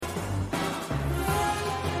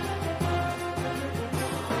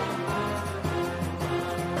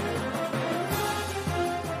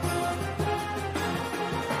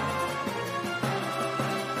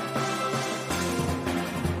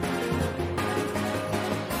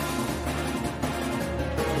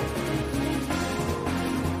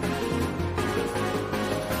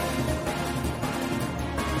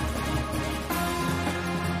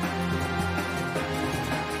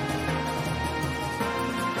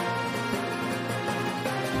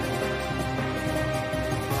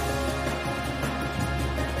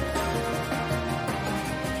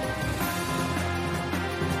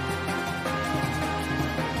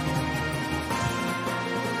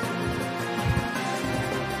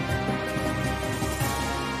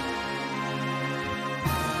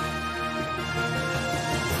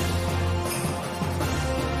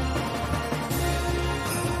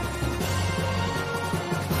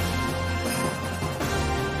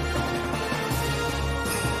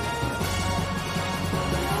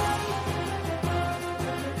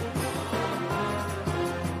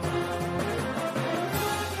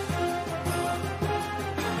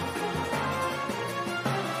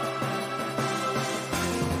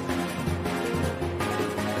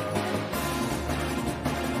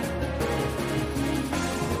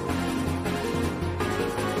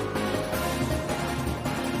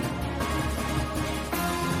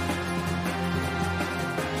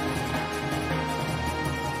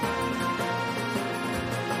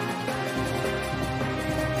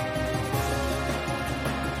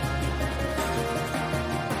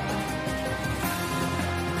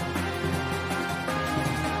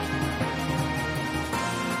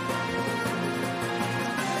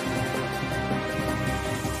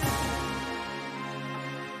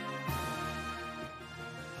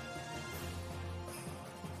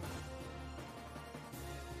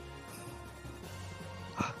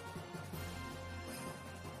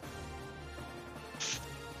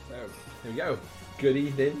Here we go. Good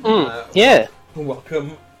evening. Yeah.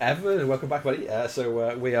 Welcome, Evan, and welcome back, buddy.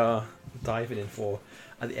 So we are diving in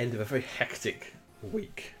at the end of a very hectic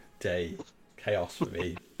week, day, chaos for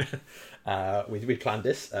me. We planned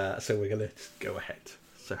this, so we're going to go ahead.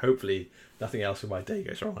 So hopefully nothing else with my day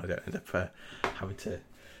goes wrong. I don't end up having to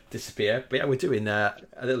disappear. But yeah, we're doing a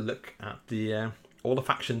little look at the all the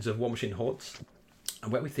factions of Warmachine Hordes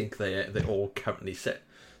and where we think they all currently sit.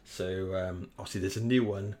 So obviously there's a new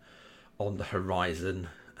one on the horizon,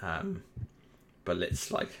 but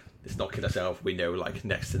let's not kid ourselves. We know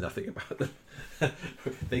next to nothing about them.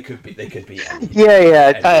 they could be anything.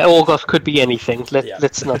 Orgoth could be anything.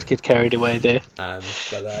 Let's not get carried away there.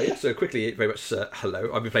 So quickly, very much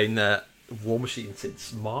hello. I've been playing Warmachine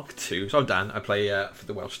since Mark II. So I'm Dan. I play for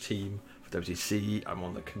the Welsh team for WTC. I'm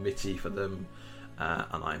on the committee for them,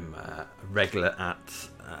 and I'm a regular at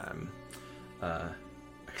a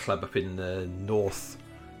club up in the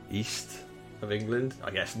north-east of England.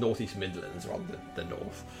 I guess north-east Midlands rather than the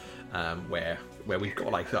north, where we've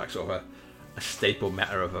got sort of a staple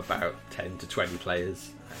meta of about 10 to 20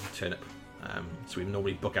 players turn up. So we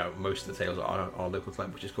normally book out most of the tails at our local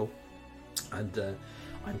club, which is cool. And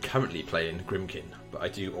I'm currently playing Grimkin, but I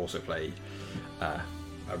do also play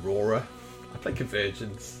Aurora. I play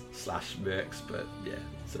Convergence / Mercs, but yeah,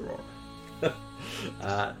 it's Aurora.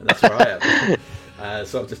 That's where I am.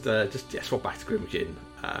 So I've just swapped back to Grimkin.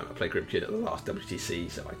 I played Grimkin at the last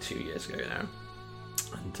WTC, so 2 years ago now.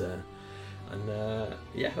 And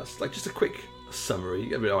that's just a quick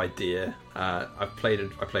summary, a real idea. I played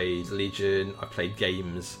Legion, I played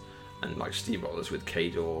games and steamrollers with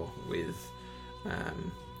Khador, with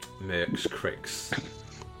Mercs, Crix,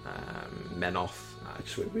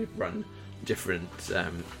 Menoth. We've run different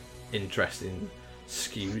interesting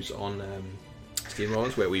skews on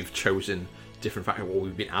steamrollers where we've chosen different factions, or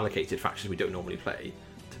we've been allocated factions we don't normally play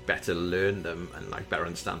to better learn them and better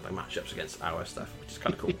understand matchups against our stuff, which is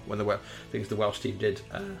kind of cool. One of the things the Welsh team did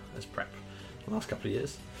as prep the last couple of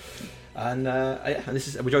years. And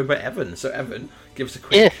we're joined by Evan. So Evan, give us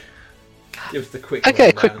the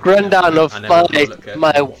quick rundown of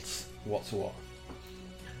my what's what.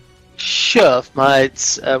 Sure, my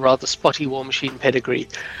rather spotty Warmachine pedigree.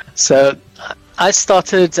 So I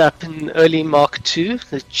started up in early Mark II,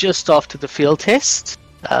 just after the field test.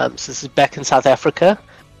 So this is back in South Africa,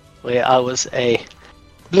 where I was a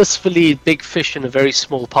blissfully big fish in a very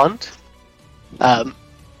small pond. And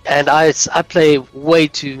I play way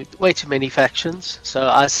too many factions. So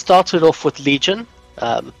I started off with Legion,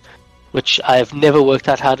 which I have never worked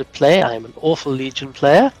out how to play. I am an awful Legion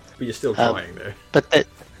player. But you're still trying, though. But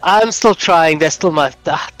I'm still trying. They're still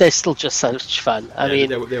just so much fun. I mean,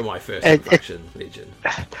 they're my first faction, Legion.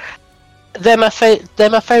 They're my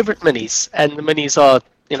favorite minis, and the minis are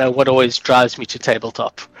what always drives me to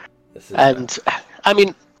tabletop. And I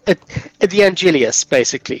mean, the Angelius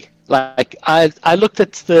basically. I looked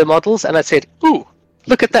at the models and I said, "Ooh,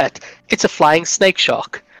 look at that! It's a flying snake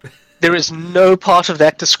shark." There is no part of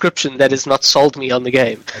that description that has not sold me on the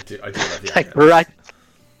game. I do love the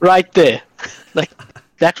right there.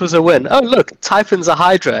 That was a win. Oh, look, Typhon's a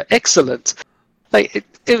Hydra. Excellent.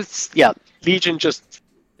 Legion just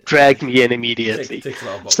dragged me in immediately.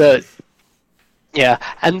 So, yeah.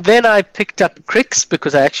 And then I picked up Crix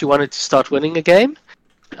because I actually wanted to start winning a game.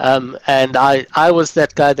 And I was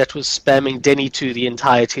that guy that was spamming Denny 2 the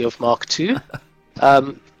entirety of Mark II.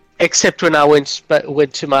 Except when I went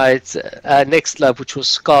to my next club, which was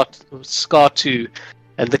Scar 2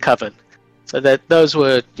 and the Coven. So those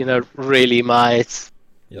were, really my...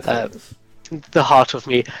 the heart of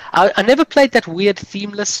me. I never played that weird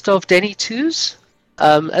theme list of Denny 2s.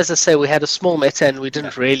 As I say, we had a small meta and we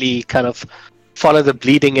didn't really kind of follow the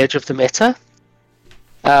bleeding edge of the meta.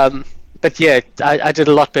 But yeah, I did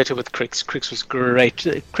a lot better with Crix. Crix was great.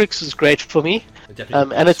 Crix was great for me.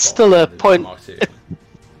 And it's still a point...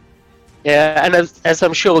 Yeah, and as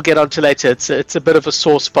I'm sure we'll get onto later, it's a bit of a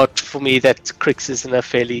sore spot for me that Crix is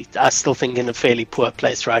I still think in a fairly poor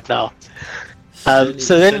place right now.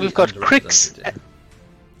 So then we've got Crix.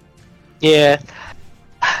 Yeah.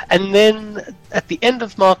 And then at the end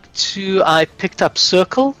of Mark II, I picked up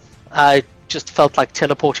Circle. I just felt like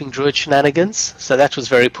teleporting druid shenanigans, so that was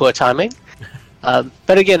very poor timing.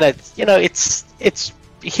 But again, it's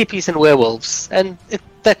hippies and werewolves, and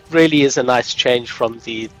that really is a nice change from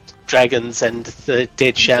the dragons and the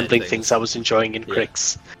dead shambling things I was enjoying in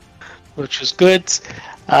Crix, which was good.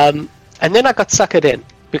 And then I got suckered in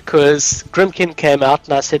because Grimkin came out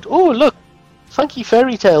and I said, "Oh, look, funky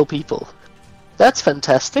fairy tale people. That's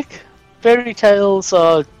fantastic. Fairy tales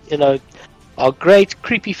are great,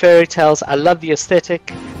 creepy fairy tales. I love the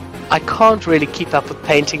aesthetic." I can't really keep up with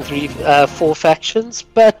painting 4 factions,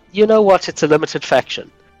 but you know what? It's a limited faction.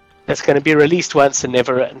 It's going to be released once and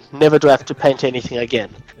never do I have to paint anything again.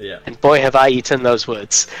 Yeah. And boy, have I eaten those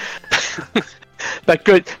words. But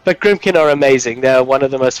Grimkin are amazing. They're one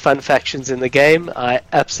of the most fun factions in the game. I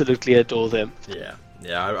absolutely adore them. Yeah.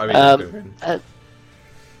 I mean,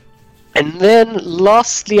 and then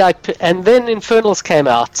lastly, and then Infernals came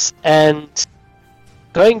out, and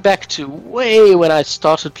going back to way when I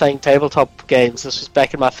started playing tabletop games, this was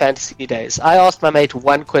back in my fantasy days, I asked my mate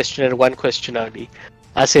one question and one question only.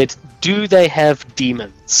 I said, do they have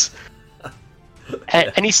demons?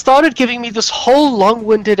 And he started giving me this whole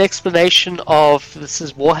long-winded explanation of, this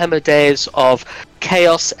is Warhammer days, of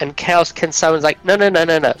chaos, and chaos can summon. Like, no,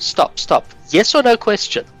 stop. Yes or no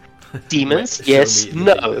question. Demons, Wait, yes,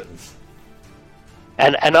 no. Demons.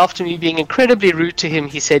 And after me being incredibly rude to him,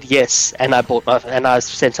 he said yes, and I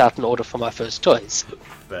sent out an order for my first toys.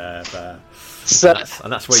 Fair. So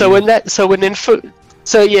when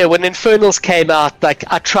Infernals came out, like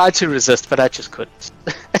I tried to resist, but I just couldn't.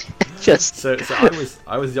 So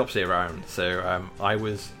I was the opposite around. So I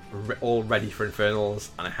was all ready for Infernals,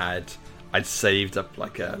 and I'd saved up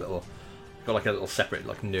got a little separate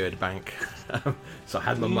nerd bank. So I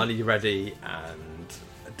had my money ready, and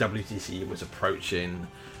WTC was approaching.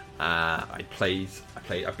 I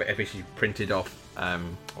basically printed off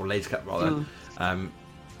or laser cut rather.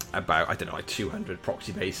 About, I don't know, 200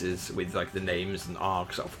 proxy bases with the names and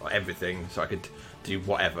arcs of everything, so I could do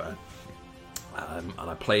whatever. And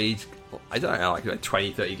I played, I don't know, like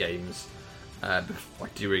 20-30 games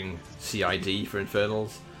during CID for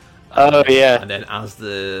Infernals. Yeah. And then as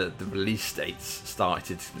the release dates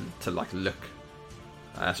started to look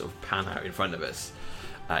sort of pan out in front of us,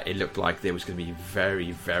 it looked like there was going to be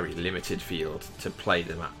very, very limited field to play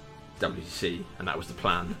them at WTC, and that was the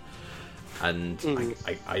plan. And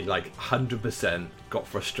I 100% got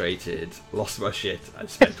frustrated, lost my shit, and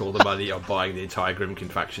spent all the money on buying the entire Grimkin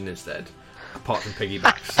faction instead, apart from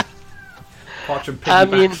piggybacks.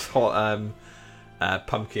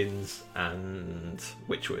 Pumpkins and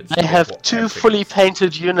Witchwoods. I have 2 fully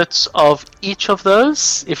painted units of each of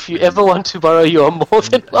those. If you ever want to borrow, you are more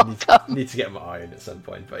than welcome. Need to get my iron at some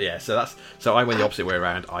point, but yeah. So I went the opposite way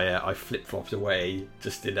around. I flip flopped away,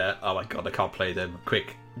 just did oh my god, I can't play them.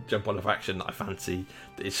 Quick jump on a faction that I fancy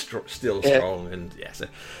that is still strong, and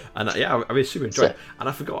I really super enjoyed it. And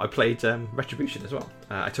I forgot I played Retribution as well.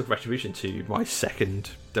 I took Retribution to my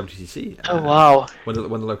second WTC. Oh wow! When the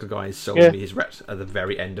local guys sold me his reps at the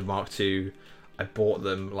very end of Mark II, I bought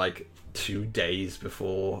them 2 days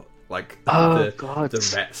before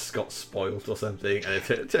the Rets got spoiled or something, and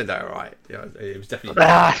it turned out alright. Yeah, it was definitely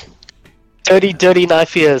dirty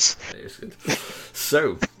knife ears. It was good.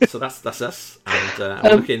 So that's us, and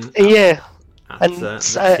I'm looking.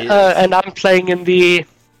 And I'm playing in the.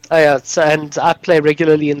 And I play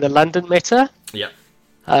regularly in the London meta. Yeah.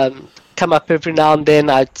 Come up every now and then.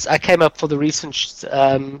 I came up for the recent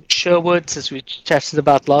Sherwoods, as we chatted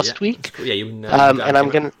about last week. Yeah, and I'm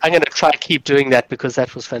gonna try to keep doing that because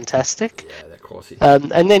that was fantastic. Yeah, they're quality.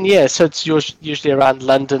 And then so it's usually around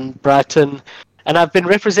London, Brighton, and I've been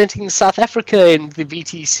representing South Africa in the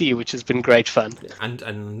VTC, which has been great fun.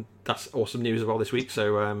 And that's awesome news as well this week.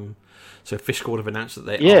 So Fishcourt have announced that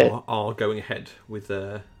they are going ahead with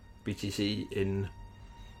BTC in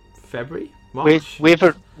February. March? We've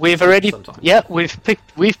already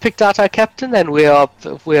we've picked out our captain, and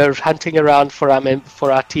we're hunting around for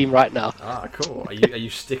our team right now. Ah, cool. Are you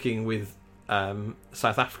sticking with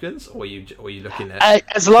South Africans, or are you looking at?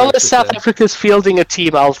 As long as South Africa's fielding a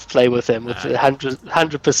team, I'll play with them with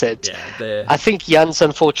 100%. Yeah, I think Jan's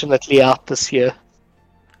unfortunately out this year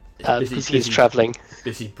because he's travelling.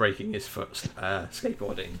 Busy breaking his foot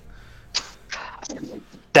skateboarding.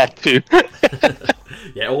 That too.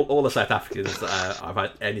 Yeah, all the South Africans that I've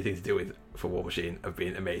had anything to do with for War Machine have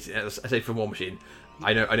been amazing. As I say, for War Machine,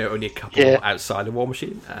 I know only a couple outside of War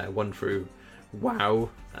Machine. One through WoW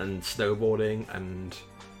and snowboarding, and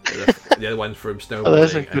the other one from snowboarding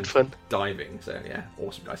those are good fun. Diving. So yeah,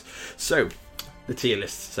 awesome guys. So the tier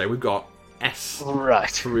list. So we've got S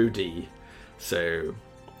through D. So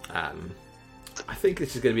I think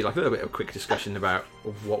this is going to be a little bit of a quick discussion about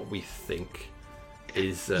what we think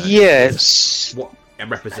is what it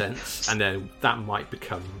represents, and then that might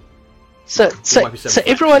become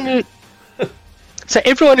everyone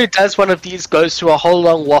who does one of these goes through a whole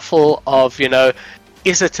long waffle of,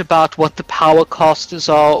 is it about what the power casters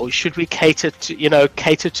are, or should we cater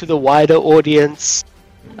to the wider audience?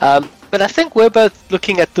 But I think we're both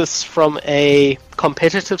looking at this from a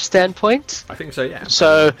competitive standpoint. I think so, yeah.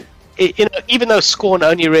 even though Scorn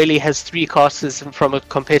only really has 3 casters, and from a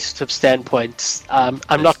competitive standpoint,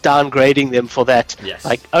 I'm not downgrading them for that. Yes.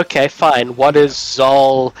 Like, okay, fine. What is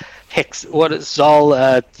Zol, Hex? What is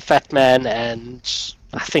Zol, Fatman, and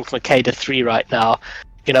I think Makeda 3 right now?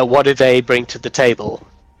 What do they bring to the table?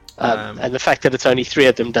 And the fact that it's only 3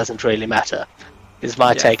 of them doesn't really matter, is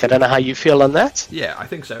my take. I don't know how you feel on that. Yeah, I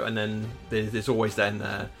think so. And then there's always then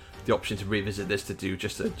the option to revisit this to do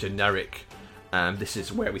just a generic. This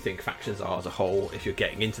is where we think factions are as a whole if you're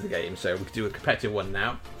getting into the game. So we could do a competitive one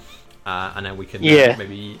now, and then we can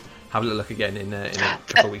maybe have a look again in a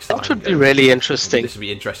couple of weeks' time. That would be really interesting. This would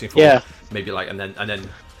be interesting for maybe and then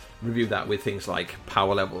review that with things like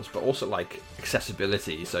power levels, but also like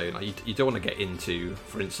accessibility. So you don't want to get into,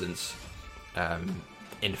 for instance,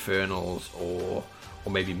 Infernals or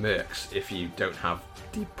maybe Mercs if you don't have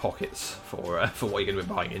deep pockets for what you're going to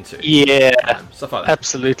be buying into. Yeah, stuff like that.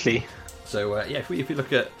 Absolutely. So if we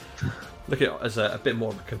look at it as a bit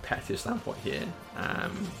more of a competitive standpoint here,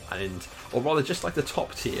 or rather just like the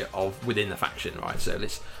top tier of within the faction, right? So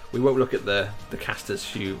we won't look at the casters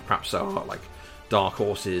who perhaps are like dark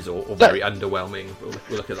horses or very underwhelming.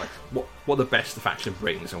 We'll look at like what the best the faction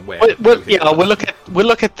brings and where. We'll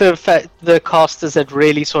look at the casters that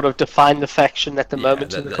really sort of define the faction at the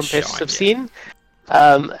moment in the competitive scene,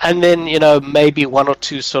 and then maybe 1 or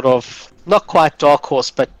 2 sort of not quite dark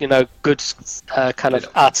horse, but good kind of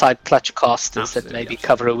outside clutch casters that maybe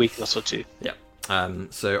cover a weakness or 2. Yeah.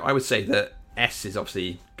 So I would say that S is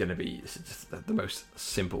obviously going to be the most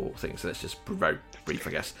simple thing. So let's just very brief,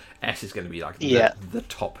 I guess. S is going to be like the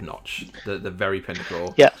top notch, the very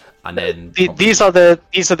pinnacle. Yeah. And then these are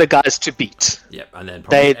the guys to beat. Yep. And then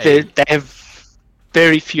they have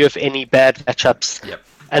very few, if any, bad matchups. Yep.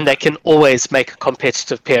 And they can always make a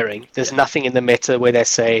competitive pairing. There's nothing in the meta where they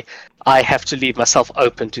say, I have to leave myself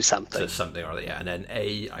open to something. So something or other, yeah. And then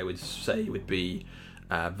A, I would say, would be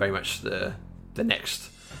very much the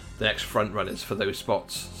next front runners for those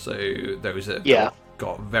spots. So those that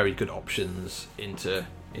got very good options into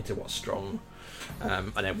what's strong.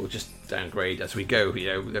 And then we'll just downgrade as we go.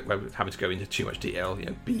 We're having to go into too much detail.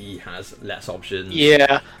 B has less options.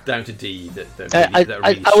 Yeah. Down to D that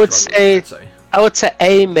really I would say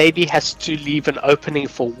A maybe has to leave an opening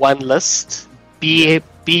for one list. B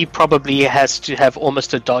probably has to have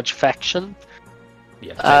almost a dodge faction.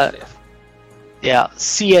 Yeah.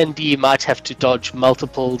 C and D might have to dodge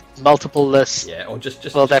multiple lists. Yeah, or just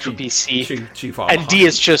that would be C. Too far. And behind. D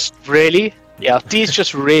is just really. Yeah, D is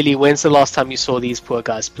just really. When's the last time you saw these poor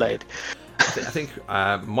guys played? I think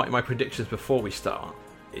my predictions before we start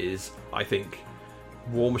is I think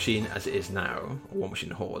War Machine as it is now, War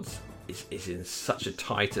Machine Hordes, is in such a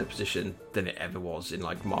tighter position than it ever was in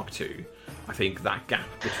like Mark II. I think that gap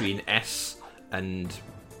between S and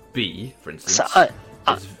B, for instance,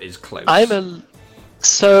 is close. I'm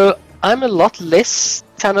a lot less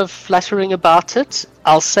kind of flattering about it.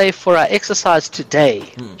 I'll say for our exercise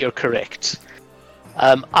today, you're correct.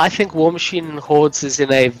 I think War Machine Hordes is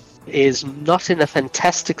not in a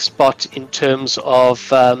fantastic spot in terms of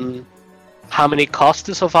how many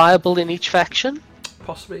casters are viable in each faction.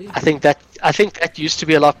 Possibly. I think that used to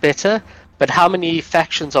be a lot better. But how many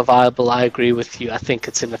factions are viable? I agree with you. I think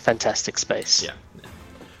it's in a fantastic space. Yeah.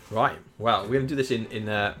 Right. Well, we're going to do this in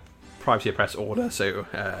Privateer Press order. So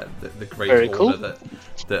the great Very order cool.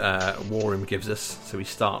 that Warham gives us. So we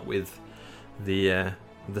start with the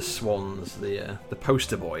Swans, the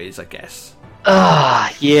poster boys, I guess.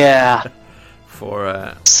 Yeah.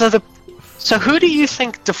 For So who do you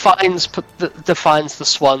think defines the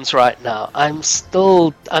Swans right now? I'm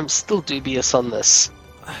still dubious on this.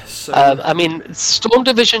 So, I mean, Storm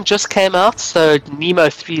Division just came out, so Nemo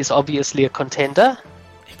 3 is obviously a contender.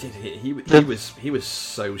 He was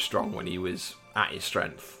so strong when he was at his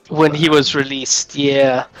strength. When he was released,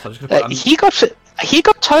 yeah. So he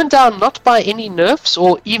got toned down not by any nerfs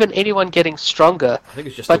or even anyone getting stronger. I think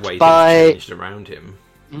it's just the way things changed around him.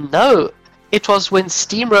 No, it was when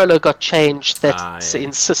Steamroller got changed that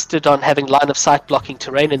insisted on having line of sight blocking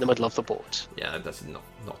terrain in the middle of the board. Yeah, that's not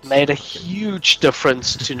made a huge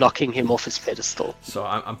difference to knocking him off his pedestal. So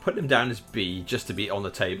I'm putting him down as B just to be on the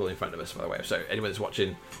table in front of us, by the way. So anyone that's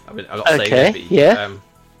watching, I'm not saying B. Yeah.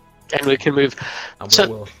 And we can move.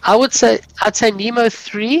 I'd say Nemo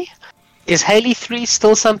 3. Is Haley 3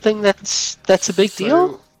 still something that's a big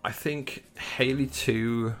deal? I think Haley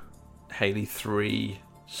 2, Haley 3,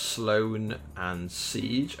 Sloan, and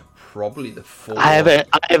Siege are probably the 4. I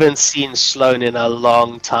haven't seen Sloan in a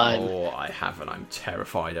long time. Oh, I haven't. I'm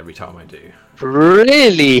terrified every time I do.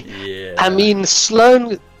 Really? Yeah. I mean,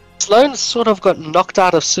 Sloan sort of got knocked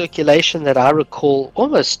out of circulation that I recall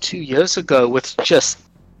almost 2 years ago with just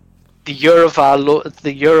Year of Our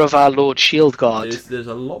Lord Shield Guard. There's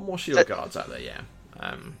a lot more shield guards out there, yeah.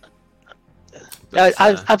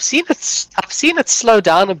 I've seen it slow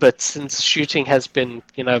down a bit since shooting has been,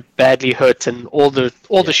 badly hurt, and all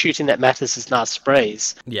the shooting that matters is now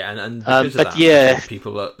sprays. Yeah, and because of that, I think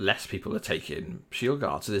less people are taking shield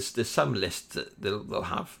guards. So there's some lists that they'll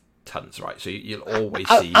have tons, right? So you'll always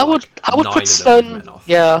see. I would put Sloane.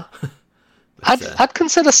 Yeah. I'd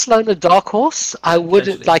consider Sloane a dark horse. I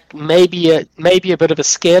wouldn't maybe a bit of a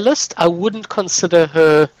scare list. I wouldn't consider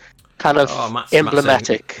her kind of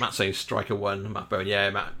emblematic. Matt's saying Striker 1, Matt Bowen.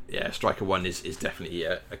 Yeah, Striker 1 is definitely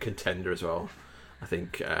a contender as well. I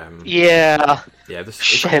think. Yeah, even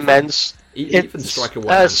Striker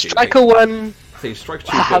 1. Striker 1. I think Striker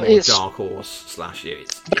 2 is dark horse /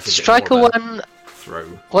 But Striker 1. Throw.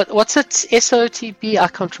 What's it? SOTB? I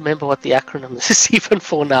can't remember what the acronym is even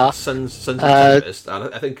for now. Sons of the Tempest.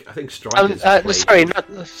 I think Striker.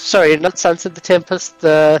 Not Sons of the Tempest.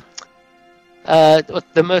 The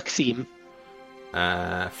Merc theme.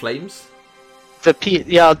 Flames.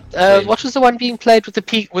 Flames. What was the one being played with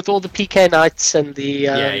all the PK Knights and the?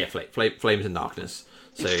 Flames in Darkness.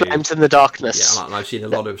 So, Flames in the Darkness. Yeah, and I've seen a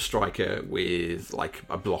lot of Striker with like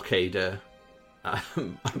a blockader.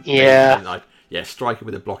 Striker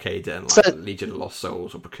with a blockader and Legion of Lost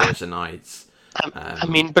Souls or Precursor Knights. I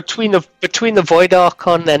mean, between the Void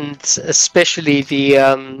Archon and especially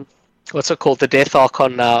the what's it called, the Death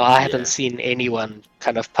Archon now, I haven't seen anyone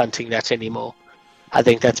kind of punting that anymore. I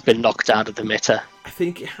think that's been knocked out of the meta. I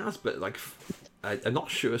think it has, but I'm not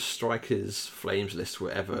sure Striker's Flames lists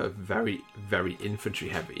were ever very, very infantry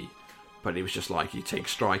heavy. But it was just like you take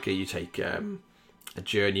Striker, you take a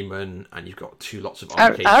Journeyman, and you've got 2 lots of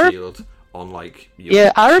Arcade Shield on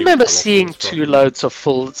I remember seeing 2 loads of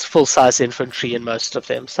full size infantry in most of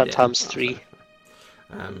them, sometimes 3.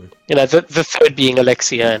 The third being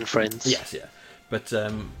Alexia and friends. Yes, yeah. But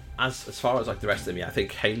as far as the rest of them, I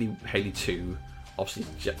think Haley 2 obviously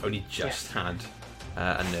only just had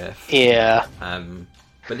a nerf. Yeah.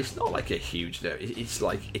 But it's not a huge nerf. It's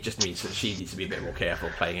it just means that she needs to be a bit more careful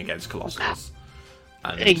playing against Colossals.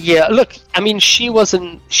 Yeah, look, I mean, she was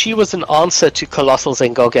an answer to Colossals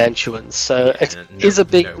and Gargantuans, so it is a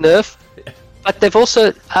big nerf. But they've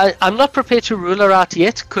also, I'm not prepared to rule her out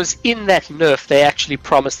yet, because in that nerf they actually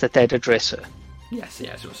promised that they'd address her. Yes,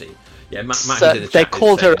 we'll see. Yeah, Matt so in the they chat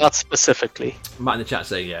called her out specifically. Matt in the chat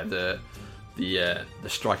saying, the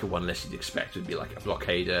Striker 1 list you'd expect would be like a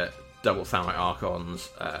Blockader, double Thamite Archons,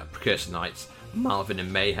 Precursor Knights, Malvin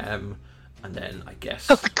and Mayhem. And then I guess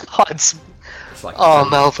it's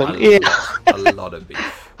Malvin, a lot of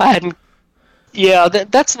beef. I hadn't. Yeah,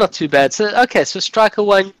 that's not too bad. So Striker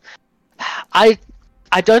 1, I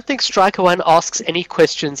don't think Striker 1 asks any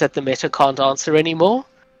questions that the meta can't answer anymore.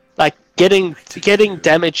 Like getting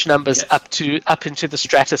damage numbers up into the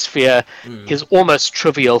stratosphere is almost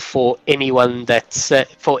trivial for anyone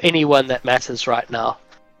that matters right now.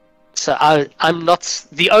 So I'm not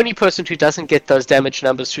the only person who doesn't get those damage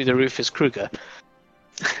numbers through the roof is Kruger.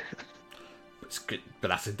 It's good, but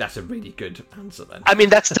that's a really good answer then. I mean,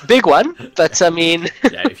 that's the big one, but I mean,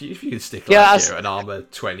 if you can stick an armor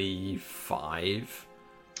 25,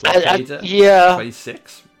 blockader,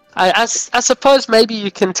 26. I suppose maybe you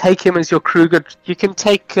can take him as your Kruger. You can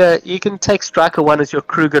take Striker 1 as your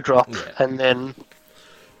Kruger drop, and then.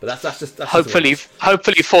 But that's just hopefully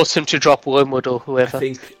force him to drop Wormwood or whoever.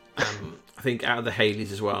 I think out of the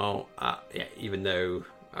Haleys as well, even though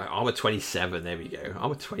armor 27, there we go,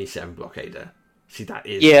 armor 27 Blockader. See,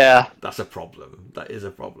 that's a problem. That is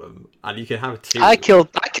a problem, and you can have 2. I killed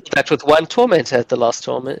that with 1 Tormentor at the last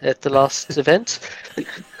event.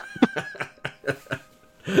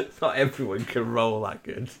 Not everyone can roll that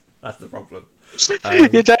good. That's the problem.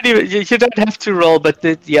 You don't have to roll, but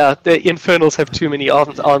the Infernals have too many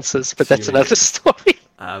answers. But that's another story.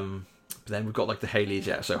 But then we've got the Haley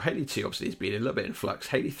Jet. So Haley 2 obviously has been a little bit in flux.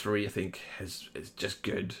 Haley 3 I think is just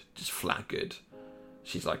good, just flat good.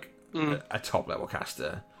 She's a top level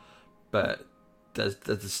caster, but does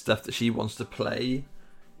the stuff that she wants to play,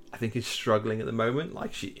 I think is struggling at the moment.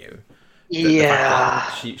 She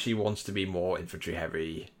wants to be more infantry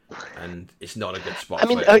heavy, and it's not a good spot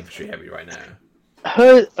for infantry heavy right now.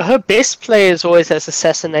 Her best play is always as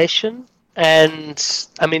assassination, and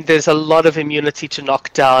I mean there's a lot of immunity to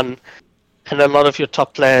knockdown, and a lot of your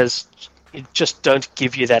top players just don't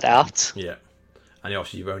give you that out. Yeah, and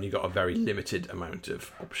also you've only got a very limited amount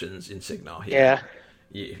of options in Signar here.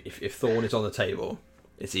 Yeah, if Thorn is on the table,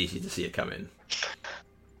 it's easy to see it come in.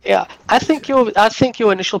 Yeah, I think your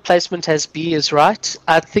initial placement as B is right.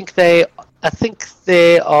 I think they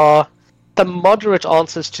are the moderate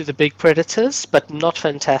answers to the big predators, but not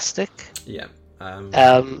fantastic. Yeah.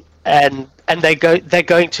 And they're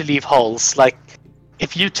going to leave holes. Like,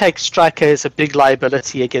 if you take Striker as a big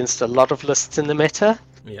liability against a lot of lists in the meta,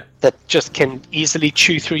 that just can easily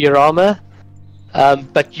chew through your armor.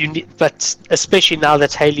 But especially now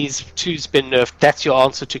that Haley's 2's been nerfed, that's your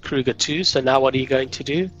answer to Kruger 2. So now what are you going to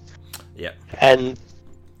do? Yeah. And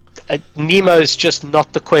Nemo's just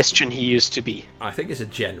not the question he used to be. I think it's a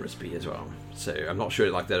generous B as well. So I'm not sure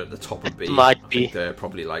like they're at the top of B. Might be. Think they're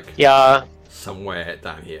probably like somewhere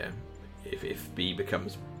down here if B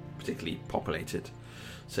becomes particularly populated.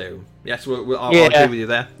 So yes, I'll agree with you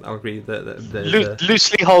there. I'll agree that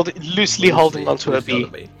loosely holding onto a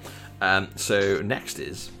B. So next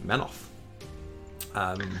is Menoth.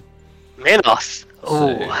 Menoth.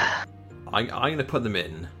 Oh, so I'm going to put them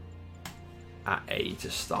in at A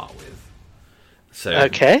to start with. So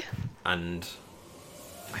okay. And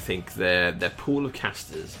I think their pool of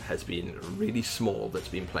casters has been really small. That's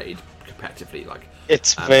been played competitively. Like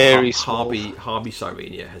it's very small. Harby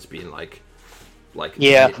Cyrenia has been like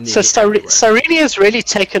so Cyrenia has really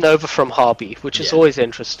taken over from Harby, which is always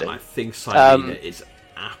interesting. I think Cyrenia is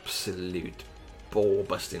absolute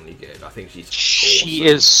ball-bustingly good. I think she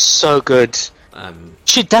is so good.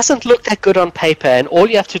 She doesn't look that good on paper, and all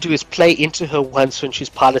you have to do is play into her once when she's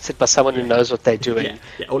piloted by someone who knows what they're doing.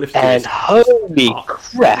 All you have to do is holy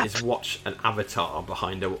crap! Is watch an avatar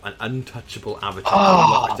behind an untouchable avatar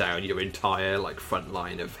lock down your entire front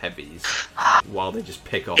line of heavies while they just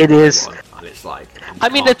pick off everyone, and it's like I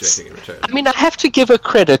have to give her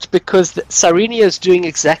credit because Cyrenia is doing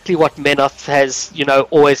exactly what Menoth has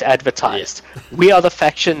always advertised. We are the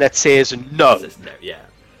faction that says no.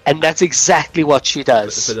 And that's exactly what she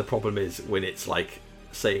does. But the problem is when it's like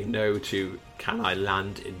saying no to can I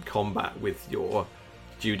land in combat with your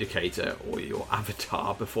Judicator or your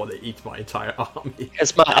avatar before they eat my entire army.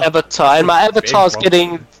 As my avatar, and my avatar's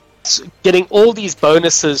getting all these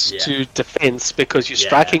bonuses to defense because you're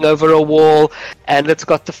striking over a wall, and it's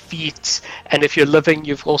got the feet, and if you're living,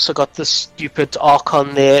 you've also got the stupid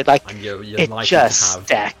Archon there. Like, it just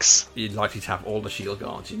stacks. You're likely to have all the shield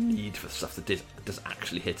guards you need for stuff that does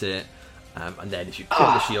actually hit it. And then if you kill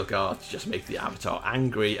the shield guards, just make the avatar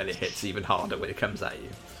angry, and it hits even harder when it comes at you.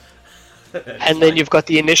 And then you've got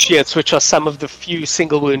the initiates, which are some of the few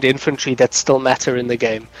single wound infantry that still matter in the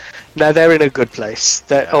game. Now they're in a good place,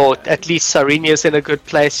 or at least Cyrenia's in a good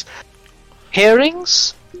place.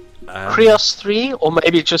 Pairings, Krios 3, or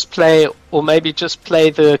maybe just play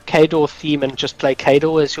the Khador theme and just play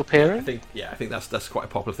Khador as your pairing. I think that's quite a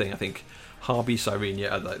popular thing. I think Harby, Cyrenia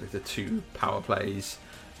are like the two power plays,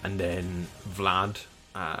 and then Vlad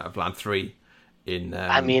 3. It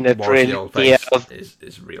really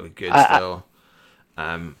is really good still.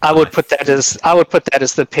 I would put that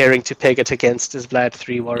as the pairing to peg it against as Vlad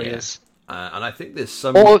 3 warriors. And I think there's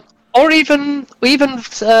some or even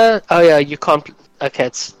you can't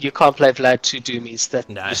you can't play Vlad 2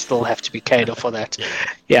 Doomies. You still have to be Khador for that.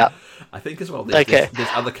 I think as well there's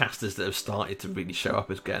other casters that have started to really show up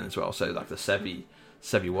again as well. So like the Sevi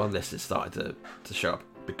 1 list has started to show up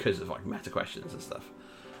because of meta questions and stuff.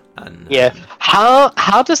 And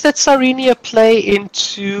how does that Cyrenia play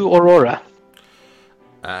into Aurora?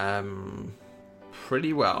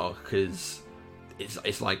 Pretty well, because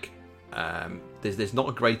it's like there's not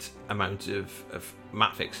a great amount of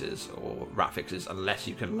map fixes or rat fixes unless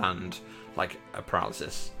you can land like a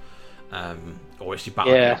paralysis, or if you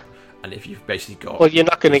battle. And if you've basically got you're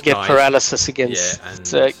not going to get paralysis against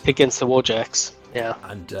the Warjacks. Yeah,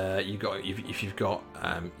 and if you've got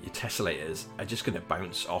your tessellators are just going to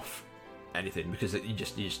bounce off anything because you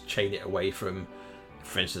just chain it away from,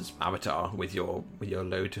 for instance, Avatar with your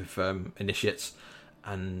load of initiates,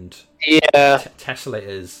 and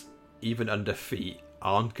tessellators even under feet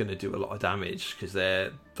aren't going to do a lot of damage because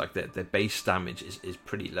their base damage is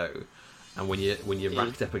pretty low, and when you're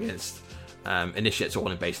racked up against initiates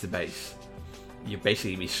all in base to base, you're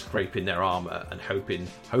basically be scraping their armor and hoping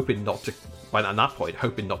not to. By that point,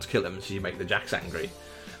 hoping not to kill them, so you make the Jacks angry.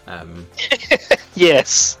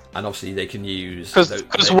 Yes. And obviously they can use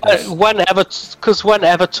because one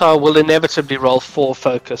avatar will inevitably roll 4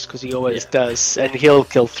 focus because he always does, and he'll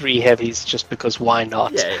kill 3 heavies just because why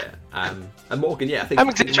not? And Morgan, I think I'm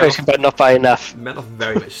exaggerating, but not by enough. Menoth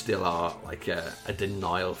very much still are like a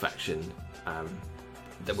denial faction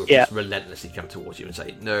that will just relentlessly come towards you and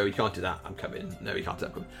say, "No, you can't do that. I'm coming. No, you can't do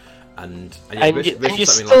that." And something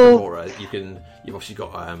like Aurora, you've obviously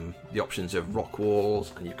got the options of rock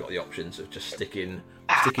walls, and you've got the options of just sticking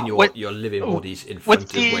sticking your living bodies in with front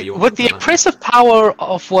of where you're... With the impressive power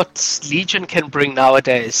of what Legion can bring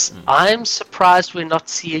nowadays, I'm surprised we're not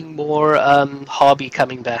seeing more Harby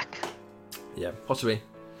coming back. Yeah, possibly.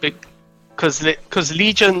 Because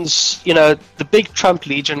Legions, the big trump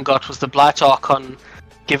Legion got was the Blight Archon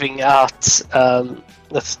giving out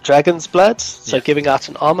that's Dragon's Blood, so giving out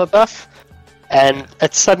an armor buff. And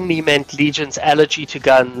it suddenly meant Legion's allergy to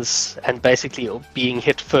guns and basically being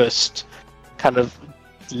hit first kind of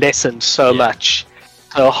lessened so much.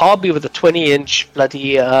 So Harby with a 20-inch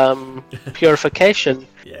bloody purification.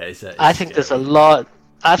 Yeah, I think there's a lot.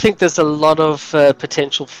 I think there's a lot of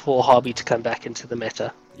potential for Harby to come back into the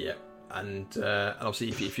meta. Yeah, and obviously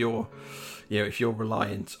if you're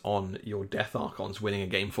reliant on your Death Archons winning a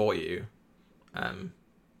game for you,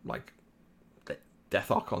 like Death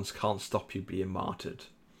Archons can't stop you being martyred,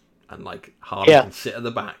 and like Harby can sit at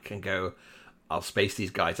the back and go, I'll space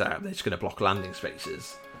these guys out. They're just going to block landing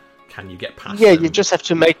spaces. Can you get past them? Yeah, you just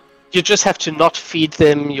have to not feed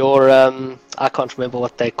them your I can't remember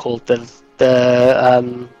what they called the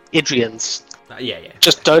Idrians. Yeah.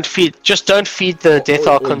 Just don't feed the Death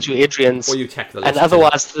Archons your Idrians. Or you tech the list. And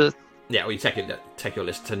otherwise or you take your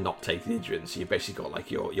list to not take the Idrians. So you basically got like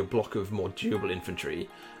your block of more durable infantry,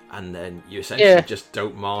 and then you essentially just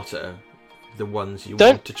don't martyr the ones you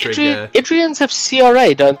want to trigger. Idrians have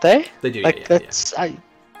CRA, don't they? They do. Like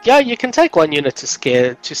yeah. You can take one unit to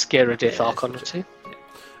scare a Death Archon or two.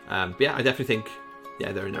 Yeah. But yeah, I definitely think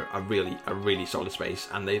they're in a really solid space,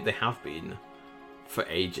 and they have been for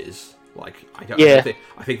ages. Like I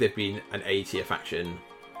think they've been an A tier faction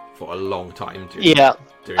for a long time. I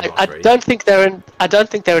don't think they're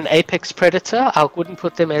an Apex Predator. I wouldn't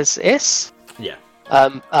put them as S. Yeah.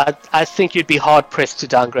 I think you'd be hard pressed to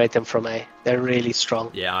downgrade them from A. They're really strong.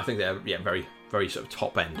 Yeah, I think they're very very sort of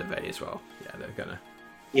top end of A as well. Yeah, they're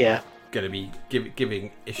gonna be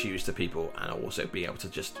giving issues to people, and also being able to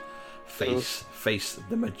just face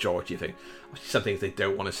the majority of things. Some things they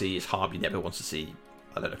don't want to see is Harby never wants to see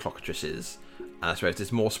a load of Clockatrices, and I suppose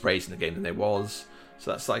there's more sprays in the game than there was,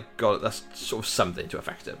 so that's that's sort of something to a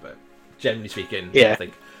factor. But generally speaking, I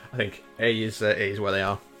think A is where they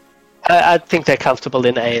are. I think they're comfortable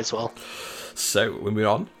in A as well. So we move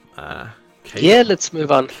on. Let's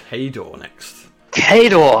move on. Khador next.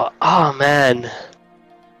 Khador, oh man,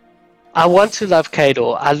 I want to love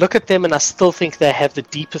Khador. I look at them and I still think they have the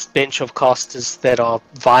deepest bench of casters that are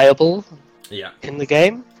viable in the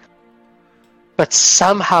game. But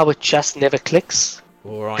somehow it just never clicks.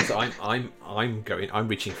 All right, so I'm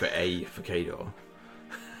reaching for A for Khador.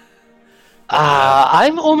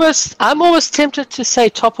 I'm almost tempted to say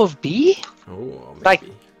top of B. Oh,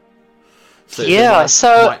 maybe.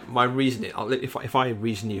 Like, my reasoning. If I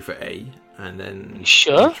reason you for A, and then you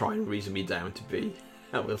try and reason me down to B,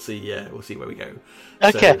 we'll see. Yeah, we'll see where we go.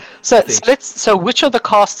 Okay, so which are the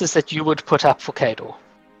casters that you would put up for Khador?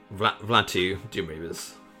 Vlad 2, Doom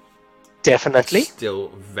Reavers. Definitely. Still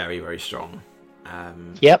very, very strong.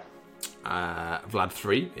 Yep. Vlad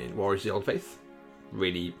 3 in Warriors of the Old Faith.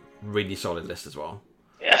 Really, really solid list as well.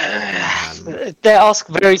 They ask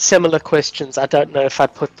very similar questions. I don't know if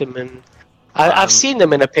I'd put them in... I've seen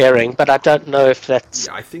them in a pairing, but I don't know if that's...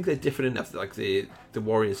 Yeah, I think they're different enough. Like the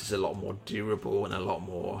Warriors is a lot more durable and a lot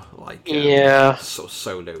more like sort of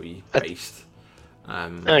solo-y based.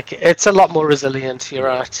 Okay, it's a lot more resilient. You're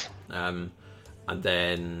right. And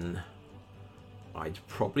then I'd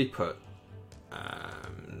probably put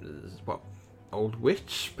Old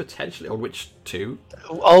Witch, potentially Old Witch 2.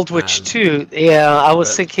 Old Witch 2, yeah, I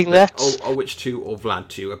was thinking that. Old Witch 2 or Vlad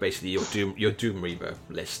 2 are basically your Doom Reaver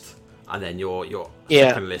list, and then your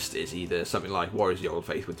second list is either something like Warriors of the Old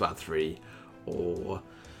Faith with Vlad 3, or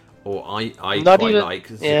I quite like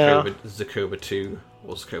Zakova 2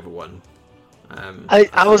 or Zakova 1.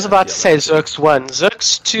 I was about to say Zerx 1.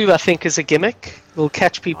 Zerx 2, I think, is a gimmick. We'll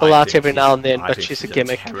catch people out every now and then, but she's a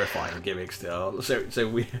gimmick. Terrifying gimmick still. So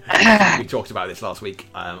we talked about this last week.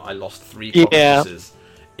 I lost 3 Clockatrices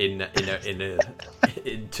in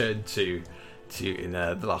turn 2 in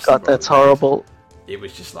the last. God, that's horrible. It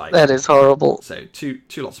was just like that is horrible. So two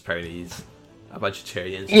lots of ponies, a bunch of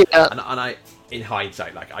Tyrians, and I, in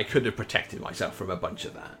hindsight, like I could have protected myself from a bunch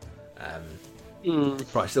of that.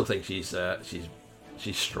 But I still think she's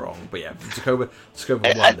strong. But yeah,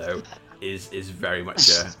 Zakova 1 though is very much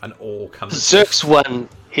an all-comers. Zerx 1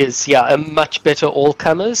 is a much better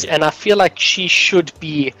all-comers, and I feel like she should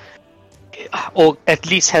be, or at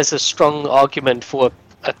least has a strong argument for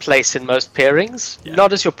a place in most pairings. Yeah.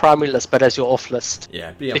 Not as your primary list, but as your off list.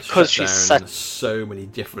 Yeah, being able Because to she's shut down so many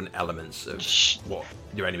different elements of what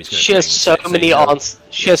your enemy's going to She has so many answers.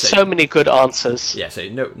 She has so many good answers. Yeah, so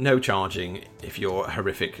no charging if you're a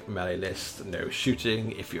horrific melee list, no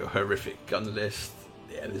shooting if you're a horrific gun list.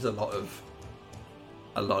 Yeah, there's a lot of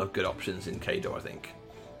good options in Khador, I think.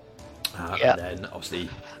 And then obviously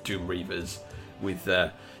Doom Reavers with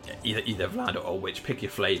either Vlad or Witch. Pick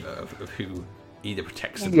your flavour of who either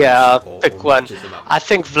protects them or pick one. Them up. I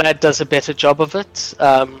think Vlad does a better job of it.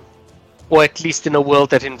 Or at least in a world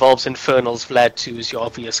that involves Infernals, Vlad 2 is your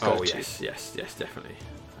obvious go-to. Oh, yes, definitely.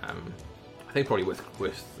 I think probably with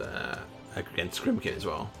against Grimkin as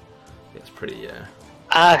well. It's pretty...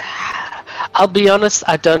 I'll be honest,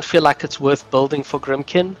 I don't feel like it's worth building for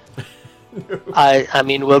Grimkin. I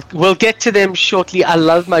mean, we'll get to them shortly. I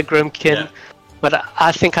love my Grimkin, but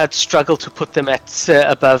I think I'd struggle to put them at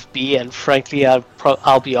above B, and frankly,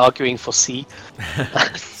 I'll be arguing for C.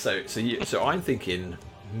 So I'm thinking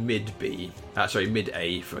mid A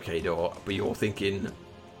for Khador, but you're thinking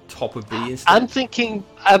top of B instead?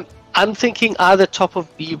 I'm thinking either top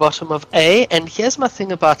of B, bottom of A, and here's my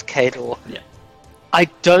thing about Khador. Yeah. I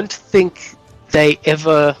don't think they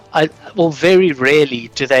ever, very rarely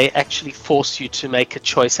do they actually force you to make a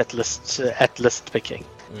choice at list picking.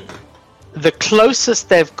 The closest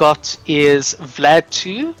they've got is Vlad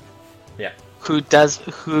 2. Yeah.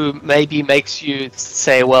 Who maybe makes you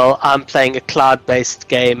say, well, I'm playing a cloud-based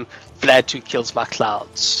game, Vlad 2 kills my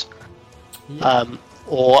clouds. Yeah.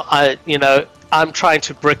 I'm trying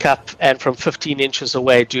to brick up, and from 15 inches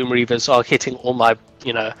away, Doom Reavers are hitting all my,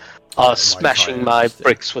 are smashing my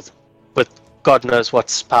bricks with God knows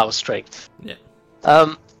what's power strength. Yeah.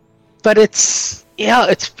 But it's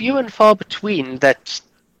few and far between that.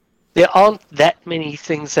 There aren't that many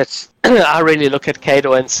things that I really look at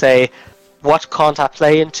Khador and say, what can't I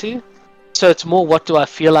play into? So it's more, what do I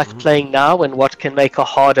feel like playing now, and what can make a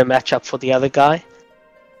harder matchup for the other guy?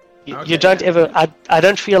 You don't ever. I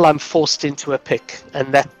don't feel I'm forced into a pick,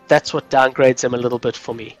 and that's what downgrades them a little bit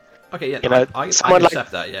for me. Okay, yeah, I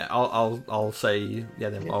accept that. Yeah, I'll say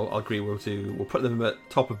Then I'll agree. We'll put them at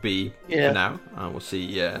top of B for now. We'll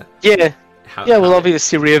see. We'll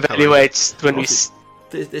obviously reevaluate when we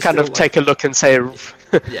kind of take a look and say.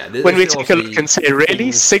 When we take a look and say, really,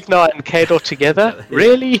 Signar and Khador together,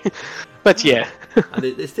 really? But yeah. And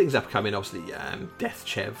there's things upcoming, obviously.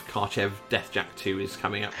 Karchev, Deathjack 2 is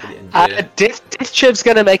coming up for the end of the year. Deathchev's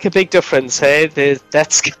going to make a big difference, hey?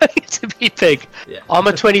 That's going to be big. Yeah.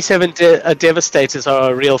 Armor 27 Devastators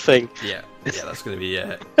are a real thing. Yeah, that's going to be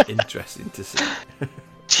interesting to see.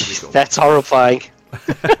 Cool. That's horrifying.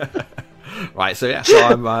 Right, so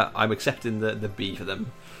I'm accepting the B for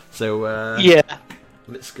them. So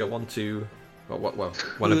let's go on to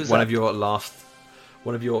one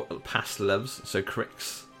of your past loves. So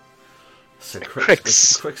Crix.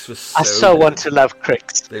 Crix was so. I so want to love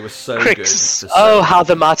Crix. They were so Crix. good. Oh, how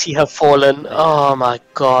the mighty have fallen! Oh my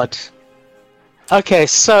god. Okay,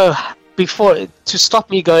 so to stop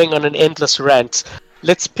me going on an endless rant,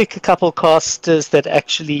 let's pick a couple casters that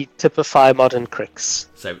actually typify modern Crix.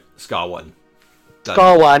 So Scar 1. Done.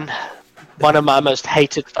 Scar 1. One of my most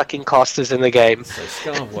hated fucking casters in the game. So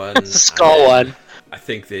Scar 1. Scar 1. I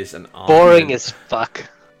think there's an argument. Boring as fuck.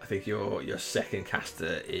 I think your second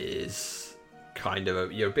caster is kind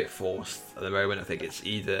of you're a bit forced at the moment. I think it's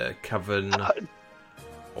either Coven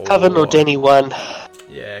or Denny 1.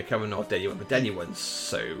 Yeah, Coven or Denny 1, but Denny 1's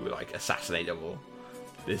so assassinatable.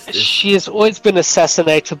 She has always been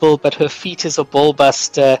assassinatable, but her feat is a ball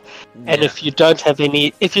buster, and if you don't have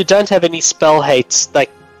any spell hates, I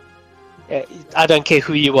don't care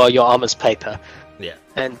who you are, your armor's paper. Yeah.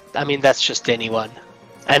 And I mean that's just anyone.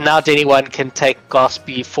 And now anyone can take Gasp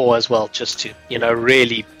B4 as well, just to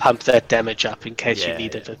really pump that damage up in case you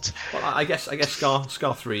needed it. Well, I guess Scar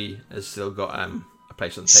 3 has still got a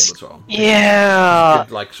place on the table as well. Yeah.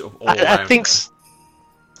 Good, sort of all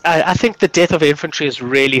I think the death of infantry has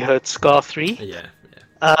really hurt Scar 3. Yeah.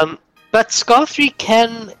 But Scar 3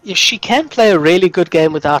 can play a really good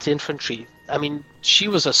game without infantry. I mean, she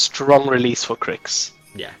was a strong release for Crix.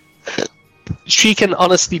 Yeah. She can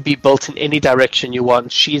honestly be built in any direction you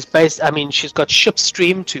want. She's got ship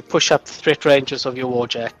stream to push up the threat ranges of your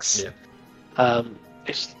warjacks. Yeah.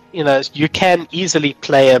 You can easily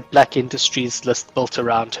play a Black Industries list built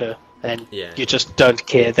around her, and you just don't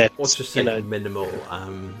care that. Or just take minimal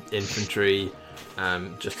infantry,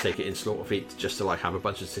 just take it in Slaughterfeet, just to have a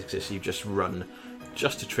bunch of sixes. You just run,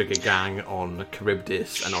 just to trigger gang on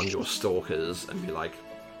Charybdis and on your stalkers, and be like,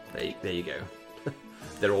 there you go.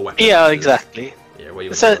 They're all weapons. Yeah, exactly. Yeah, where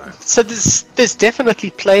you so there's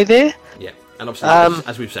definitely play there. Yeah. And obviously,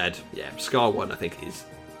 as we've said, Scar 1 I think is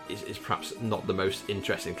perhaps not the most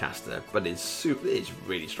interesting caster, but is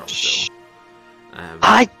really strong still.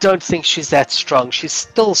 I don't think she's that strong. She's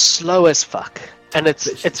still slow as fuck, and it's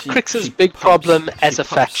Crix's big problem as a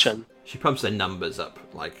faction. She pumps their numbers up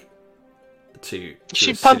She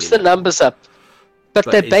pumps the numbers up, but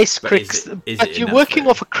they're base Crix. But you're working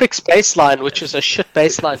off a Crix baseline, which is a shit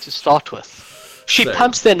baseline to start with. She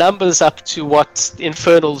pumps their numbers up to what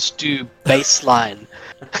Infernals do baseline.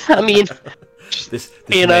 I mean,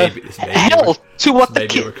 hell, to what the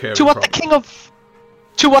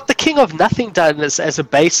King of Nothing does as a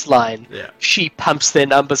baseline. She pumps their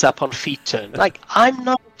numbers up on feet turn. Like, I'm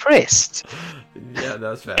not impressed. Yeah,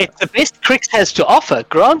 that's fair. It's the best Crix has to offer.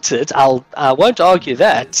 Granted, I won't argue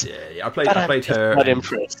that. Yeah. I played her. Not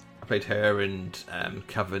impressed. I played her and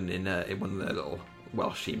Coven in one of the little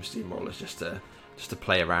Welsh team steamrollers just to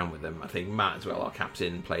play around with them. I think Matt as well, our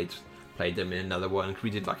captain, played them in another one.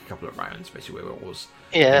 We did like a couple of rounds basically where it was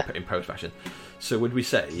in post fashion. So would we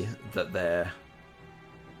say that are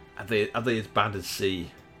they as bad as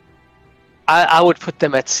C? I would put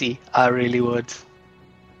them at C. I really would.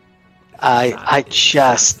 It's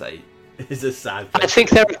a sad. I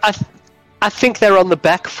think they're on the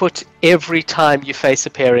back foot every time you face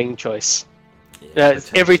a pairing choice.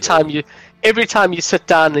 Every time you sit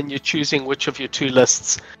down and you're choosing which of your two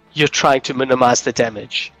lists, you're trying to minimize the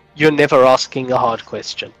damage. You're never asking a hard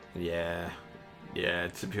question. Yeah.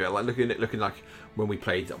 To be fair, like looking like when we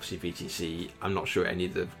played obviously VTC, I'm not sure any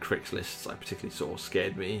of the Crix lists I particularly sort of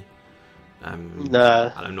scared me.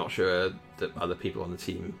 No. And I'm not sure that other people on the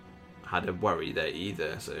team had a worry there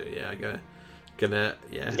either. So I'm gonna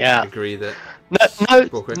agree that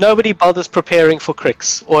nobody bothers preparing for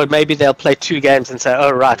Crix, or maybe they'll play 2 games and say,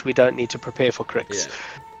 "Oh right, we don't need to prepare for Crix." Yeah.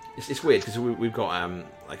 It's weird because we've got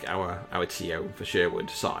like our TO for Sherwood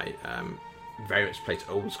side very much plays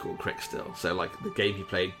old school Crix still. So like the game he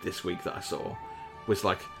played this week that I saw was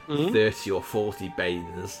like 30 or 40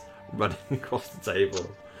 Banes running across the table.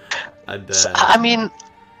 And I mean,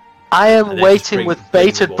 I am waiting with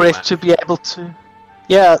bated breath to be able to.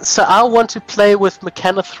 Yeah, so I want to play with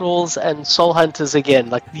Mechanothralls and Soul Hunters again.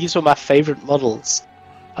 Like, these were my favorite models.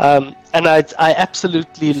 And I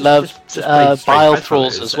absolutely loved Bile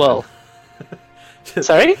Thralls as well.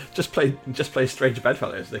 Sorry? Just play Strange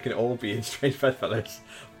Bedfellows. They can all be in Strange Bedfellows.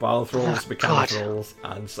 Bile Thralls, Mechanothralls,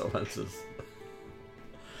 and Soul Hunters.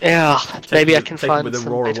 Yeah, maybe I can find with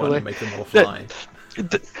some Aurora better one way. and make them all fly.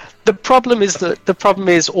 The problem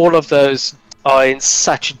is all of those are in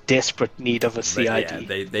such desperate need of a CID.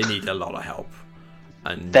 They need a lot of help,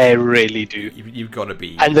 and they really do. You've got to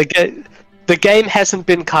be. And the game hasn't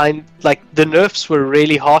been the nerfs were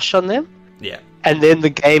really harsh on them. Yeah. And then the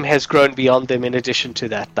game has grown beyond them. In addition to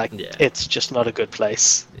that, it's just not a good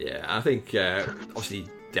place. Yeah, I think obviously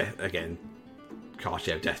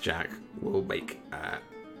Cartier Deathjack will make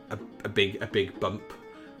a big bump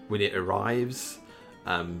when it arrives.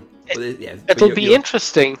 It'll be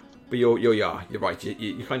interesting. But you're right.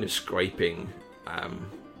 You're kind of scraping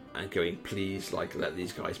and going, please, let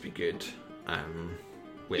these guys be good.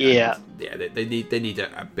 They need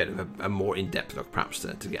a bit of a more in-depth look, perhaps,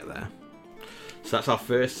 to get there. So that's our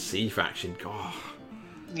first C faction. God,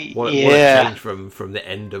 what a change from the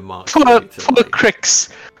end of Mark. Poor Crix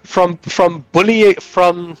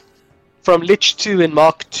from Lich 2 in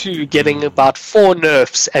Mark 2 getting about 4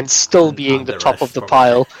 nerfs and still being the top of the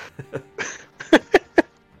pile.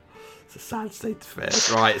 It's a sad state of affairs.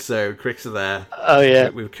 Right, so Crix are there. Oh yeah.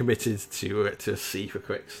 We've committed to a C for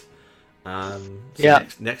Crix.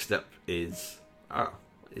 Next up is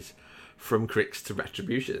From Crix to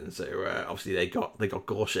Retribution. So obviously they got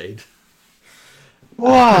Goreshade.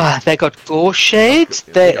 Wow, they got Goreshade.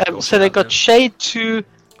 They got Shade 2.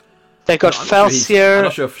 They got Falsier. I'm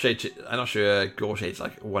not sure Goreshade's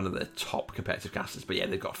like one of the top competitive casters, but yeah,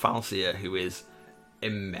 they've got Falsier, who is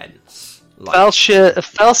immense.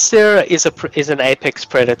 Falsier is an apex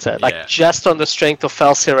predator. Just on the strength of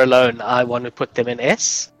Falsier alone, I want to put them in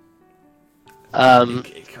S.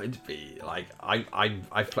 It could be I've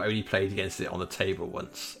only played against it on the table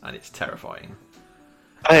once, and it's terrifying.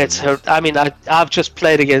 I've just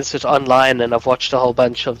played against it online, and I've watched a whole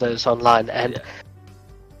bunch of those online, and. Yeah.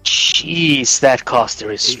 Jeez, that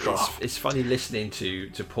caster is strong. It's funny listening to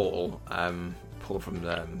Paul from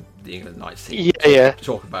the England Knights team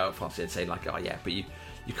talk about Falsier and say but you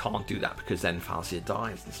can't do that because then Falsier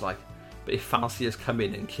dies. It's like, but if Falsier's come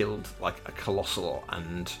in and killed like a colossal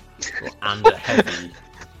and a heavy,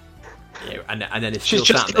 and then it's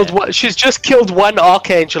she's she's just killed one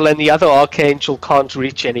archangel and the other archangel can't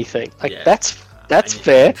reach anything. That's That's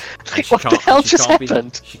fair. Like, what the hell just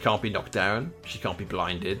happened? She can't be knocked down. She can't be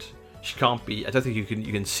blinded. She can't be. I don't think you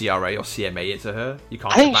can CRA or CMA into her. You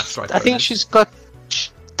can't. I think she's got.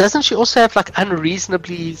 Doesn't she also have like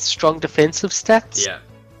unreasonably strong defensive stats? Yeah.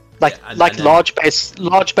 Like large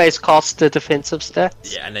base caster defensive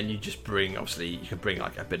stats. Yeah, and then you just bring, obviously, you can bring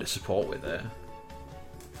like a bit of support with her,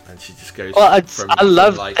 and she just goes. Well, I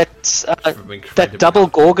love that double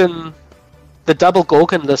Gorgon. The double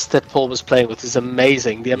Gorgon list that Paul was playing with is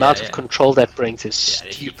amazing. The amount of control that brings is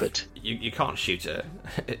stupid. You can't shoot her.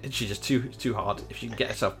 She's just too hard. If you can get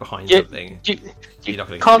herself behind something, you're not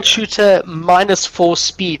going to can't shoot her. -4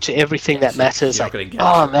 speed to everything that matters. Like,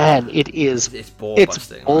 man, it is. It's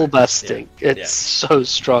ball-busting. Ball busting. Yeah. It's so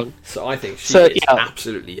strong. So I think she is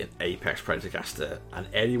absolutely an apex Predacaster, and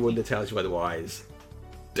anyone that tells you otherwise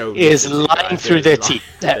is lying through their teeth.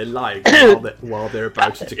 They're lying while they're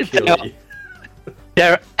about to kill you.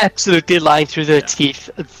 They're absolutely lying through their teeth.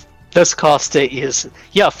 This caster is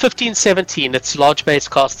 15-17. It's large base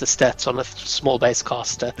caster stats on a small base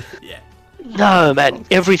caster. Yeah. No, man,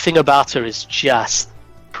 everything about her is just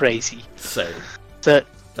crazy. So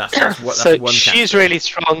that's one. She's really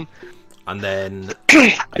strong. And then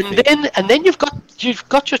and then you've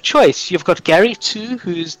got your choice. You've got Gary too,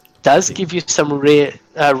 who does give you some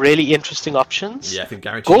really interesting options. Yeah, I think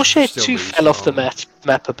Gary Gaucher too fell off the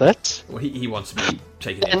map a bit. Well, he wants to be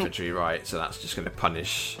taking infantry, right? So that's just going to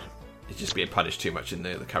punish. It's just being punished too much in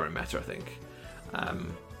the current meta, I think.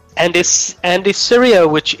 And Syria,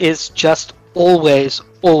 which is just always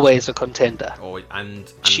a contender.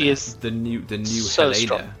 And she is the new so Helena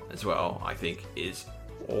strong as well. I think is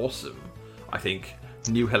awesome. I think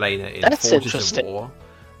new Helena in That's Forges of War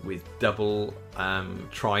with double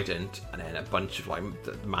trident and then a bunch of like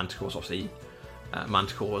the Manticores, obviously.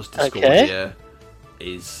 Manticore's Discordia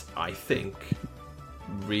is, I think,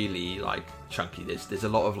 really like chunky. There's a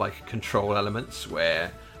lot of like control elements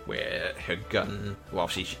where her gun, well,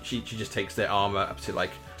 she just takes their armor up to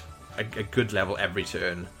like a good level every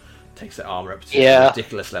turn, takes their armor up to a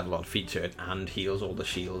ridiculous level on feat turn, and heals all the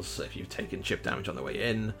shields. So if you've taken chip damage on the way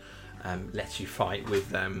in, lets you fight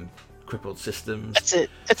with crippled systems.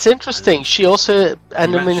 It's interesting. She also,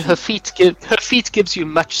 and I mean, her feat gives you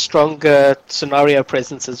much stronger scenario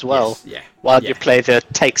presence as well. Yes, while you play the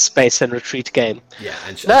take space and retreat game. Yeah,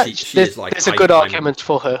 and she is like, there's a good argument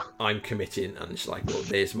for her. I'm committing, and it's like, well,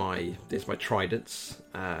 there's my tridents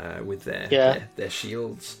with their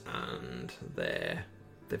shields, and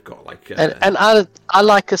they've got like and I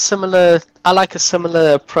like a similar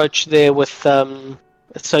approach there with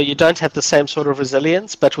so you don't have the same sort of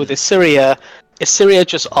resilience, but with Assyria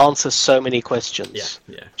just answers so many questions.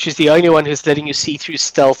 Yeah. She's the only one who's letting you see through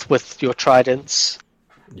stealth with your tridents.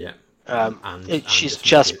 Yeah. She's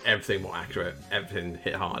just everything more accurate, everything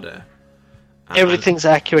hit harder. Everything's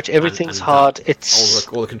accurate, everything's hard. It's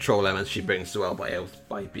all the control elements she brings as well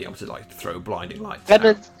by being able to like throw blinding lights. And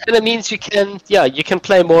it means you can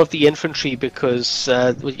play more of the infantry because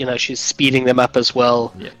she's speeding them up as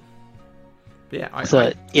well. Yeah. Yeah,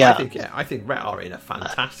 I think Ret are in a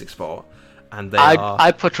fantastic spot, and I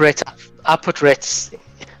put Ret.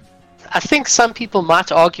 I think some people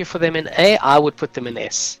might argue for them in A. I would put them in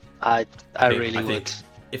S. I really would.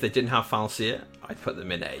 If they didn't have Falsier, I'd put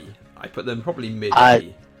them in A. I'd put them probably mid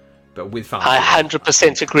A. But with Falsier, I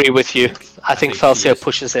 100% agree with you. I think Falsier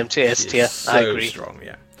pushes them to S tier. So I agree. Strong,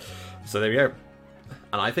 yeah. So there we go.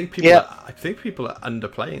 And I think people are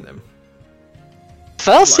underplaying them.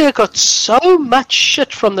 Falsier got so much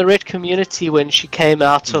shit from the Red community when she came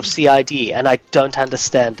out of CID, and I don't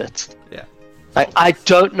understand it. Yeah. I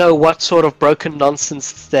don't know what sort of broken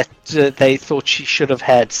nonsense that they thought she should have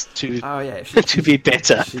had to to be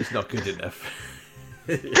better. She's not good enough.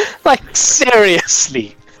 Like,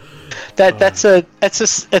 seriously.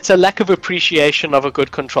 It's a lack of appreciation of a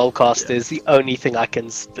good control caster is the only thing I can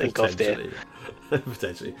think of there.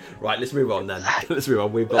 Potentially. Right, let's move on then.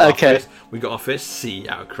 We've got our first C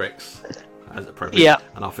out of Crix as appropriate,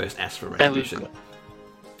 and our first S for Retribution.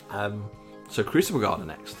 So Crucible Guard are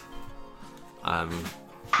next.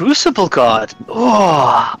 Crucible Guard.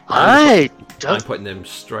 Oh, I'm putting them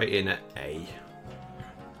straight in at A,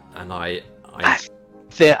 and I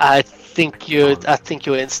think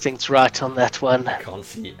your instinct's right on that one. I can't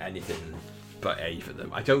see anything but A for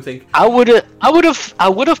them. I don't think I would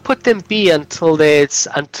have put them B until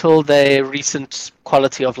their recent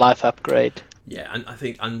quality of life upgrade. Yeah, and I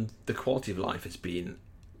think the quality of life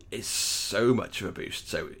is so much of a boost.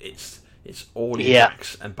 So it's all your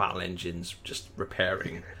jacks and battle engines just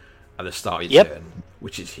repairing at the start of your turn,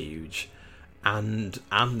 which is huge. And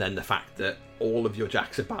then the fact that all of your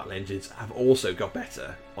jacks and battle engines have also got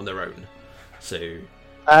better on their own. So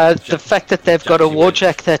the fact that they've got a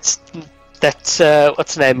Warjack that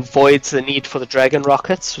what's the name, voids the need for the Dragon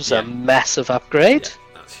rockets was a massive upgrade.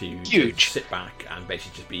 Yeah, that's huge. Huge. Sit back and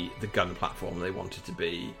basically just be the gun platform they wanted to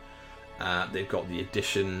be. They've got the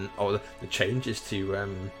addition or the changes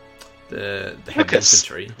to the heavy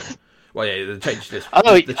infantry. Well, yeah, the change to this.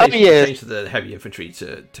 Change to the heavy infantry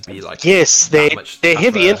to be like their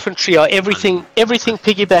heavy infantry are everything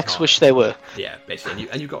piggybacks wish they were. Yeah, basically,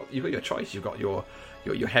 and you've got your choice. You've got your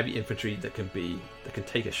heavy infantry that can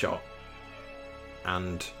take a shot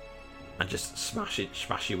and just smash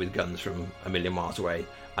you with guns from a million miles away,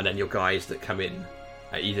 and then your guys that come in.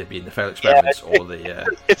 Either being the failed experiments or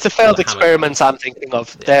the... it's the failed experiments I'm thinking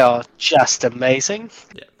of. Yeah. They are just amazing.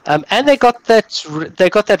 Yeah. And they got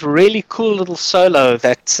that really cool little solo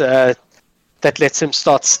that lets him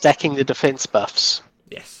start stacking the defense buffs.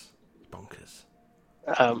 Yes. Bonkers.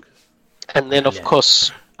 And then of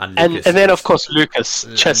course... And then of course Lucas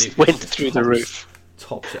just went through the roof.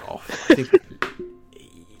 Tops it off. I think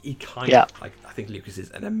he kind of... I think Lucas is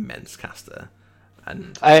an immense caster.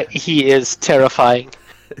 And he is terrifying.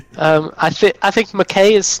 I think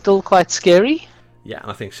McKay is still quite scary. Yeah,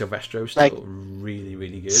 and I think Silvestro's still really,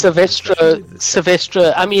 really good.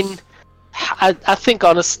 Silvestro. I mean, I think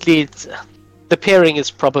honestly, the pairing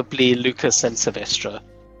is probably Lucas and Silvestro.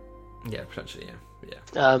 Yeah, potentially.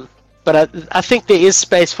 Yeah. But I think there is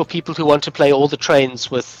space for people who want to play all the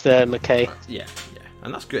trains with McKay. Yeah,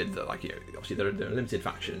 and that's good. That obviously they're a limited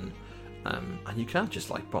faction. And you can't just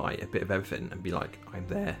buy a bit of everything and be like, I'm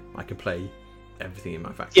there, I can play everything in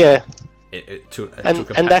my faction. Yeah.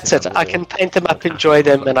 And that's it. I can paint them up, enjoy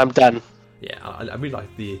them, and I'm done. Yeah, I really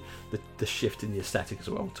like the shift in the aesthetic as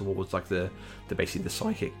well towards the basically the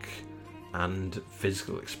psychic and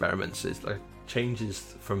physical experiments. Is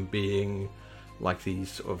changes from being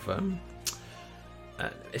these sort of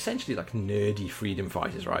essentially nerdy freedom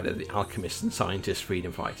fighters, right? They're the alchemists and scientists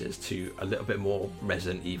freedom fighters to a little bit more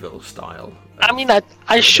Resident Evil style. I mean,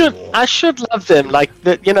 I should love them.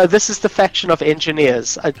 This is the faction of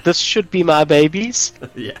engineers. This should be my babies.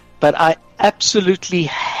 Yeah. But I absolutely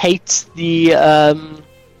hate the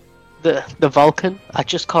Vulcan. I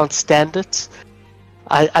just can't stand it.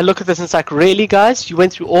 I look at this and it's like, really, guys? You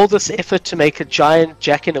went through all this effort to make a giant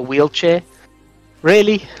Jack in a wheelchair?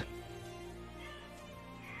 Really?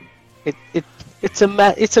 It's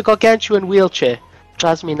a gargantuan wheelchair. It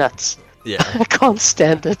drives me nuts. Yeah. I can't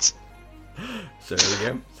stand it. So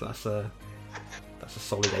there we go. So that's a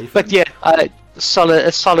solid A. But yeah, a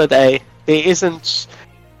solid A. There isn't.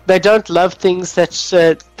 They don't love things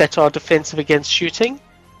that are defensive against shooting.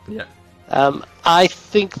 Yeah. I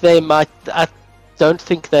think they might. I don't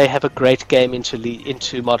think they have a great game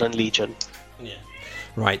into Modern Legion. Yeah.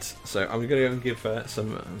 Right. So I'm going to go and give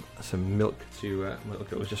some milk to Milk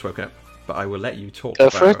that was just woken up. But I will let you talk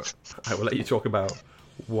about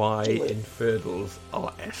why Infernals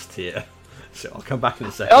are S tier. So I'll come back in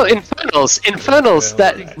a second. Oh, Infernals!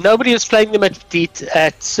 That nobody was playing them at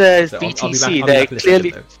BTC. They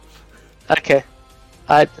clearly. Okay.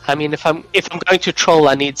 I mean, if I'm going to troll,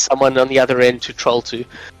 I need someone on the other end to troll to.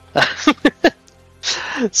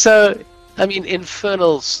 So, I mean,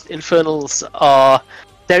 Infernals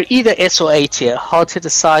they're either S or A tier. Hard to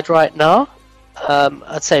decide right now.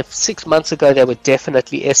 I'd say 6 months ago they were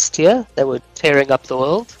definitely S tier. They were tearing up the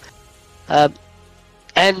world.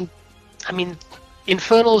 And I mean,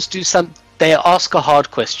 Infernals they ask a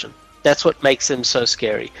hard question. That's what makes them so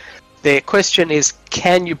scary. Their question is,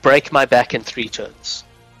 can you break my back in 3 turns?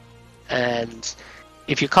 And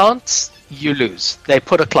if you can't, you lose. They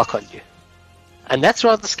put a clock on you. And that's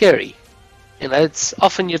rather scary. It's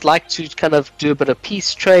often you'd like to kind of do a bit of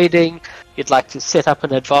peace trading. You'd like to set up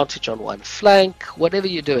an advantage on one flank, whatever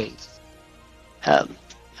you're doing.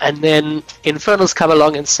 And then Infernals come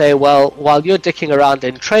along and say, well, while you're dicking around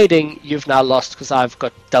and trading, you've now lost because I've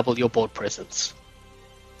got double your board presence.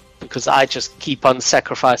 Because I just keep on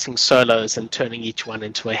sacrificing solos and turning each one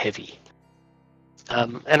into a heavy.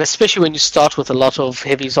 And especially when you start with a lot of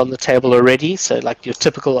heavies on the table already, so like your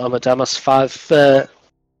typical Amadeus 5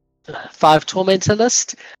 Tormentor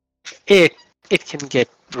list, it can get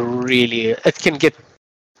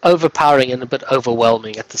overpowering and a bit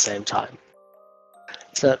overwhelming at the same time.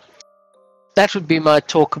 So that would be my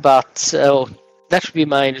talk about. That would be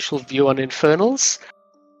my initial view on Infernals.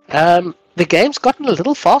 The game's gotten a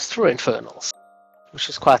little fast for Infernals, which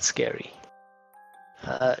is quite scary.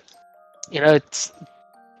 It's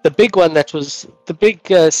the big one that was the big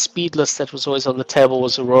speed list that was always on the table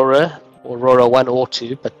was Aurora 1 or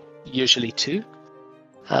 2, but usually 2.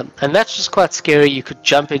 And that's just quite scary. You could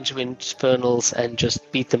jump into Infernals and just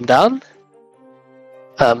beat them down.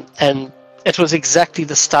 And it was exactly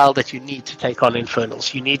the style that you need to take on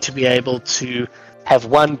Infernals. You need to be able to have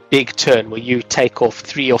one big turn where you take off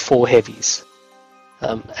 3 or 4 heavies,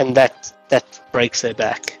 and that breaks their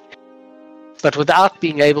back. But without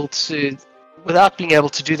being able to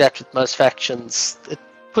do that with most factions, it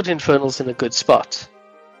put Infernals in a good spot.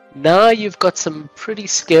 Now you've got some pretty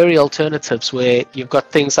scary alternatives where you've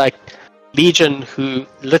got things like Legion, who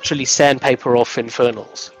literally sandpaper off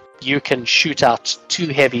Infernals. You can shoot out 2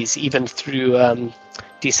 heavies even through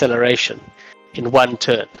deceleration in one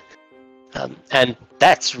turn. And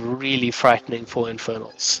that's really frightening for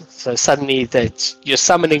Infernals. So suddenly that you're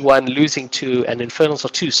summoning 1, losing 2, and Infernals are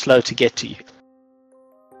too slow to get to you.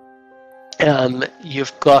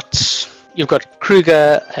 You've got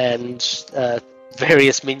Kruger and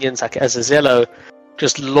various minions like Azazello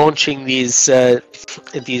just launching these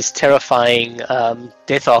terrifying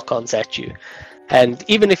Death Archons at you. And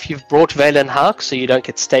even if you've brought Valen Hauk so you don't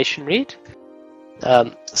get stationaried,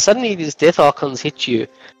 suddenly these Death Archons hit you,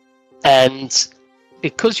 and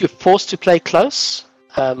because you're forced to play close,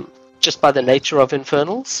 just by the nature of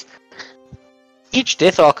Infernals, each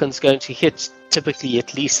Death Archon's going to hit typically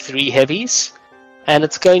at least 3 heavies, and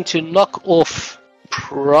it's going to knock off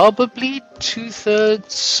probably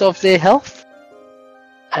 2/3 of their health,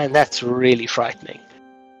 and that's really frightening.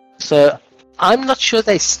 So I'm not sure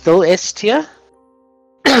they're still S tier.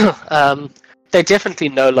 They're definitely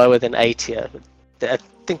no lower than A tier. I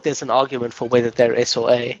think there's an argument for whether they're S or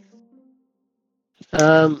A.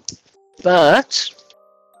 But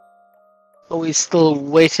are we still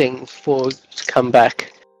waiting for it to come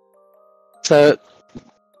back? So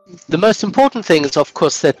the most important thing is, of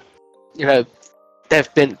course, that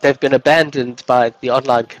they've been abandoned by the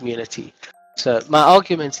online community. So my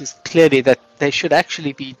argument is clearly that they should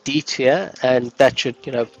actually be D tier, and that should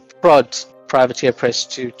prod Privateer Press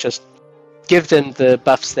to just give them the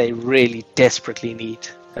buffs they really desperately need.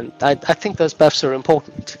 And I think those buffs are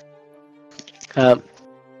important.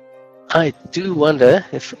 I do wonder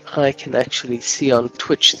if I can actually see on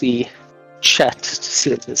Twitch the chat to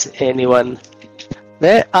see if there's anyone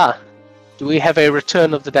there. Do we have a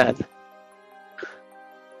return of the Dan?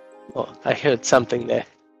 Oh, I heard something there.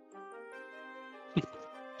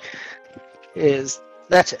 Is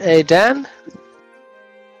that a Dan?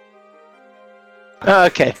 Oh,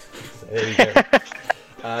 okay. There you go.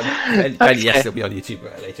 And yes, it'll be on YouTube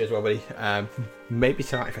later as well, buddy. Maybe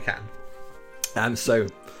tonight if I can. So,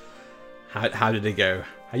 how did it go?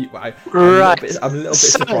 I'm a little bit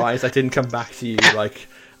surprised I didn't come back to you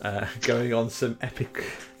going on some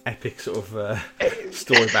epic sort of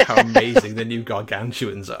story about how amazing the new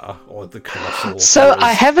Gargantuans are, or the colossal. So powers.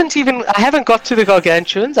 I haven't got to the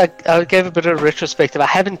Gargantuans. I gave a bit of a retrospective. I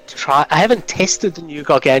haven't tested the new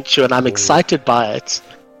Gargantuan. I'm excited by it.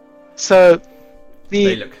 So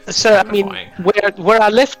I mean, where I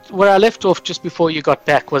left off just before you got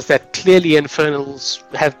back was that clearly Infernals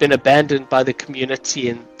have been abandoned by the community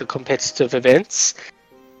in the competitive events,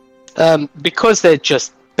 because they're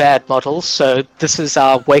just bad models. So this is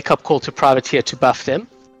our wake-up call to Privateer to buff them.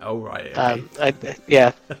 Oh right.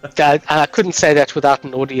 Okay. I couldn't say that without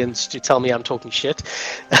an audience to tell me I'm talking shit.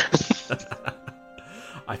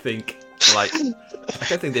 I think I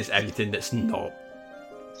don't think there's anything that's not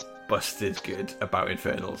busted good about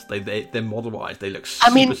Infernals. They're model-wise, they look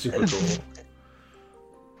super cool.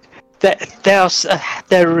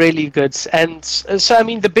 They're really good, and so I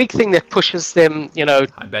mean the big thing that pushes them,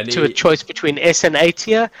 to a choice between S and A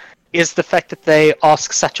tier is the fact that they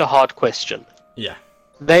ask such a hard question. Yeah.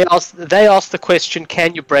 They ask the question,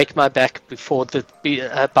 can you break my back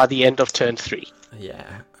by the end of turn 3?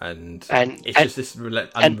 Yeah, and it's just this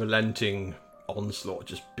unrelenting onslaught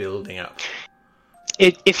just building up.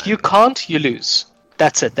 If you can't, you lose.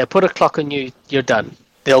 That's it. They put a clock on you, you're done.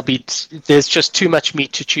 There's just too much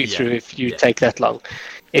meat to chew through if you take that long.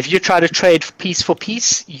 If you try to trade piece for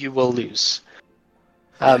piece, you will lose.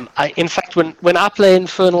 In fact, when I play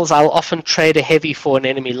Infernals, I'll often trade a heavy for an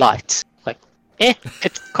enemy light.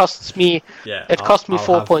 It costs me. Yeah, it cost me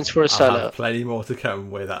 4 points for a solo. I'll have plenty more to come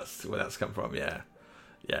where that's come from. Yeah.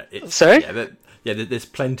 Sorry. Yeah, there's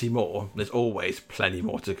plenty more. There's always plenty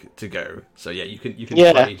more to go. So yeah, you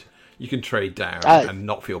can trade down and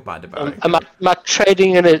not feel bad about it.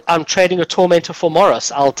 I'm trading a Tormentor for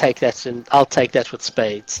Morris. I'll take that, and I'll take that with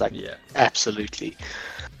spades. Absolutely.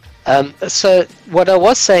 So what I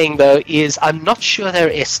was saying though is I'm not sure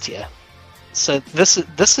they're S tier. So this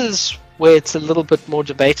is where it's a little bit more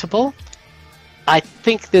debatable. I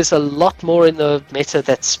think there's a lot more in the meta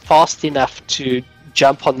that's fast enough to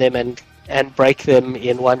jump on them and break them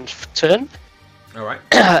in one turn. All right.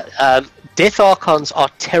 Death Archons are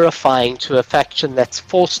terrifying to a faction that's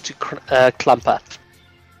forced to clump up.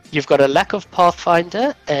 You've got a lack of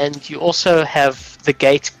Pathfinder, and you also have the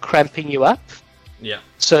gate cramping you up. Yeah.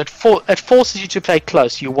 So it forces you to play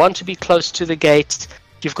close. You want to be close to the gate.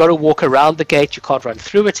 You've got to walk around the gate. You can't run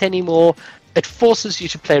through it anymore. It forces you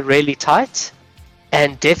to play really tight,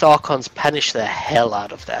 and Death Archons punish the hell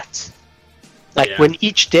out of that. Like when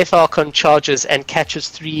each Death Archon charges and catches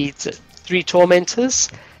three Tormentors,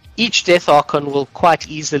 each Death Archon will quite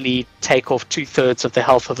easily take off 2/3 of the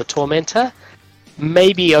health of a Tormentor.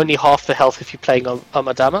 Maybe only half the health if you're playing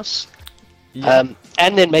Amadeus. Yeah.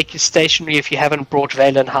 And then make you stationary if you haven't brought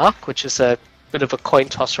Valen Hark, which is a bit of a coin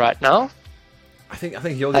toss right now. I think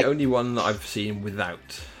you're the only one that I've seen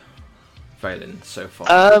without Valen so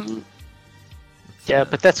far. Yeah,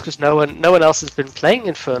 but that's because no one else has been playing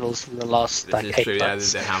Infernals in the last this is 8 true,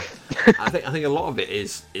 months. Yeah, they have. I think a lot of it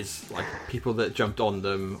is like people that jumped on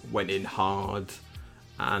them, went in hard,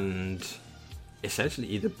 and essentially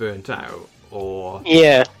either burnt out or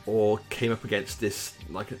came up against this,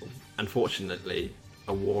 like, unfortunately,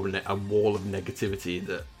 a wall of negativity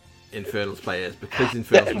that Infernals players, because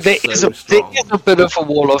Infernals are so strong. There is a bit of a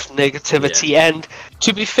wall of negativity, and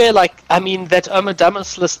to be fair, like, I mean, that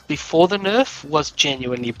Amadeus list before the nerf was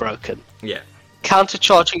genuinely broken. Yeah.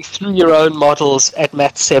 Countercharging through your own models at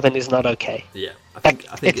match 7 is not okay. Yeah, I think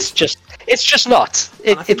it's just not.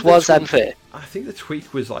 It was unfair. I think the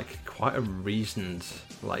tweak was like quite a reasoned,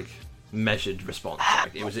 like, measured response.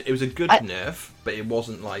 Like, it was a good nerf, but it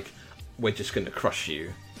wasn't like we're just going to crush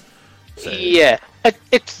you. So, yeah,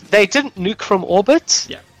 they didn't nuke from orbit.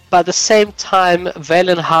 Yeah. But at the same time,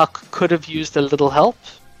 Valen Hark could have used a little help.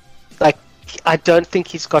 Like, I don't think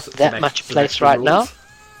he's got that much place right now.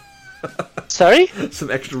 Sorry?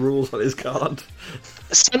 Some extra rules on his card.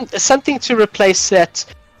 Something to replace that.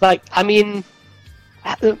 Like, I mean,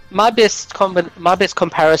 my best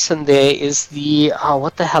comparison there is the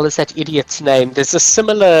what the hell is that idiot's name? There's a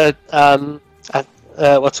similar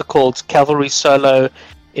what's it called? Cavalry solo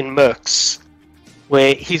in Mercs,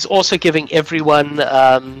 where he's also giving everyone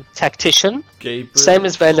tactician, Gabriel same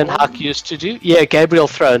as Valen Hark used to do. Yeah, Gabriel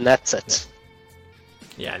Throne, that's it.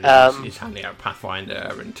 Yeah, and he's handing out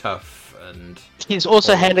Pathfinder and Tough, and he's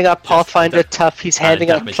also handing out Pathfinder, Tough. He's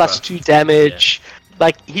handing out +2 damage. Yeah.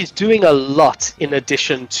 Like, he's doing a lot in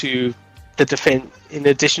addition to the defense. In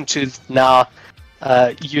addition to now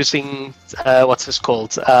using what's this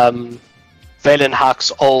called? Valen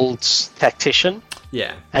Hark's old tactician.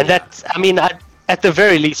 Yeah, and that, I mean, at the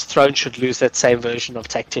very least, Throne should lose that same version of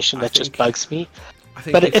tactician. That just bugs me.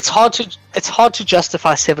 But it's hard to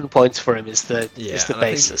justify 7 points for him. Is the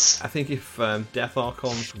basis? I think if Death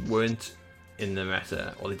Archons weren't in the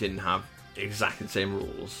meta, or they didn't have exactly the same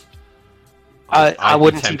rules, I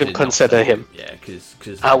wouldn't even consider him. Yeah,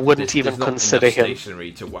 because I wouldn't even consider him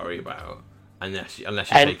stationary to worry about unless you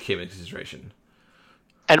take him into consideration.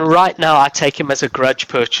 And right now, I take him as a grudge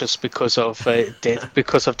purchase because of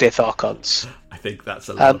Death Archons. I think that's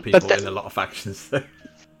a lot of people in a lot of factions, though.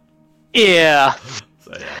 Yeah.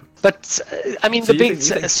 So, yeah. But I mean,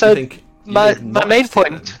 so my main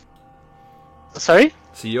point. Sorry.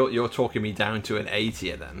 So you're talking me down to an A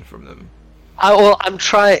tier then from them. I'm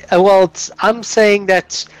saying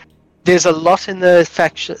that there's a lot in the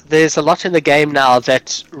faction. There's a lot in the game now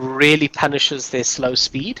that really punishes their slow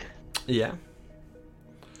speed. Yeah.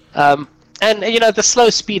 And you know, the slow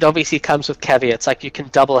speed obviously comes with caveats, like you can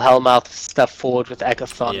double Hellmouth stuff forward with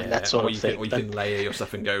Agathon and that sort of thing. Or you can layer your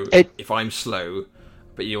stuff and go, if I'm slow,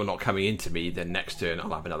 but you're not coming into me, then next turn I'll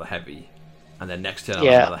have another heavy, and then next turn I'll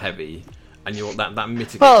have another heavy, and that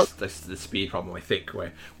mitigates the speed problem. I think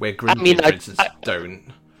where Grimkin, for instance, don't.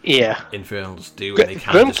 Yeah. Infernals do, and they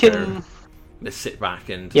can just go, let's sit back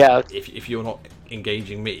and if you're not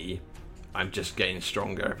engaging me, I'm just getting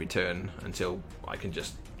stronger every turn until I can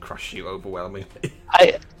just crush you overwhelmingly.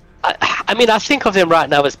 I mean, I think of them right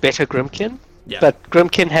now as better Grimkin. Yeah. But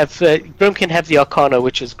Grimkin have the Arcana,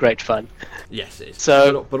 which is great fun. Yes, it is.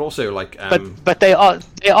 So, but also like. But they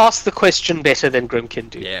ask the question better than Grimkin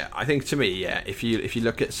do. Yeah, I think to me, if you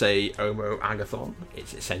look at, say, Omo Agathon,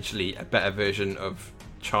 it's essentially a better version of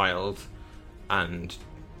Child and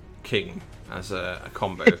King as a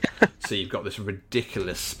combo. So you've got this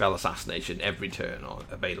ridiculous spell assassination every turn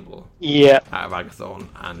available out of Agathon,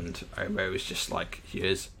 and Omo is just like,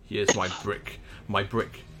 here's my brick,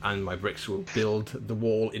 and my bricks will build the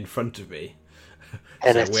wall in front of me.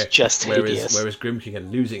 And so it's just hideous. Whereas Grimking are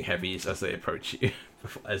losing heavies as they approach you,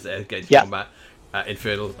 as they get into combat.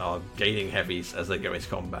 Infernals are gaining heavies as they go into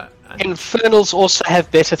combat. And Infernals also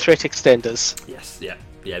have better threat extenders. Yes, yeah,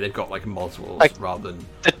 they've got like multiples rather than...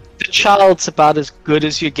 the child's about as good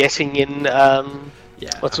as you're getting in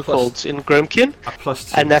what's it called in Gromkin, a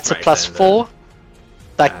 +2, and that's a +4.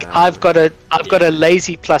 Like I've got a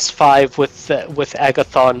lazy +5 with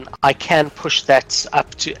Agathon. I can push that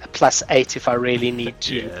up to a +8 if I really need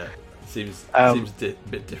to. Yeah, seems a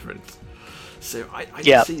bit different. So I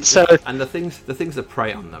see. And the things that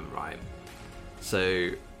prey on them, right?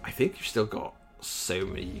 So I think you've still got so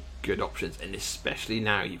many good options, and especially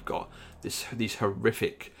now you've got these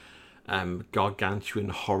horrific gargantuan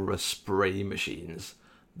horror spray machines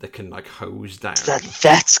that can like hose down.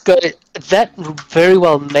 That's good. That very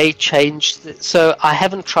well may change. So I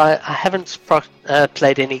haven't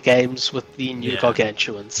played any games with the new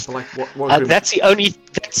gargantuans. So like what that's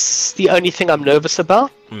the only thing I'm nervous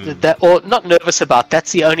about. Or not nervous about.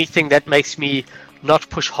 That's the only thing that makes me not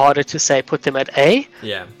push harder to say put them at A.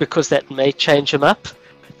 Yeah. Because that may change them up.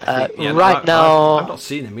 Right now, I've not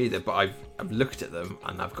seen them either, but I've looked at them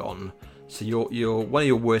and I've gone. So your one of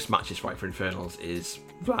your worst matches, right, for Infernals is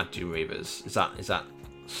Vlad Doomreavers. Is that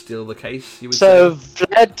still the case? You would say?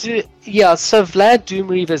 Vlad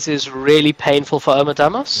Doomreavers is really painful for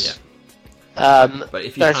Omadamus. Yeah. But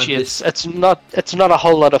if you it's not a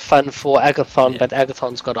whole lot of fun for Agathon, but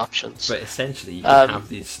Agathon's got options. But essentially, you can have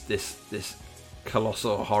this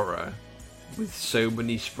colossal horror with so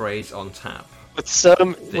many sprays on tap. With so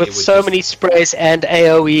many sprays and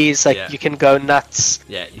AoEs, you can go nuts.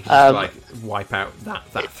 Yeah, you can just wipe out that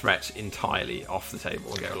threat entirely off the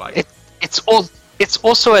table and go like. It's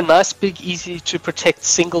also a nice, big, easy to protect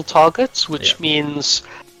single targets, which means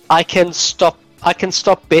I can stop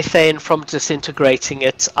Bethane from disintegrating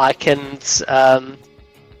it. I can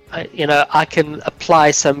I can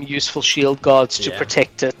apply some useful shield guards to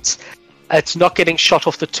protect it. It's not getting shot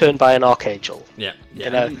off the turn by an Archangel. Yeah.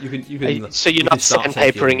 You can so you're not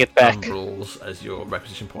sandpapering it back. Umbrals as your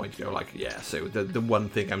requisition point. You go like, so the one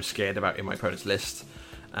thing I'm scared about in my opponent's list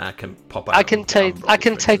can pop out. I can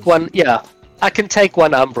take one. Yeah, I can take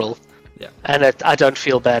one Umbral. Yeah. And I don't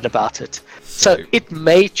feel bad about it. So it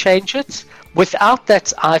may change it. Without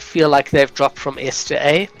that, I feel like they've dropped from S to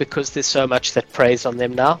A because there's so much that preys on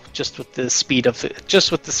them now, just with the speed of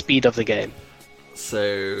the game.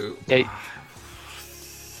 So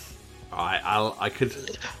I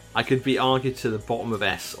could be argued to the bottom of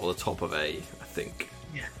S or the top of A. I think.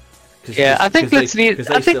 Yeah. I think let's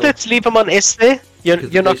leave them on S there.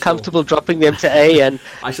 You're not comfortable dropping them to A, and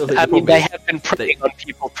I mean they have been preying on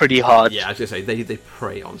people pretty hard. Yeah, I was gonna say they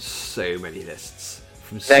prey on so many lists.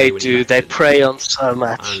 They do. They prey on so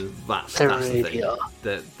much. And that's the thing.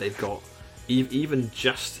 That they've got even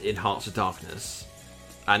just in Hearts of Darkness,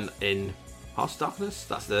 and in Hearts of Darkness,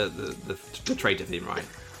 that's the traitor theme, right?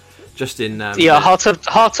 Just in Hearts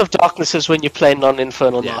of Darkness is when you play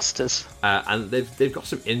non-infernal masters, and they've got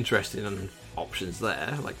some interesting options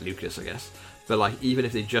there, like Lucas, I guess. But like even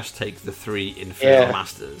if they just take the 3 infernal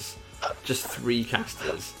masters, just 3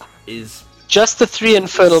 casters is. Just the 3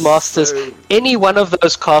 Infernal Masters. Any one of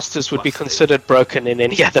those casters would be considered broken in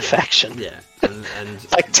any other faction. Yeah,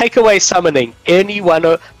 and like take away summoning. Any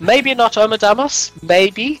one, maybe not Omadamus,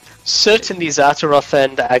 maybe certainly Zataroth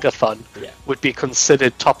and Agathon would be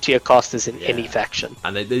considered top tier casters in any faction.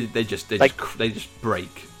 And they just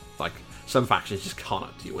break. Like some factions just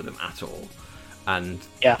cannot deal with them at all. And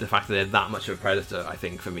the fact that they're that much of a predator, I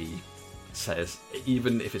think for me. Says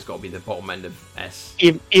even if it's got to be the bottom end of S,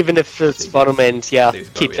 even if it's bottom end,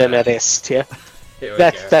 keep them at S tier.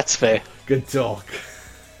 That's fair. Good talk.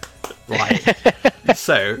 Right.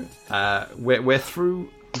 So we're through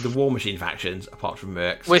the War Machine factions, apart from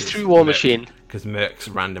Mercs. We're through War Machine because Mercs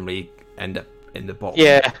randomly end up in the bottom.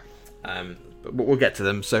 Yeah. But we'll get to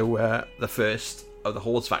them. So the first of the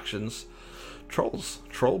Hordes factions,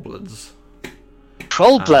 Trollbloods.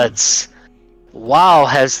 Trollbloods. Wow,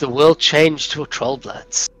 has the world changed to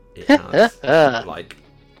Trollbloods? It has. Like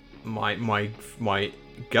my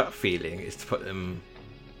gut feeling is to put them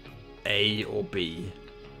A or B.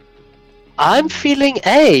 I'm feeling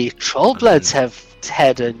A. Trollbloods have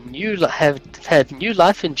had new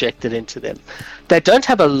life injected into them. They don't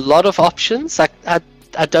have a lot of options. I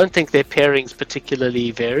don't think their pairings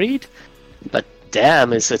particularly varied, but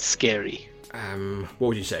damn, is it scary. What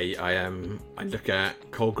would you say? I look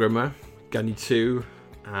at Cold Grimmer. Gunny 2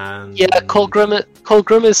 and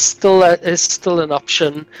Colgrim is still an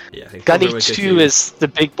option. Yeah, I think Gunny 2 is the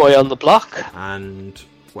big boy on the block. And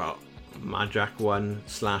Madrak 1 /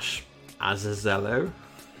 Azazello,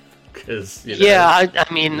 because I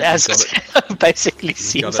mean Azazello basically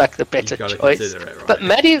seems like the better choice. Right? But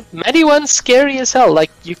Maddie 1's scary as hell.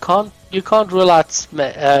 Like you can't rule out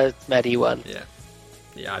Maddie 1. Yeah.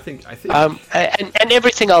 Yeah, I think. And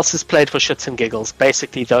everything else is played for shits and giggles.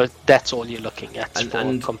 Basically, though, that's all you're looking at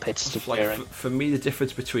for competitive pairing. For me, the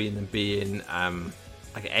difference between them being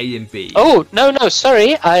like A and B. Oh no,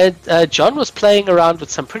 sorry. John was playing around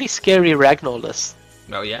with some pretty scary Ragnar lists.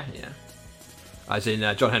 Oh yeah. As in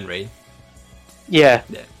John Henry. Yeah.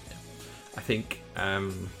 I think.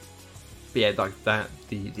 Yeah, like that.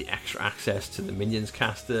 The extra access to the minions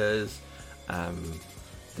casters.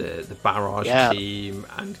 The barrage team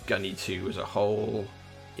and Gunny 2 as a whole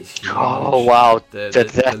is huge. Oh wow,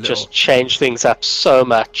 that just changed things up so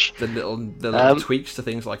much. The little tweaks to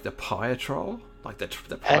things like the Pyre Troll, like the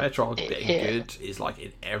Pyre Troll getting good is like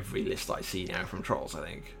in every list I see now from Trolls, I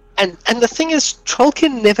think. And the thing is,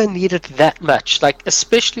 Trollkin never needed that much, like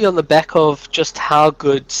especially on the back of just how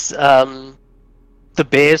good the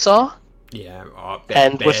bears are. Yeah,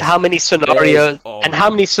 and bears, with how many scenarios and how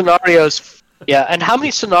many scenarios. Yeah, and how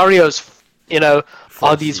many scenarios,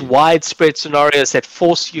 are these widespread scenarios that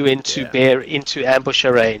force you into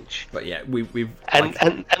ambusher range? But yeah, we've and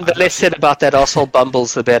the less said about that asshole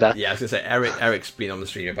Bumbles, the better. Yeah, I was gonna say Eric's been on the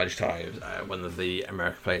stream a bunch of times. One of the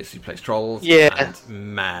American players who plays Trolls. Yeah, and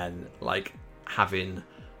man, like having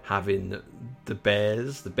the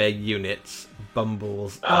bear units,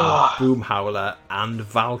 Bumbles, Boom Howler, and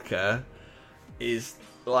Valka is.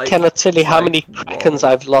 Like, cannot tell you how many Krakens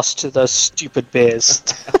I've lost to those stupid bears.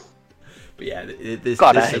 But yeah,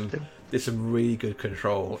 there's some really good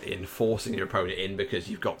control in forcing your opponent in because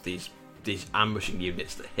you've got these ambushing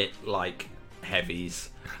units that hit like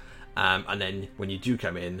heavies, and then when you do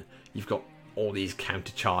come in, you've got all these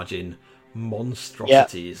counter-charging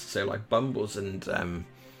monstrosities. So like Bumbles and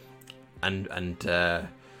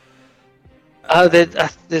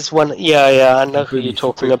there's one. Yeah, I know who you're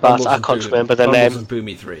talking about. I can't remember the name. And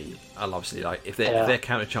Boomy 3 are obviously like if they're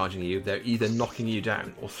counter-charging you, they're either knocking you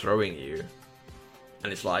down or throwing you,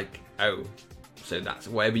 and it's like, oh, so that's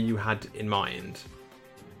whatever you had in mind.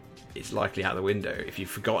 It's likely out the window if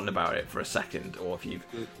you've forgotten about it for a second, or if you've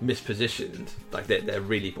mispositioned. Like they're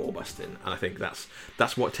really ball busting, and I think that's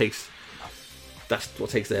what takes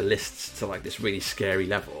their lists to like this really scary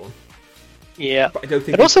level. Yeah, but I don't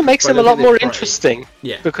think it also makes them a lot more interesting.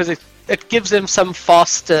 Yeah, because it gives them some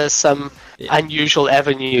faster, some unusual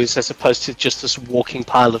avenues as opposed to just this walking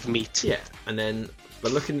pile of meat. Yeah, and then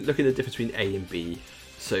but looking at the difference between A and B,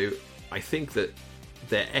 so I think that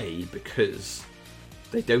they're A because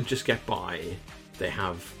they don't just get by. They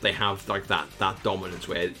have like that dominance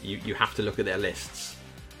where you have to look at their lists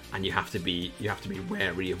and you have to be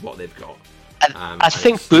wary of what they've got. I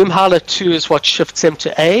think Boomhowler 2 is what shifts him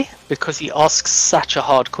to A because he asks such a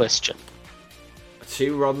hard question.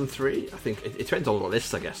 2 rather than 3? I think it depends on the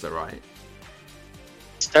list, I guess, though, right?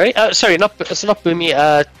 Sorry, it's not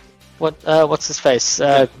Boomy. What's his face?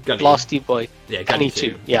 Blasty Boy. Yeah, Gunny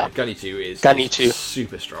 2. Yeah, Gunny 2 is Gunny 2.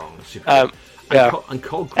 Super strong. And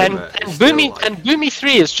Cold Grimmer and Boomy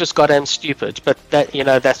 3 is just goddamn stupid, but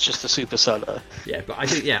that's just a super solo. Yeah, but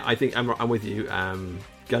I think I'm with you.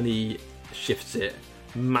 Gunny shifts it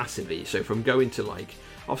massively. So from going to like,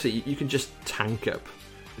 obviously you can just tank up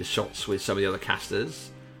the shots with some of the other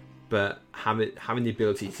casters, but having the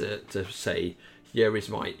ability to say, here's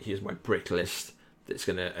my brick list that's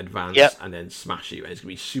going to advance and then smash you, and it's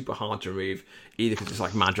going to be super hard to remove, either because it's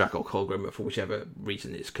like Madrak or Colgrim, or for whichever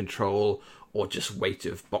reason it's control, or just weight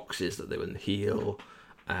of boxes that they would heal,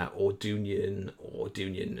 or Dunion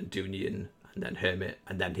and then Hermit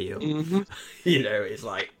and then heal. Mm-hmm. It's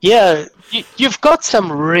like you've got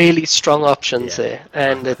some really strong options there,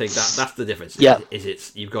 and I think that's the difference.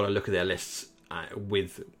 Is you've got to look at their lists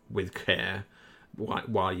with care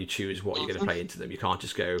while you choose what you're going to play into them. You can't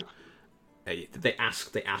just go. They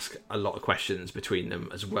ask a lot of questions between them,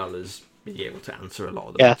 as well as being able to answer a lot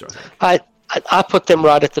of them. Yeah, better, I think. I put them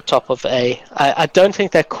right at the top of A. I don't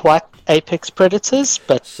think they're quite Apex Predators,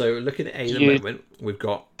 but... So, looking at A at the moment, we've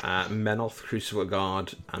got Menoth, Crucible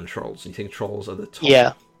Guard, and Trolls. You think Trolls are the top?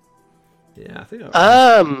 Yeah. Yeah,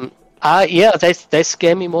 I think... they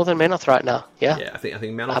scare me more than Menoth right now. Yeah. Yeah, I think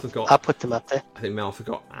Menoth have got... I'll put them up there. I think Menoth have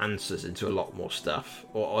got answers into a lot more stuff.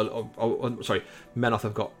 Sorry, Menoth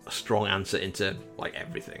have got a strong answer into, like,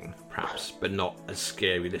 everything, perhaps, but not a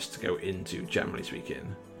scary list to go into, generally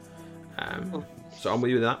speaking. So I'm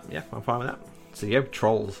with you with that. Yeah, I'm fine with that. So yeah,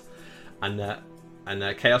 Trolls, and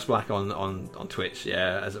Chaos Black on Twitch.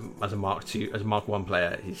 Yeah, as a Mark 1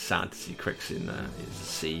 player, he's sad to see Crix in his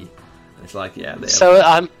C. And it's like So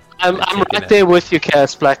I'm right there with you,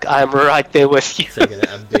 Chaos Black. I'm right there with you. Taking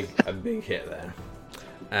a big hit there.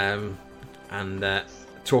 And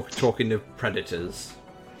talking of Predators,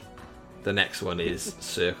 the next one is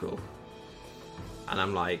Circle, and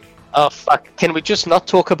I'm like, Oh fuck! Can we just not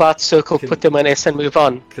talk about Circle? Put them on S and move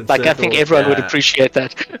on. Like I think everyone would appreciate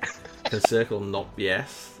that. Can Circle not be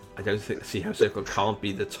S? I don't see how Circle can't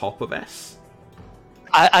be the top of S.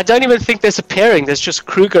 I don't even think there's a pairing. There's just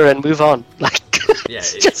Kruger and move on. Like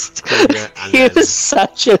it's just he is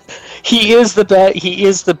such a he is the bad. He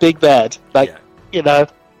is the big bad. Like you know.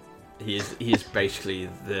 He is basically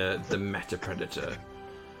the meta predator.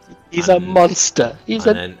 He's a monster. He's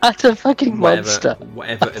an utter fucking monster.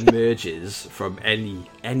 Whatever emerges from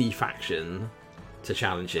any faction to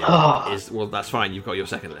challenge him is that's fine. You've got your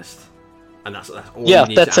second list, and that's all you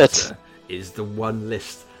need to answer is the one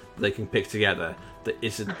list they can pick together that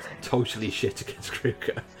isn't totally shit against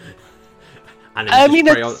Kruger. And he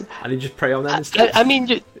just prey on that instead. I mean,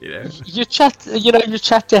 you chat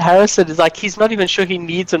to Harrison. It's like he's not even sure he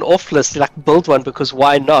needs an off list. Like build one because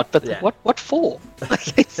why not? But what for?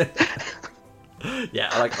 Yeah,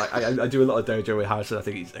 I do a lot of dojo with Harrison. I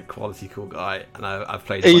think he's a quality cool guy, and I've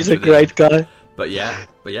played. He's a great guy. But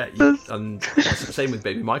and it's the same with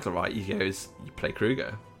Baby Michael, right? He goes, you play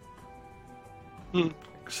Kruger.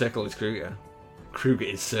 Circle is Kruger. Kruger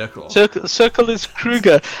is Circle. Circle is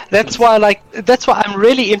Kruger. That's why I'm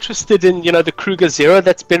really interested in the Kruger Zero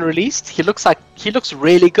that's been released. He looks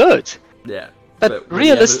really good. Yeah. But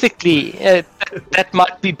realistically, that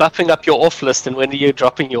might be buffing up your off list, and when you're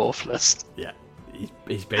dropping your off list. Yeah,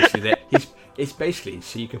 he's basically there. It's basically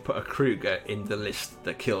so you can put a Kruger in the list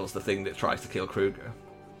that kills the thing that tries to kill Kruger.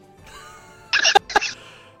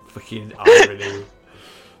 Fucking irony.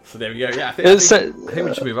 So there we go. Yeah, I think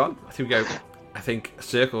we should move on. I think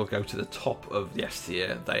Circle go to the top of the S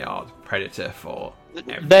tier. They are the predator for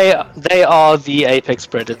everything. They are the apex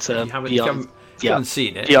predator. You haven't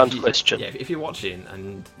seen it. Beyond question. Yeah, if you're watching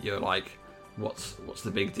and you're like, what's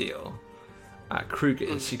the big deal? Kruger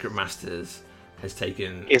in Secret Masters has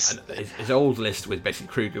taken his old list with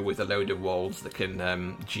basically Kruger with a load of walls that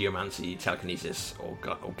can geomancy, telekinesis, or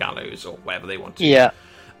gallows, or whatever they want to. Yeah.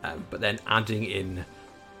 But then adding in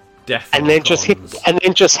Death and then just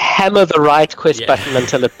hammer the right quest button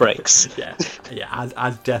until it breaks.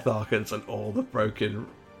 Add Death Archons and all the broken,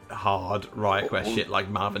 hard Riot Quest shit like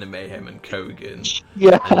Marvin and Mayhem and Kogan and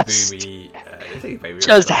Boomy.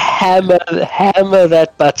 Just hammer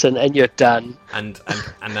that button and you're done. And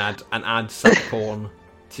add Sackporn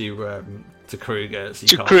to Kruger.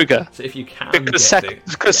 Kruger. So if you can, because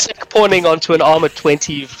Sackporning onto an armored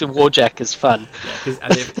 20 Warjack is fun. Yeah,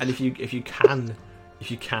 and if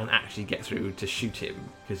you can actually get through to shoot him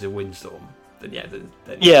because of Windstorm, then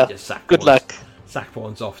just good luck.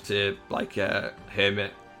 Sackporn's off to like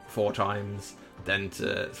Hermit 4 times, then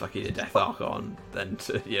to fucking a Death Archon, then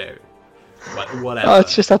to whatever. Oh,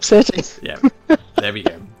 it's just upsetting. Yeah, there we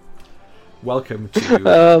go. Welcome to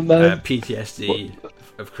PTSD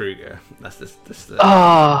of Kruger. That's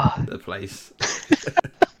the place.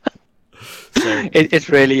 So, it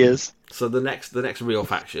really is. So the next real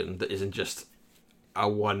faction that isn't just a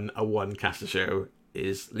one caster show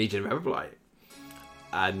is Legion of Everblight.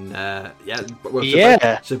 And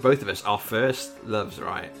so both of us, our first loves,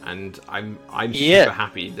 right? And I'm super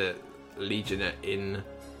happy that Legion are in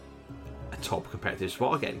a top competitive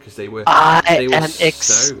spot again because they were. I am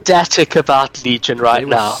ecstatic about Legion right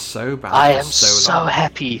now. So bad. I am so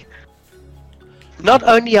happy. Not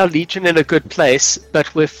only are Legion in a good place,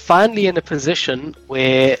 but we're finally in a position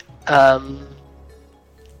where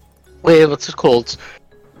what's it called?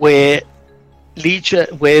 Where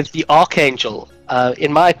the Archangel,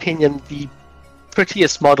 in my opinion, the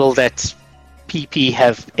prettiest model that PP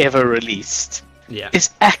have ever released, is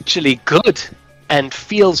actually good and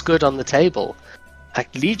feels good on the table.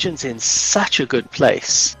 Like Legion's in such a good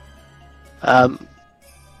place, and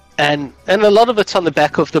a lot of it's on the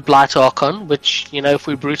back of the Blight Archon, which if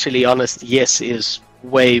we're brutally honest, yes, is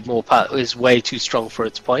way too strong for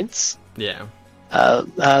its points. Yeah.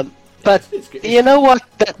 But you know what?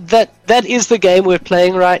 That is the game we're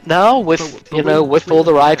playing right now with with all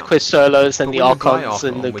the Riot Quest solos and the Archons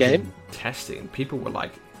in the game. Testing, people were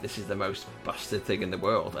like, "This is the most busted thing in the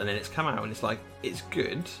world," and then it's come out and it's like, it's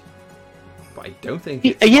good, but I don't think.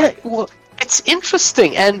 Well, it's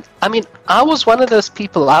interesting, and I mean, I was one of those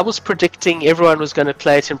people. I was predicting everyone was going to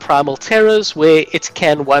play it in Primal Terrors, where it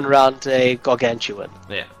can one round a Gargantuan.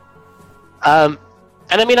 Yeah.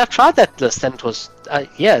 And I mean, I tried that list, and it was,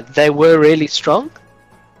 they were really strong.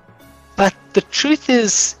 But the truth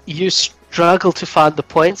is, you struggle to find the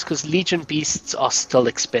points because Legion Beasts are still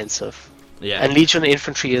expensive. Yeah. And Legion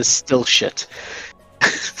Infantry is still shit.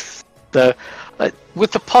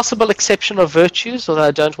 With the possible exception of Virtues, although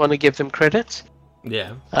I don't want to give them credit.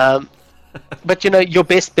 Yeah. But your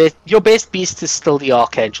best beast is still the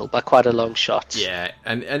Archangel by quite a long shot. Yeah,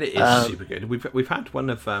 and it is super good. We've had one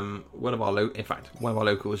of our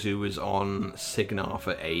locals who was on Signar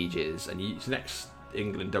for ages, and he's the next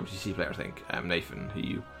England WTC player, I think. Nathan,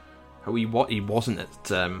 who he wasn't at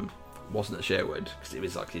Sherwood because it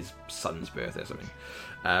was like his son's birthday or something.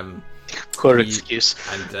 Poor excuse.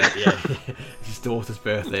 And his daughter's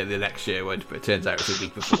birthday the next Sherwood, but it turns out it was a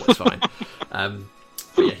week before. It's fine.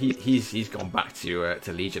 But yeah, he's gone back to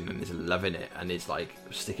Legion and is loving it, and is like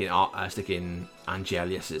sticking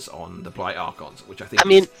Angeliuses on the Blight Archons, which I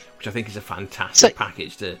think is a fantastic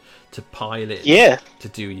package to pile in. Yeah. To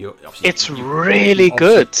do your. It's really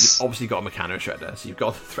good. You've obviously got a Mechano Shredder, so you've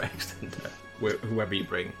got the Threat Extender, whoever you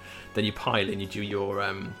bring. Then you pile in, you do your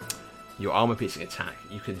armor piercing attack.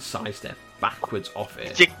 You can sidestep backwards off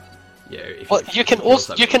it. You can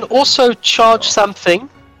also charge something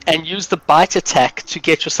and use the bite attack to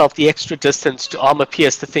get yourself the extra distance to armor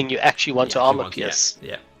pierce the thing you actually want to armor pierce.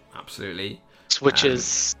 Yeah, absolutely. Which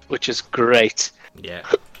is great. Yeah.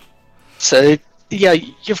 So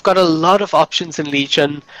you've got a lot of options in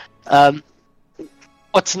Legion.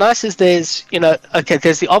 What's nice is there's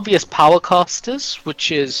the obvious power casters,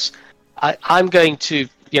 which is I'm going to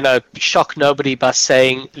shock nobody by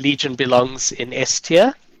saying Legion belongs in S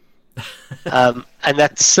tier. And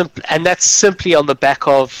that's simply on the back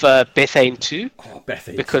of Bethane 2,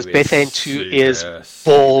 because Bethane 2 is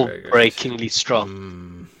ball-breakingly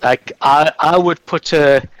strong. Like I would put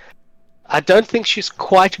her. I don't think she's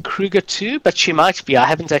quite Kruger 2, but she might be. I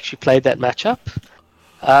haven't actually played that matchup.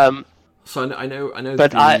 So I know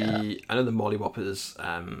the Mollywoppers.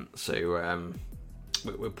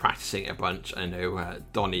 We're practicing a bunch. I know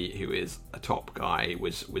Donnie, who is a top guy,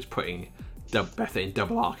 was putting Bethane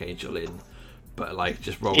double Archangel in, but like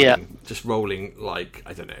just rolling like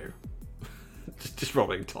I don't know, just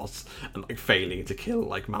rolling toss and like failing to kill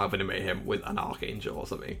like Malvin and Mayhem with an Archangel or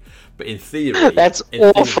something. But in theory, that's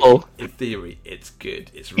awful. In theory, it's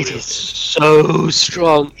good. It's really good. So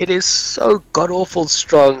strong. It is so god awful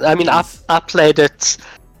strong. I mean, I played it.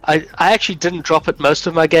 I actually didn't drop it most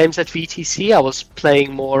of my games at VTC. I was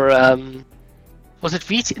playing more. Was it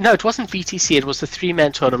VT? No, it wasn't VTC. It was the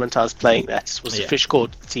 3-man tournament I was playing. That was the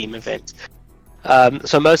Fishcore team event.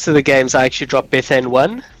 So most of the games I actually dropped Bethane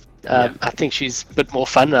 1. I think she's a bit more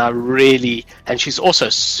fun. And she's also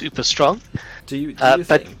super strong. Do you think?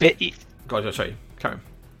 Sorry, Karen.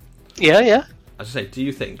 Yeah. As I say, do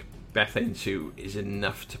you think Bethane 2 is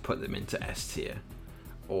enough to put them into S tier?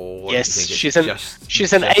 Or yes, she's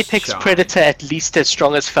an Apex Predator, at least as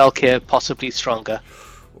strong as Falkir, possibly stronger.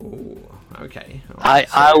 Ooh. Okay. Right,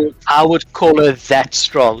 I would call her that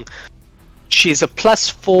strong. She's a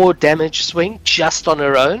 +4 damage swing just on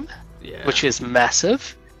her own, which is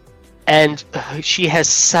massive, and she has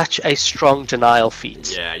such a strong denial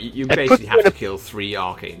feat. Yeah, you basically have to kill 3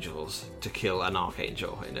 Archangels to kill an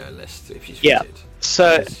Archangel in her list if she's fitted.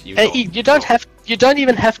 So you don't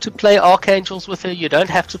even have to play Archangels with her. You don't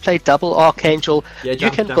have to play double Archangel.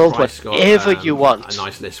 You can build whatever you want. A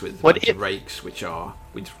nice list with rakes, which are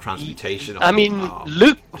with transmutation. I mean,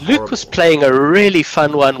 Luke was playing a really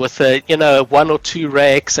fun one with 1 or 2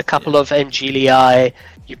 rakes, a couple of Angelii.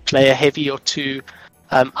 You play a heavy or 2.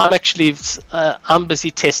 I'm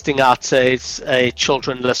busy testing out a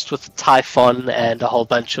children list with Typhon and a whole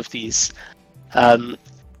bunch of these.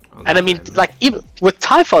 And I mean, like, even with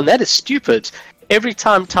Typhon, that is stupid. Every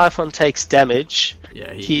time Typhon takes damage,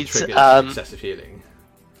 he triggers excessive healing.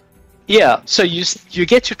 Yeah, so you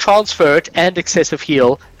get to transfer it and excessive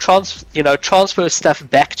heal. Transfer stuff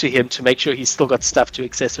back to him to make sure he's still got stuff to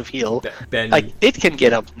excessive heal. It can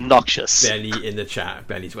get obnoxious. Benny in the chat.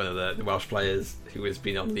 Benny's one of the Welsh players who has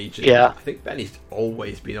been on Legion. Yeah, I think Benny's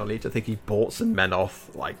always been on Legion. I think he bought some men off.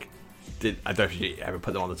 I don't know if he ever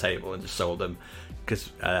put them on the table and just sold them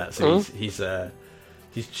because he's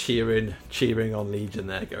cheering on Legion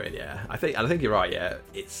there, going I think you're right. Yeah,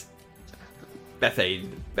 it's.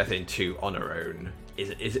 Bethane 2 on her own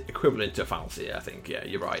is equivalent to Fal'Cie, I think. Yeah,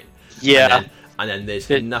 you're right. Yeah. And then there's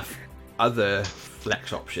enough other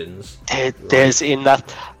flex options. There's enough.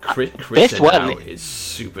 Krissa now is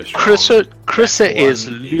super strong. Krissa is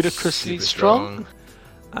ludicrously strong.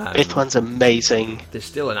 Beth 1's amazing. There's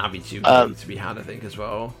still an Abby 2 game to be had, I think, as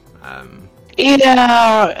well.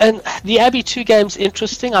 Yeah, and the Abby 2 game's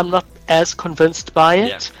interesting. I'm not as convinced by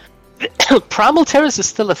it. Yeah. Primal Terrors is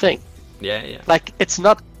still a thing. Yeah. Like it's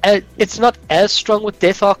not as strong with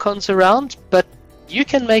Death Archons around, but you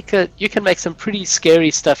can make some pretty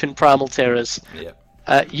scary stuff in Primal Terrors. Yeah.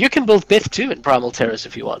 You can build Beth 2 in Primal Terrors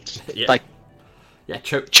if you want. Yeah. Yeah,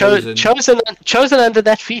 chosen under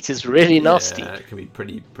that feat is really nasty. Yeah, it can be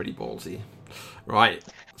pretty ballsy. Right,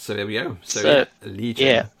 so there we go. So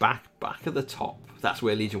Legion back at the top. That's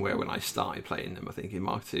where Legion were when I started playing them. I think in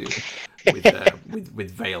Mark II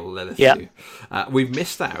with Veil Lilith. Yeah. We've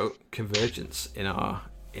missed out Convergence in our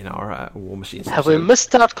War Machine. Have we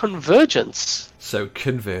missed out Convergence? So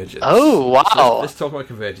Convergence. Oh wow! Let's talk about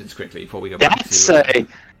Convergence quickly before we go back to.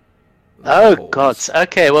 Oh God!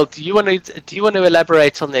 Okay, well, do you want to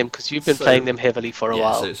elaborate on them because you've been playing them heavily for a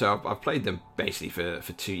while? So I've played them basically for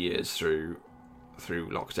 2 years through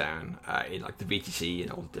lockdown in like the VTC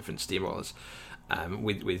and all the different steamrollers,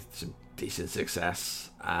 with some decent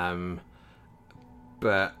success.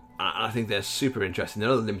 But I think they're super interesting.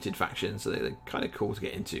 They're other limited factions, so they're kind of cool to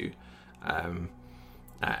get into. And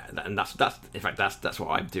that's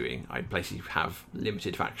what I'm doing. I basically have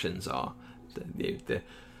limited factions are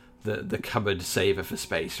the cupboard saver for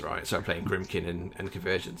space, right? So I'm playing Grymkin and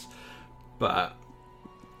Convergence, but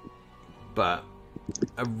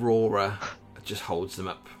Aurora just holds them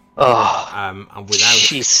up. And without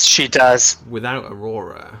she does. Without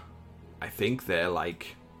Aurora, I think they're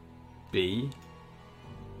like B,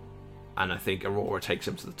 and I think Aurora takes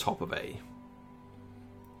them to the top of A.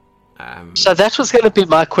 So that was going to be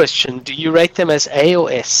my question. Do you rate them as A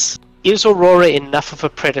or S? Is Aurora enough of a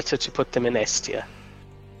predator to put them in S tier?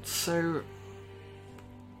 So,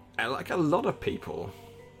 like a lot of people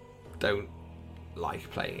don't like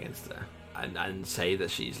playing against her and say that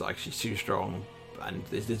she's too strong, and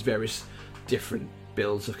there's various different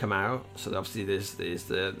builds have come out. So obviously there's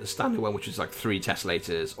the standard one, which is like 3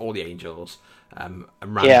 Tesselators, all the Angels, a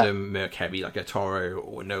random Merc Heavy like a Toro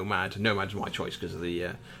or Nomad. Nomad's my choice because of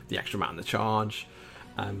the extra amount in the charge,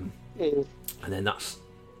 and then that's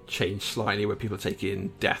changed slightly where people take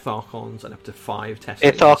in Death Archons and up to 5 Tesselators.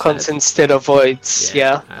 Death Archons instead of Voids,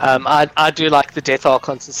 I do like the Death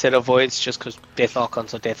Archons instead of Voids just because Death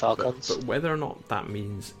Archons are Death Archons. But whether or not that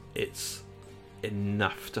means it's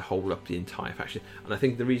enough to hold up the entire faction, and I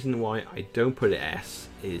think the reason why I don't put it S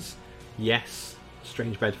is, yes,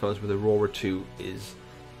 Strange Bedfellows with Aurora 2 is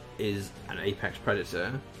an Apex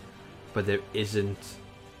Predator, but there isn't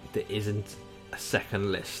a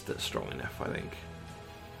second list that's strong enough, I think.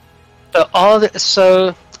 I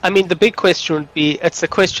mean, the big question would be, it's the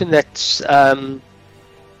question that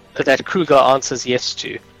Kruger answers yes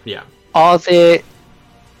to. Yeah. Are there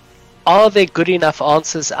good enough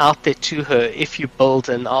answers out there to her if you build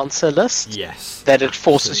an answer list? Yes. That it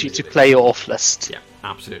forces you to play your off list. Yeah,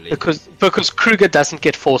 absolutely. Because Kruger doesn't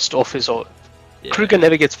get forced off his off. Yeah. Kruger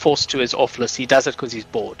never gets forced to his off list. He does it because he's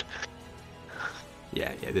bored.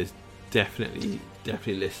 Yeah. There's definitely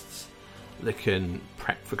lists that can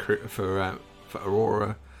prep for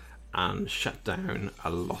Aurora and shut down a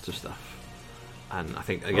lot of stuff. And I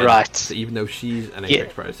think again, so even though she's an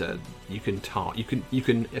Apex Predator, you can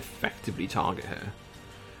effectively target her.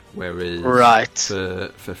 Whereas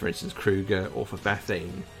for instance Kruger or for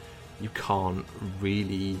Bethane, you can't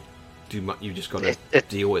really do much. You just got to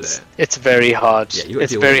deal with it. It's very hard. Yeah,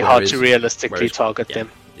 it's very hard to realistically target them.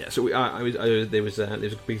 Yeah, so there was a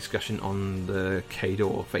big discussion on the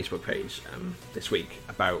Khador Facebook page this week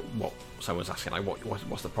about what someone was asking, like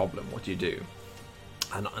what's the problem? What do you do?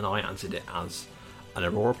 And I answered it as an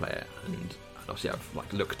Aurora player, and obviously I've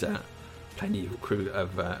like looked at plenty of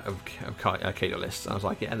Khador lists. And I was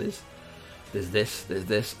like, yeah, there's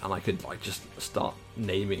this, and I could like just start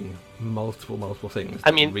naming multiple things.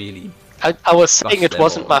 I mean, really. I was saying it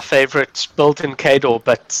wasn't my favorite build in Khador,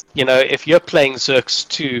 but you know, if you're playing Zerx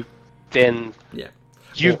 2, then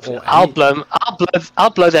I'll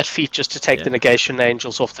blow that feat just to take the negation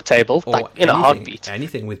angels off the table, like in a heartbeat.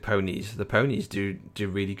 Anything with ponies, the ponies do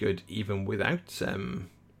really good even without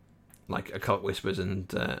like Occult Whispers and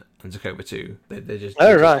Zakova 2. They're just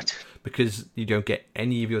because you don't get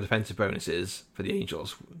any of your defensive bonuses for the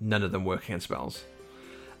angels. None of them work against spells,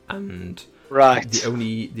 and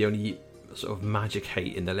the only sort of magic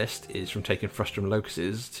hate in the list is from taking Frustrum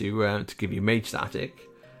Locuses to give you mage static,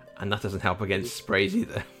 and that doesn't help against sprays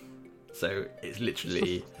either. So it's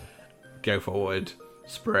literally go forward,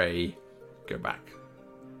 spray, go back,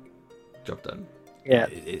 job done. Yeah,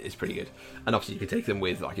 it's pretty good. And obviously you can take them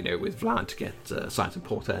with with Vlad to get Science and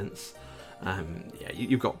Portents.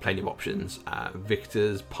 You've got plenty of options.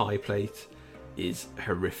 Victor's Pie Plate is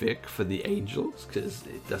horrific for the angels because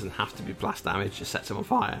it doesn't have to be blast damage, just sets them on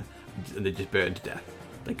fire and they just burn to death.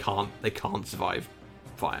 They can't survive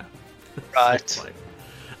fire. Right.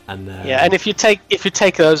 And and if you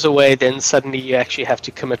take those away, then suddenly you actually have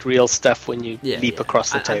to commit real stuff when you leap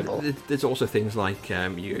across the table. And there's also things like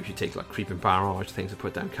if you take like creeping barrage, things that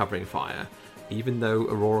put down covering fire. Even though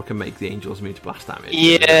Aurora can make the angels immune to blast damage,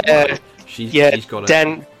 she's got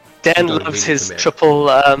Dan loves his triple.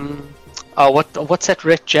 What's that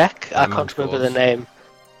red jack? I can't remember the name.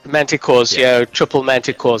 Manticores, triple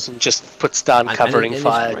Manticores, and just puts down covering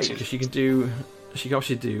fire. Because she can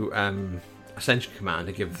actually do Ascension Command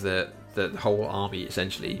to give the whole army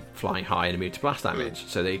essentially flying high and immune to blast damage,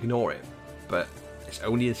 so they ignore it. But it's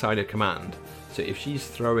only inside her command, so if she's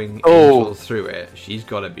throwing angels through it, she's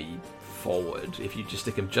got to be forward. If you just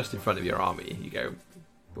stick them just in front of your army, you go,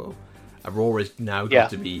 well, Aurora's now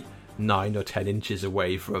got to be 9 or 10 inches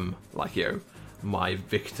away from, like, my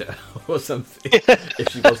Victor or something. if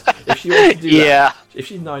she wants to do that, if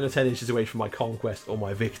she's 9 or 10 inches away from my Conquest or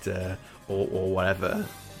my Victor or whatever,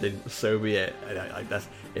 then so be it.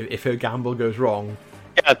 If her gamble goes wrong,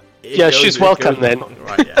 she's welcome then.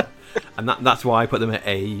 Right, yeah. And that's why I put them at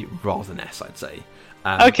A rather than S, I'd say.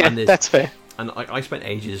 That's fair. And I spent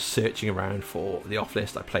ages searching around for the off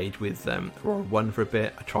list. I played with Aurora 1 for a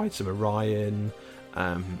bit. I tried some Orion,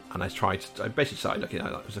 and I basically started looking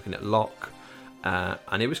at. I was looking at Locke,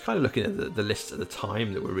 and it was kind of looking at the lists at the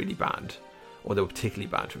time that were really bad, or they were particularly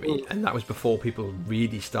bad for me. And that was before people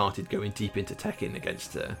really started going deep into Tekken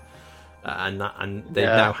against her, and they've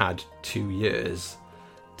now had 2 years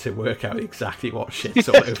to work out exactly what shit's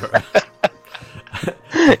all over her.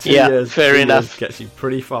 2 years, fair enough. Gets you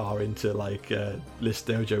pretty far into like list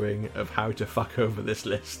dojoing of how to fuck over this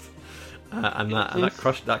list, and that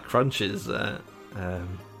crunches that crunches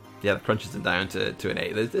them down to an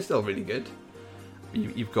 8. They're still really good.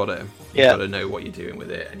 You've got to know what you're doing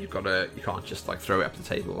with it, and you can't just like throw it up the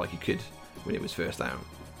table like you could when it was first out.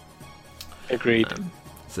 Agreed.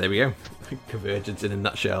 So there we go. Convergence in a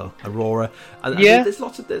nutshell. Aurora. And there's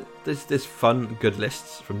lots of there's fun, good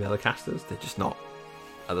lists from the other casters. They're just not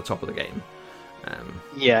at the top of the game. And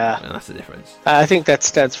that's the difference. I think that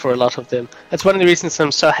stands for a lot of them. That's one of the reasons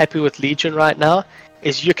I'm so happy with Legion right now.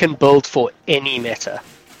 Is you can build for any meta.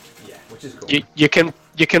 Yeah, which is cool.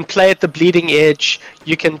 You can play at the bleeding edge.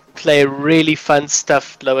 You can play really fun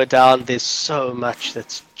stuff lower down. There's so much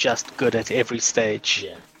that's just good at every stage.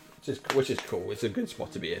 Yeah. Which is cool. It's a good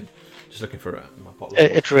spot to be in. Just looking for my bottle.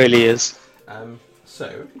 It really is.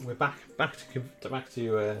 So we're back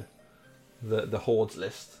to the hordes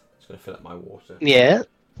list. Just going to fill up my water. Yeah.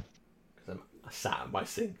 Because I sat at my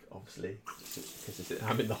sink, obviously, because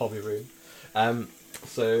I'm in the hobby room.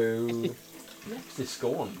 So next is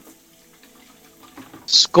Scorn.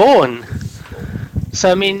 Scorn.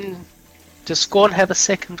 So I mean, does Scorn have a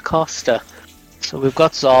second caster? So we've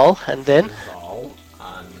got Zal, and then.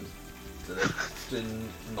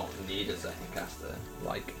 Not need a second caster,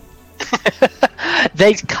 like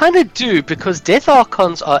they kind of do, because Death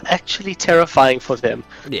Archons are actually terrifying for them.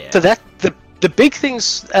 Yeah. So that the big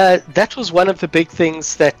things that was one of the big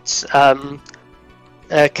things that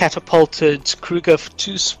catapulted Kruger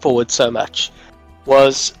 2 forward so much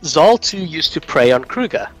was Zal 2 used to prey on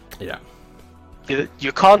Kruger. Yeah.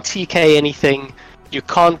 You can't TK anything. You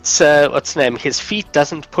can't, what's the name? His feet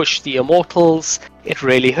doesn't push the immortals. It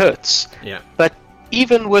really hurts. Yeah. But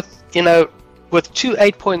even with 2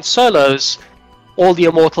 8-point solos, all the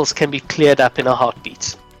immortals can be cleared up in a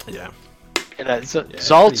heartbeat. Yeah.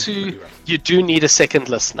 Zal 2, you do need a second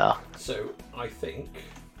list now. So I think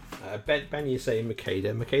Ben, you say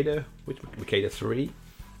Makeda, which Makeda 3?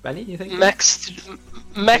 Benny, you think? Max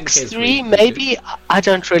 3, maybe. I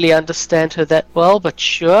don't really understand her that well, but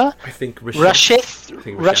sure. I think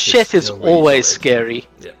Rasheth is always scary.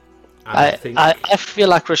 Yeah. I feel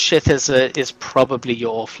like Rasheth is probably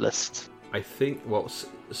your off list. I think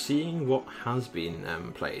seeing what has been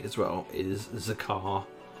played as well is Zakar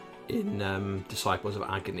in Disciples of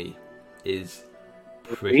Agony is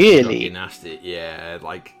pretty nasty. Yeah,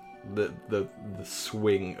 like the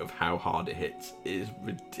swing of how hard it hits is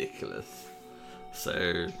ridiculous.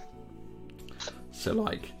 So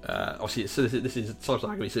like obviously, so this is Disciples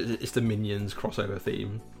of Agony. So it's the Minions crossover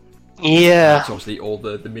theme. Yeah, it's obviously all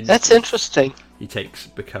the Minions. That's interesting. He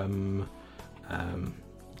become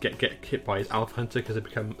get hit by his Alpha Hunter because they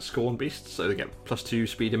become Scorn Beasts, so they get +2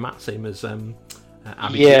 speed and mat, same as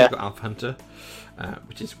Abby got Alpha Hunter,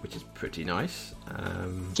 which is pretty nice.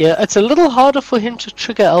 Yeah, it's a little harder for him to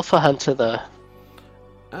trigger Alpha Hunter though.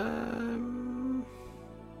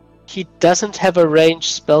 He doesn't have a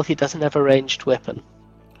ranged spell. He doesn't have a ranged weapon.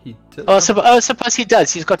 He does. I suppose he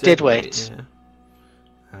does. He's got dead weight. Yeah.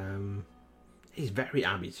 He's very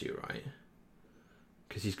Abby too, right?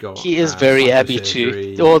 because he's got. He is very Abby too.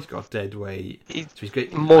 He's got dead weight. So he's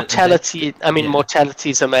got mortality. Mortality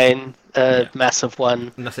is a main massive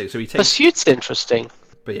one. And that's it. So he takes. Pursuit's interesting.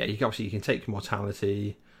 But yeah, you can take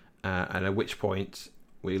mortality, and at which point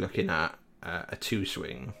we're looking at a 2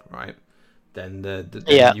 swing, right? Then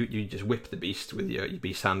you just whip the beast with your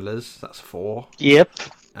beast handlers. That's 4. Yep.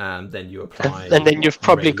 And then you apply. And then you've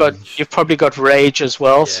probably got rage as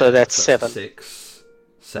well, so that's 7. 6,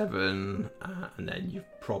 7, and then you've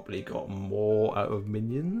probably got more out of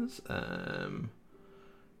minions. So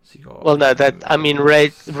you got.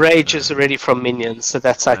 Rage is already from minions, so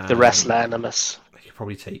that's like the Wrestler Animus. You could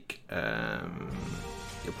probably take.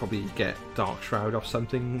 You'll probably get Dark Shroud off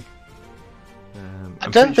something. I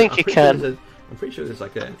don't think you can. I'm pretty sure there's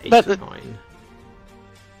like an 8 or 9.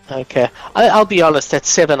 Okay, I'll be honest. At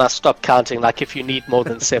 7, I stopped counting. Like, if you need more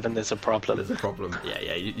than 7, there's a problem. There's a problem.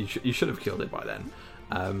 Yeah. You should have killed it by then.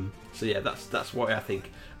 So yeah, that's what I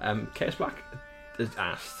think. Chaos Black has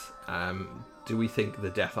asked, do we think the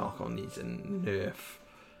Death Archon needs a nerf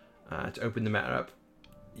to open the meta up?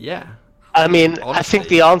 Yeah. I mean, honestly, I think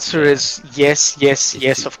the answer is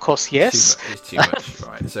yes, of course, yes. It's too much,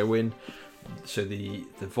 right? So the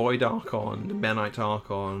Void Archon, the Menite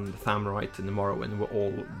Archon, the Thamrite, and the Morrowind were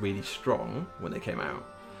all really strong when they came out.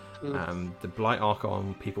 The Blight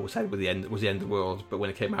Archon, people said was the end of the world, but when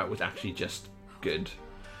it came out, it was actually just good.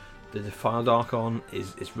 The Defiled Archon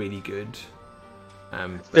is really good.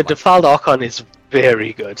 The Defiled Archon is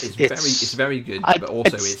very good. It's very good, but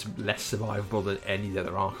also it's less survivable than any of the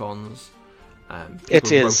other Archons.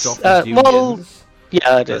 It is.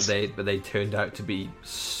 Yeah, it is. But they turned out to be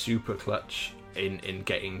super clutch in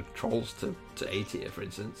getting trolls to A tier, for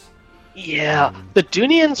instance. Yeah, the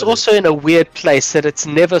Dunian's also in a weird place that it's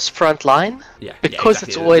never front line. Yeah, because exactly.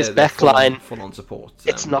 it's always back line. Full on support.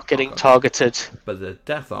 It's not getting targeted. But the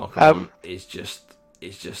Death Archon is just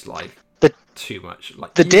like too much.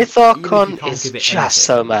 Like the Death Archon is just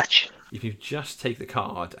so much. If you just take the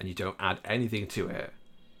card and you don't add anything to it,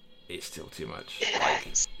 it's still too much.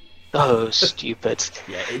 So stupid.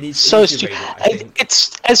 Yeah, it is so stupid.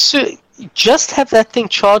 Just have that thing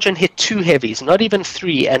charge and hit 2 heavies, not even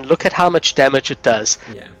 3, and look at how much damage it does.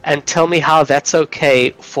 Yeah. And tell me how that's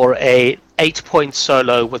okay for a 8-point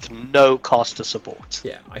solo with no caster support.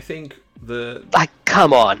 Yeah, I think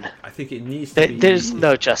come on. I think it needs to be. There's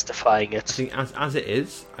no justifying it. I think as it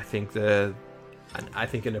is, I think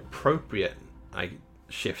an appropriate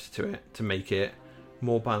shift to it to make it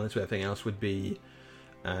more balanced with everything else would be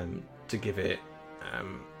to give it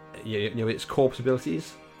its corpse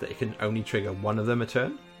abilities that it can only trigger one of them a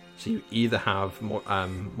turn. So you either have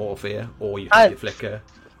Mortal Fear, or you have your Flicker,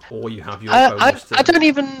 or you have your bonus to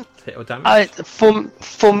hit or damage.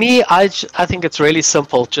 For me, I think it's really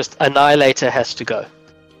simple. Just Annihilator has to go.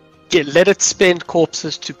 Let it spend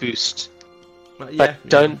corpses to boost, but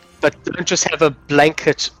don't just have a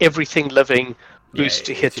blanket everything living boost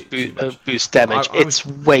to hit boost damage. It's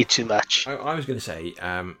way too much. I was going to say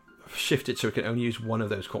shift it so it can only use one of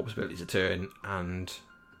those corpse abilities a turn, and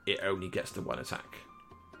it only gets the one attack.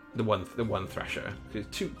 The one Thresher.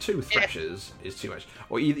 Two Threshers is too much.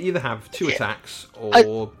 Or either have 2 attacks,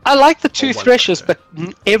 or I like the 2 Threshers, but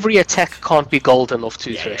every attack can't be golden off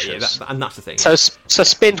 2 Threshers. And that's the thing. So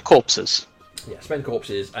spend corpses. Yeah, spend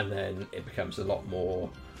corpses, and then it becomes a lot more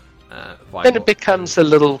viable. Then it becomes a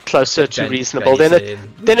little closer to reasonable. Then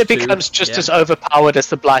it becomes just as overpowered as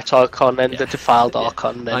the Blight Archon and the Defiled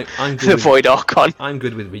Archon and the Void Archon. I'm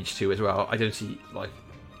good with Reach 2 as well. I don't see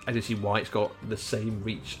why it's got the same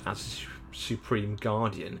reach as Supreme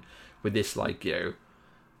Guardian with this sword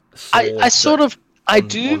I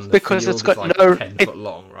do because it's got no 10 foot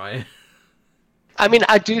long, right? I mean,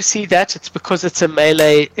 I do see that. It's because it's a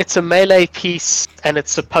melee piece, and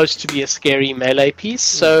it's supposed to be a scary melee piece.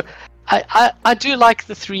 So I do like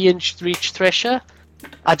the 3-inch reach Thresher.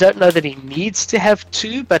 I don't know that he needs to have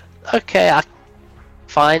 2, but okay,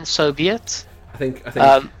 fine, so be it. I think.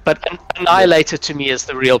 But Annihilator to me is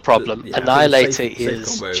the real problem. Annihilator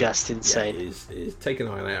is just insane. Is take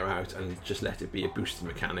Annihilator out and just let it be a boosted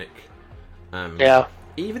mechanic.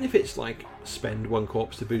 Even if it's like spend 1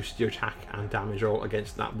 corpse to boost your attack and damage roll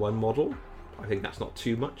against that one model, I think that's not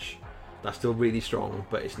too much. That's still really strong,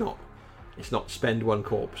 but it's not spend 1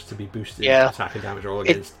 corpse to be boosted attack and damage roll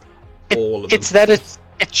against all of them. It's that it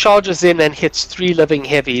charges in and hits 3 living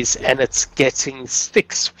heavies, and it's getting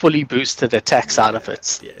 6 fully boosted attacks out of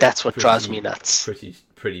it. Yeah, that's what drives me nuts.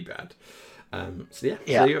 Pretty bad. So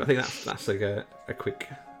I think that's like a quick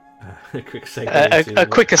segue. A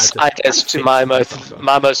quick aside as to my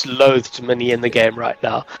most loathed mini in the game right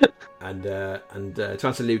now. and to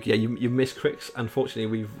answer Luke, you missed Crix. Unfortunately,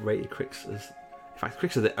 we've rated Crix as In fact,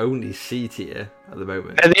 Crix are the only C tier at the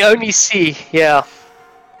moment. And the only C, yeah.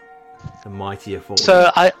 The mightier form.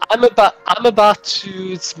 So I'm about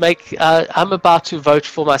to vote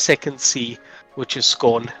for my second C, which is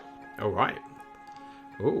Scorn. All right.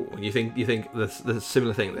 Oh, you think the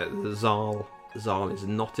similar thing that the Zal is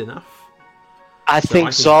not enough? I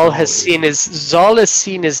think Zal has seen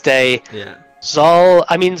his day. Yeah.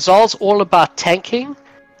 Zal's all about tanking.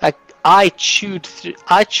 Like I chewed through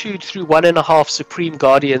 1.5 Supreme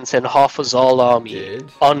Guardians and half a Zal army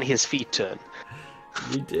on his feet turn.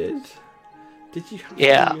 You did. Did you?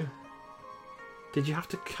 Did you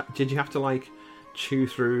have to like chew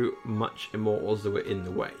through much Immortals that were in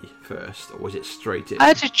the way first, or was it straight in? I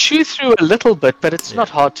had to chew through a little bit, but it's not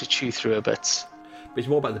hard to chew through a bit. But it's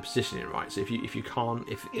more about the positioning, right? So if you can't,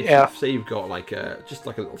 if say you've got like just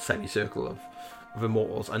like a little semicircle of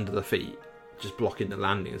Immortals under the feet, just blocking the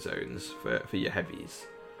landing zones for your heavies,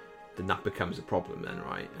 then that becomes a problem then,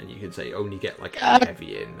 right? And you can say only get like a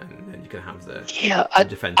heavy in, and then you can have the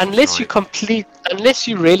defense. Unless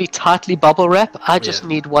you really tightly bubble wrap, I just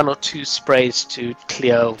need 1 or 2 sprays to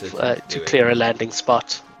clear a landing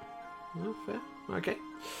spot. Oh, fair. Okay.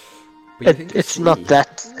 It's not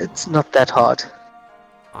that hard.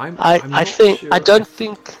 I don't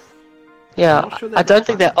think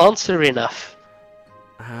they answer enough.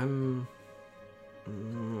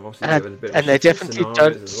 And they definitely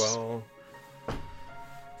don't. As well.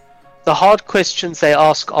 The hard questions they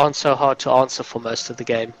ask aren't so hard to answer for most of the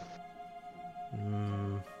game.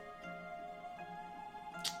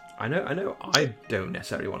 I know. I don't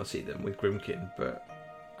necessarily want to see them with Grimkin, but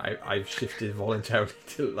I've shifted voluntarily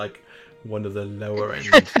to like one of the lower end.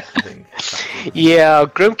 I think. Yeah,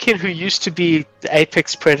 Grimkin, who used to be the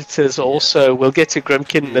Apex Predators, also. We'll get to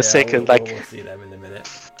Grimkin in a second. We'll see them in a minute.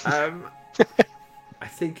 I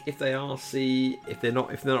think if they are C, if they're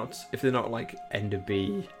not like end of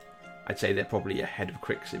B, I'd say they're probably ahead of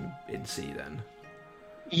Crix in C then.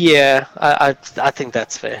 Yeah, I think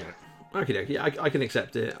that's fair. Okay, I can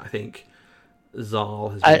accept it. I think Zal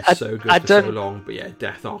has been so good for so long, but yeah,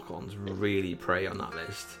 Death Archons really prey on that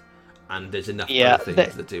list, and there's enough other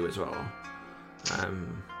things to do as well.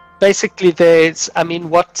 Basically,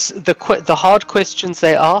 what the hard questions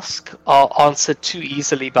they ask are answered too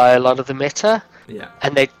easily by a lot of the meta. Yeah.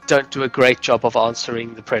 And they don't do a great job of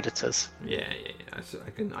answering the Predators. Yeah. So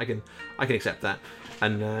I can accept that,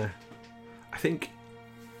 and I think.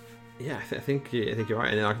 Yeah, I think you're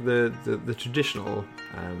right. And like the traditional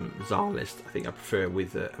Zal list, I think I prefer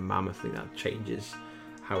with a Mammoth. I think that changes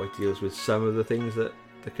how it deals with some of the things that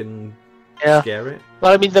can scare it.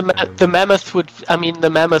 Well, I mean the Mammoth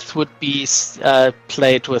would be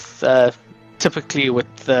played with typically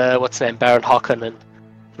with what's his name, Baron Harkonnen and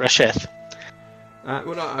Rasheth.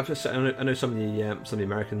 Well, I know some of the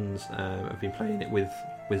Americans have been playing it with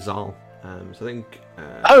Zal. So I think.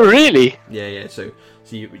 Oh really? Yeah. So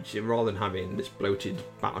you rather than having this bloated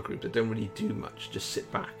battle group that don't really do much, just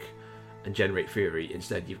sit back and generate fury.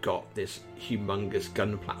 Instead, you've got this humongous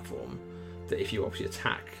gun platform that, if you obviously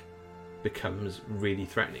attack, becomes really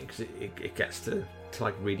threatening because it gets to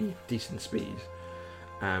like really decent speed,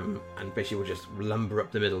 and basically will just lumber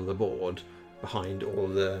up the middle of the board behind all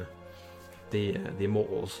the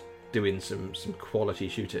Immortals doing some quality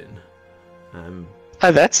shooting.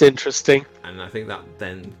 Oh, that's interesting. And I think that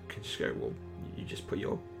then can just go, well, you just put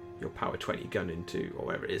your power 20 gun into, or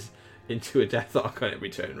whatever it is, into a Death Archon every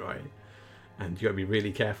turn, right? And you got to be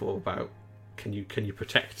really careful about can you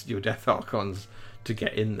protect your Death Archons to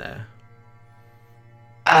get in there.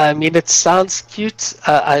 I mean, it sounds cute.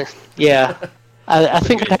 I think I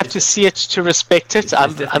have to see it to respect it.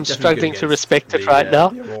 I'm struggling to respect it right now.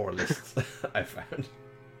 The Aurora lists I found.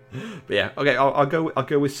 But yeah, okay, I'll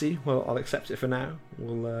go with C. Well, I'll accept it for now.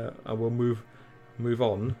 We'll move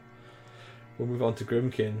on. We'll move on to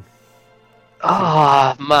Grimkin.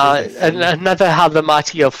 Ah, another How the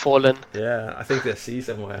Mighty Have Fallen. Yeah, I think there's C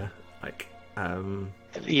somewhere.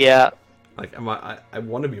 Yeah. Like, I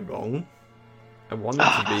want to be wrong. I want it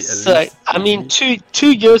to be at least. I mean, 2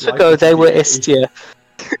 years ago they were S tier.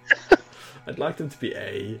 I'd like them to be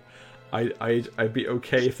A. I'd be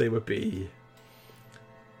okay if they were B.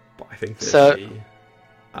 But I think they're C.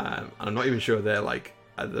 I'm not even sure they're like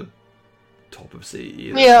at the top of C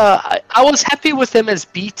either. Yeah, I was happy with them as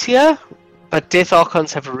B tier, but Death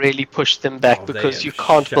Archons have really pushed them back because you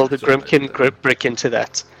can't build a Grimkin brick into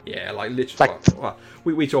that. Yeah, like literally.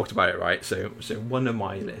 We talked about it, right? So one of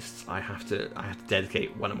my lists, I have to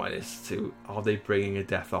dedicate one of my lists to: are they bringing a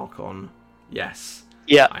Death Archon? Yes.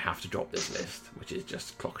 Yeah. I have to drop this list, which is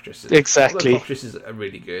just Clockatrices. Exactly. Clockatrices are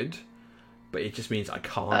really good, but it just means I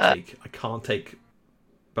can't take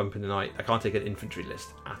bump in the night, I can't take an infantry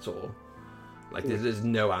list at all. Like there's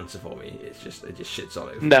no answer for me. It just shits all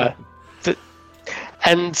over. No,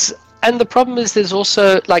 and the problem is there's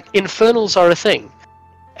also like infernals are a thing.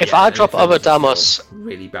 If I drop Amadamos,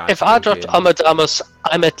 really bad. If I dropped Amadamos,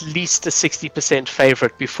 I'm at least a 60%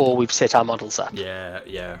 favorite before we've set our models up.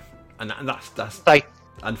 Yeah, and that's like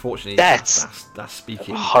unfortunately that's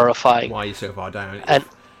speaking horrifying. Why you're so far down? And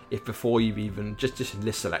if before you've even just in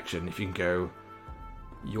list selection, if you can go,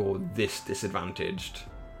 you're this disadvantaged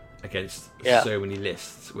against so many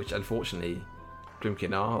lists, which unfortunately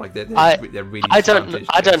Grymkin are. Like they're really. I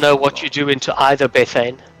don't know what you do into either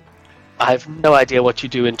Bethane. I have no idea what you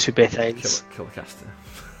do into Bethane's. Kill the caster.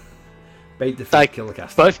 Bait defeat, kill the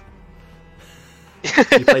caster. Both.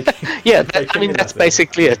 That's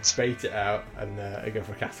basically it. Bait it out and go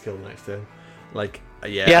for a cast kill the next turn. Like,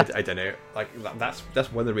 I don't know. Like that's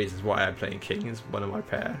one of the reasons why I'm playing King is one of my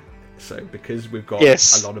pair. So because we've got a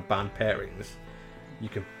lot of banned pairings, you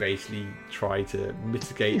can basically try to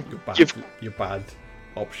mitigate your bad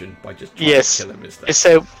option by just trying to kill him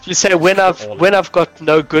instead. You say when I've got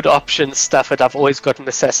no good options stuff, I've always got an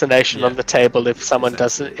assassination on the table if someone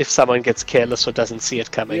gets careless or doesn't see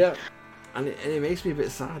it coming. Yeah, and it makes me a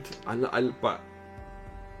bit sad. But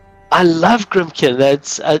I love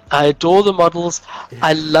Grymkin. I adore the models. Yeah.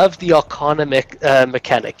 I love the Arcana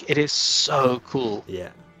mechanic. It is so cool. Yeah.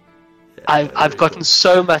 I've gotten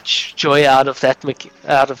so much joy out of that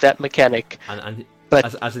mechanic.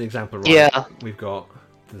 But as an example, right, we've got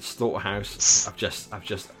the Slaughterhouse. I've just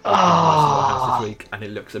opened my Slaughterhouse this week, and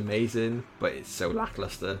it looks amazing, but it's so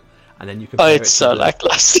lackluster. And then you compare it's so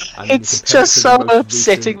lackluster. It's just so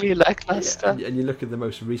upsettingly lackluster. And you look at the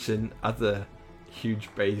most recent other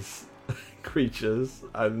huge base creatures,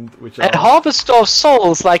 and Harvester of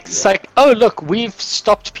Souls. It's like, oh look, we've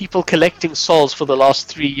stopped people collecting souls for the last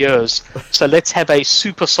 3 years, so let's have a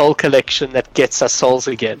super soul collection that gets us souls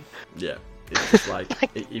again. Yeah. It's just like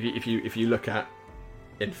if you look at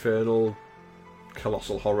Infernal,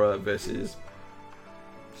 Colossal Horror versus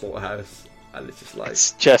Slaughterhouse, and it's just like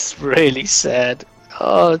it's just really sad.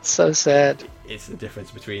 Oh, it's so sad. It's the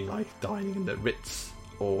difference between like dying in the Ritz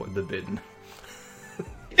or the bin.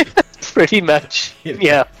 Pretty much,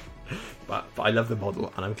 yeah. But I love the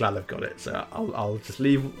model, and I'm glad I've got it. So I'll just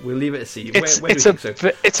leave. We'll leave it at C.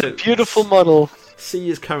 It's a beautiful model. C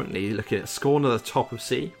is currently looking at Scorn at the top of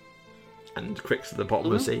C. And Crix at the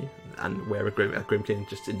bottom of C, and where a Grymkin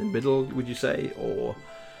just in the middle, would you say, or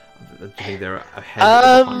do you think they're ahead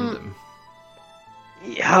or behind them?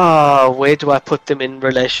 Yeah, where do I put them in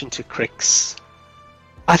relation to Crix?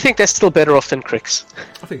 I think they're still better off than Crix.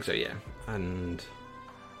 I think so, yeah. And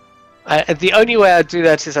the only way I do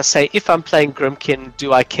that is I say, if I'm playing Grymkin,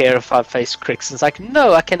 do I care if I face Crix? And it's like,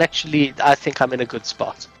 no, I think I'm in a good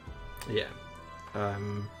spot. Yeah.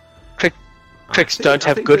 Crix don't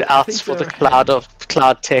have good outs for the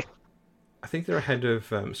cloud tech. I think they're ahead of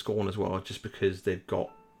Scorn as well, just because they've got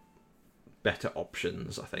better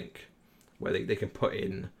options, I think, where they can put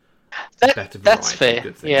in better variety. That's fair, of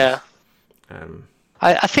good things. Yeah.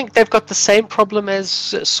 I think they've got the same problem as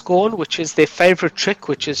Scorn, which is their favourite trick,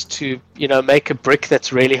 which is to make a brick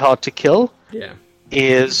that's really hard to kill. Yeah.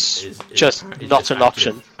 Is just not an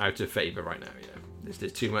option. Out of favour right now, yeah.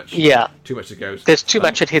 There's too much. Yeah. Too much to go. There's too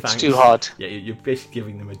much. It hits too hard. Yeah, you're basically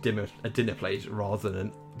giving them a dinner plate rather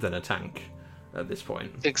than a tank at this point.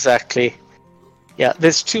 Exactly. Yeah,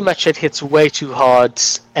 there's too much. It hits way too hard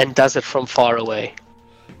and does it from far away.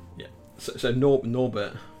 Yeah. So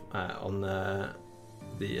Norbert on the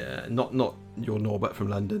not your Norbert from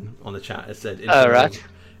London on the chat has said. Oh right.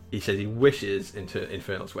 He said he wishes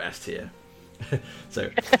Infernals were S tier. So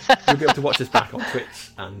you'll be able to watch this back on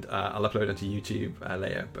Twitch, and I'll upload onto YouTube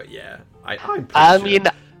later. But yeah, I'm mean,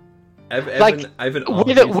 whether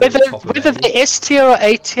the S tier or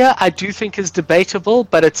A tier, I do think is debatable,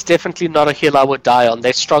 but it's definitely not a hill I would die on.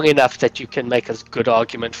 They're strong enough that you can make a good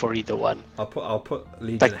argument for either one. I'll put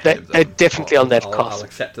Legion ahead of them. They're definitely on that cost. I'll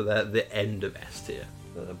accept the end of S tier,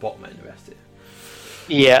 the bottom end of S tier.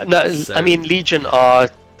 Yeah, no, so, I mean Legion I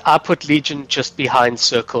put Legion just behind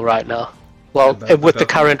Circle right now. Well, with the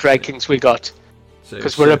current rankings we got,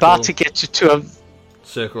 because we're about to get to a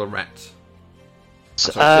Circle and Ret.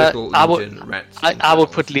 Circle, Legion, Ret. I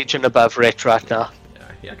would put Legion above Ret right now.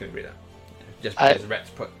 Yeah, I can agree with that. Just because Ret's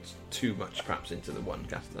put too much perhaps into the one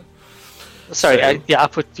caster. Sorry, I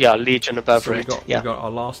put Legion above Ret. We got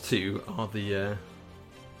our last two are the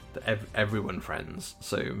everyone friends.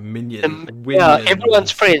 So Minions.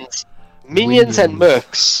 Everyone's friends. Minions and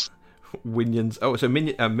Mercs. Winions. Oh, so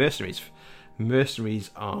Mercenaries.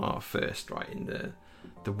 Mercenaries are first, right, in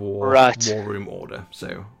the war room order.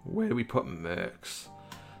 So where do we put Mercs?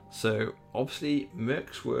 So obviously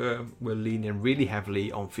Mercs were leaning really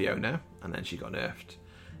heavily on Fiona, and then she got nerfed.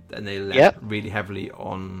 Then they led really heavily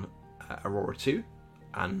on Aurora 2,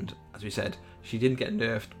 and as we said, she didn't get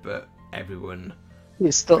nerfed, but everyone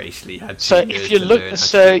basically had. So if you look,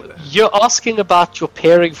 so you're asking about your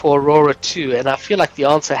pairing for Aurora 2, and I feel like the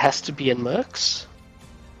answer has to be in Mercs.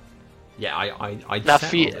 Yeah, I now,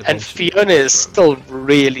 and Fiona is still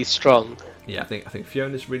really strong. Yeah, I think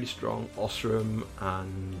Fiona's really strong. Osram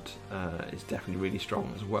and is definitely really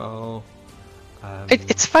strong as well.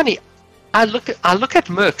 It's funny. I look at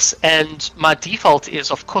Mercs, and my default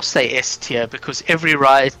is, of course, they S tier because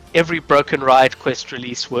every Broken Ride quest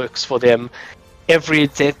release works for them. Every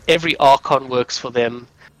Archon works for them.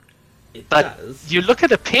 But you look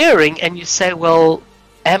at a pairing and you say, well,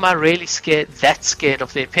 am I really scared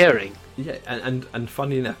of their pairing? Yeah, and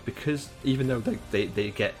funny enough, because even though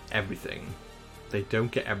they get everything, they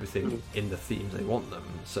don't get everything in the themes they want them.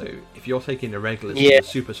 So if you're taking irregulars to the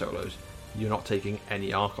super solos, you're not taking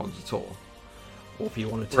any Archons at all. Or if you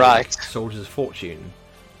want to take Soldiers of Fortune,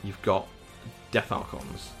 you've got Death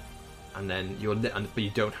Archons, and then but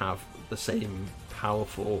you don't have the same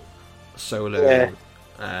powerful solo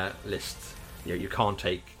list. You know, you can't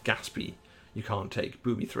take Gatsby, you can't take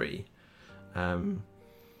Boomy 3.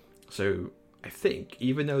 So I think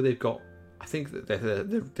even though I think that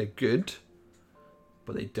they're good,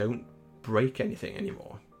 but they don't break anything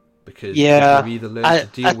anymore, because they've either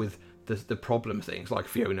learned to deal with the problem things like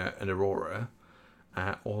Fiona and Aurora,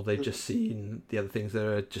 or they've just seen the other things that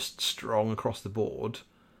are just strong across the board,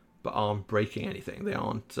 but aren't breaking anything. They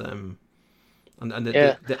aren't, I'm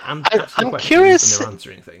curious. And they're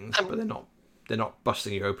answering things, but they're not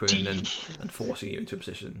busting you open and forcing you into a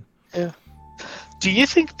position. Yeah. Do you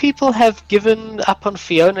think people have given up on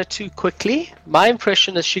Fiona too quickly? My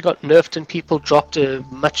impression is she got nerfed and people dropped her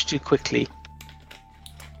much too quickly.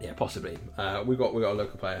 Yeah, possibly. We got a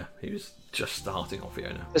local player who's just starting on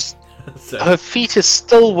Fiona. So, her feat is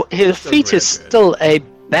still a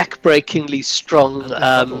backbreakingly strong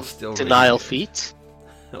denial feat.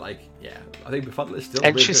 I think Befuddle is still.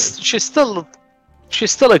 And really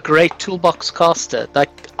she's still a great toolbox caster.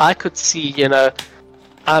 Like I could see,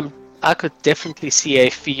 I could definitely see a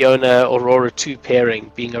Fiona Aurora 2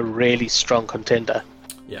 pairing being a really strong contender.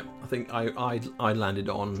 Yeah, I think I landed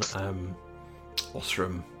on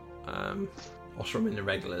Osram in the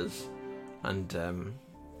regulars, and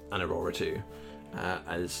Aurora 2.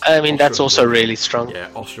 As Ostrom that's also really strong. Yeah,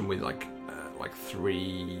 Ostrom with like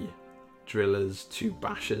 3 drillers, 2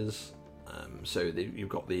 bashers. So you've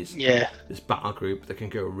got this battle group that can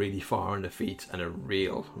go really far on their feet and are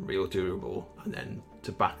real durable, and then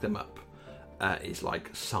to back them up is like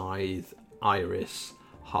Scythe, Iris,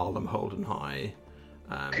 Harlem Holden High,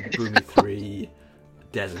 Boomy 3,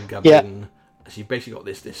 Des and Gubbin. So you've basically got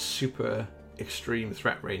this super extreme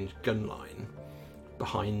threat range gun line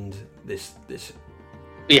behind this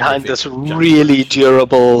really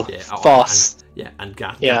durable, fast. And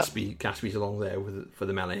Gatsby's along there for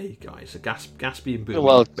the melee guys. So Gatsby and Boomy.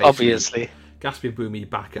 Well, obviously, Gatsby and Boomy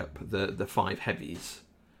back up the 5 heavies,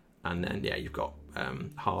 and then you've got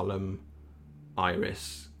Harlem,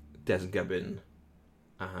 Iris, Des and Gubbin,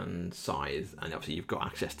 and Scythe, and obviously you've got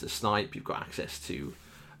access to Snipe. You've got access to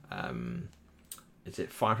is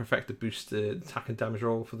it Fire Effect to boost the attack and damage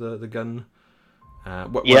roll for the gun?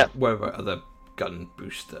 Whatever other gun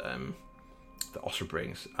boost that Osra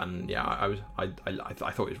brings, and I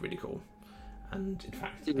thought it was really cool. And in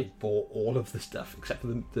fact, I bought all of the stuff except for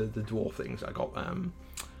the dwarf things. I got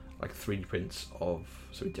like 3D prints of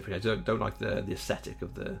something different. I don't like the aesthetic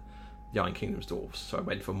of the Iron Kingdom's dwarves, so I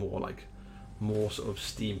went for more sort of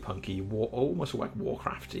steampunky, almost like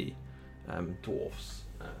Warcrafty dwarfs.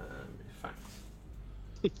 In fact,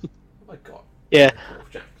 what have I got? Dwarf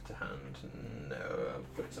Jack to hand. No,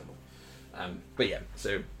 for example. But yeah,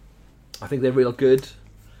 so I think they're real good.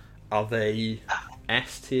 Are they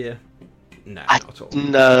S tier? No, not at all.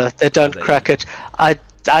 No, they don't crack it. I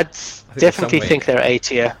definitely think they're A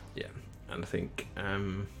tier. Yeah, and I think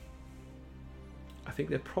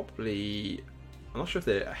they're probably. I'm not sure if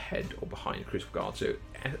they're ahead or behind Crucible Guard. So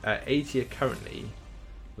A tier currently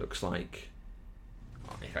looks like.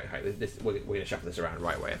 Okay, we're going to shuffle this around the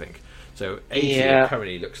right way, I think. So A tier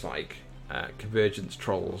currently looks like Convergence,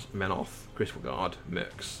 Trolls, Menoth, Crucible Guard,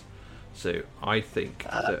 Mercs. So I think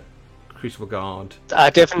that Crucible Guard. I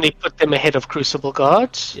definitely put them ahead of Crucible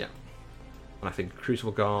Guard. Yeah, and I think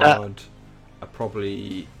Crucible Guard are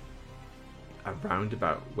probably around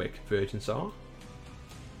about where Convergence are.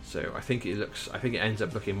 So I think it ends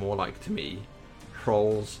up looking more like, to me,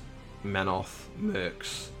 Trolls, Menoth,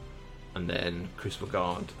 Mercs, and then Crucible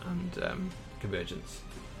Guard and Convergence.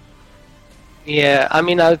 Yeah, I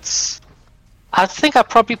mean, I think I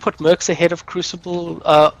probably put Mercs ahead of Crucible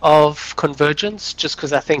of Convergence, just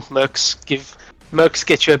because I think Mercs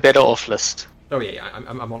get you a better off list. Oh yeah,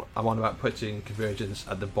 I'm on about putting Convergence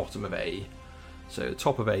at the bottom of A. So the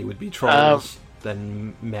top of A would be Trolls,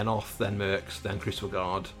 then Menoth, then Mercs, then Crucible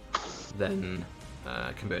Guard, then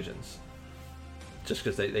Convergence. Just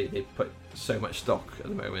because they put so much stock at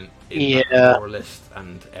the moment in that list,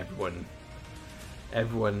 and everyone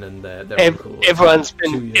and their everyone's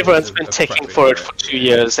been taking for it for 2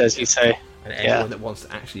 years, as you say. And anyone that wants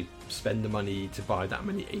to actually spend the money to buy that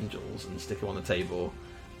many angels and stick them on the table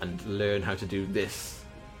and learn how to do this.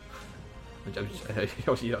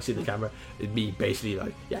 Obviously you don't see the camera. It'd be basically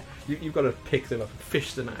like, you've got to pick them up and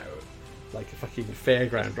fish them out like a fucking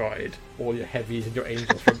fairground ride. All your heavies and your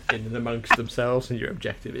angels from in and amongst themselves, and your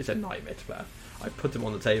objective is a nightmare to play. I put them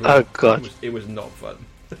on the table. Oh god, it was not fun.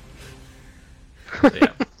 So,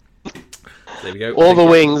 yeah. So there we go. All the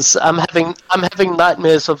wings. I'm having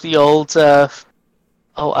nightmares of the old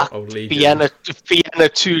Vienna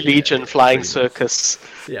 2 Legion flying circus.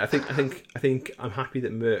 Yeah, I think I'm happy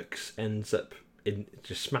that Mercs ends up in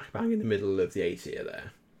just smack bang in the middle of the A tier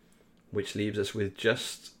there, which leaves us with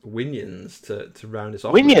just Winions to round us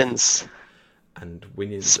off. Winions and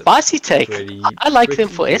Winions. Spicy take. I like them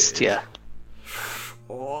for S tier.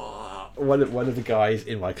 Oh, one of the guys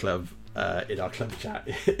in my club, in our club chat,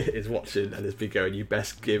 is watching and has been going, "You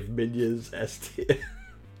best give Minions S tier."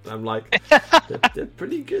 And I'm like, they're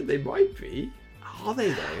pretty good. They might be. Are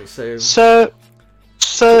they though? So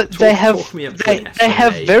they have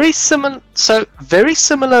very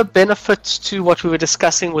similar benefits to what we were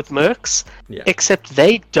discussing with Mercs, except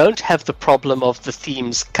they don't have the problem of the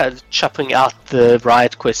themes chopping out the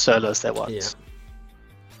Riot Quest solos they want. Yeah.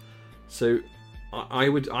 So I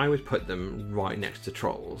would put them right next to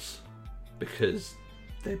Trolls because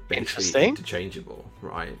they're basically interchangeable,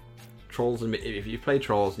 right? Trolls and if you play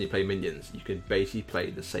Trolls and you play Minions, you can basically play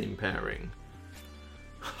the same pairing.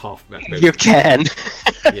 You can.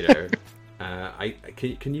 You know,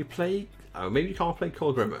 can you play? Oh, maybe you can't play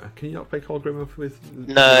Cole Grimmer. Can you not play Cole Grimmer with?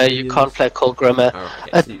 No, you can't play Cole Grimmer. Oh,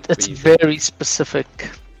 okay. It's very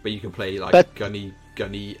specific. But you can play like Gunny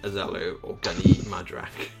Azello or Gunny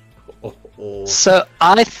Madrak. Or... So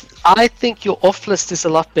I think your off list is a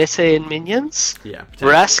lot better in Minions. Yeah.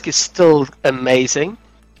 Rask is still amazing.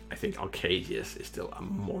 I think Arcadius is still a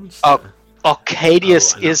monster.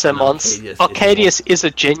 Arcadius is a monster. Arcadius is a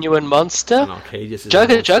genuine monster. And Arcadius is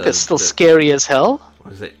Jugger is still scary as hell.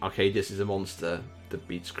 What is it? Arcadius is a monster that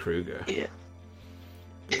beats Kruger. Yeah.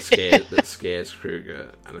 That scares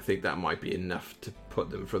Kruger, and I think that might be enough to put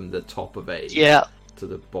them from the top of A to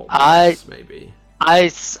the bottom of S, maybe.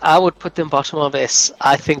 I would put them bottom of S.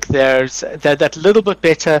 I think they're that little bit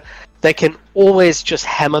better. They can always just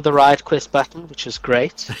hammer the Riot Quest button, which is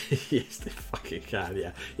great. Yes, they fucking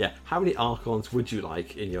can. Yeah. How many Archons would you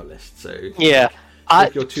like in your list? So your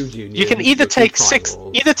 2 juniors. You can either take six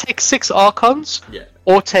Archons,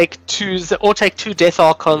 or take two Death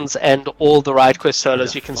Archons and all the Riot Quest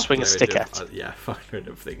solos you can swing a stick at. Fuck rid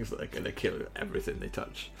of things that are going to kill everything they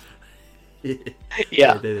touch.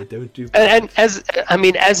 Yeah, they don't do. And as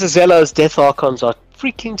Azello's Death Archons are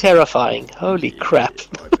freaking terrifying. Holy crap!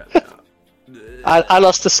 I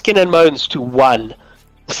lost the Skin and Moans to 1.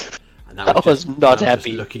 And I was not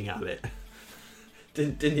happy. Just looking at it,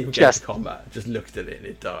 didn't even get to combat. Just looked at it and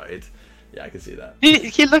it died. Yeah, I can see that.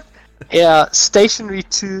 He looked. Yeah, Stationary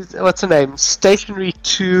 2. What's the name? Stationary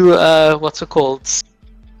 2. What's it called?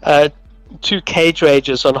 2 Cage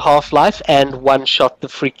Rages on Half-Life and one round the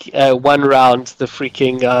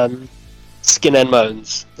freaking Skin and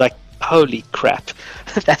Moans. Like, holy crap.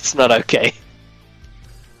 That's not okay.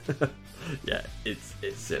 Yeah, it's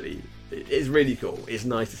silly. It's really cool. It's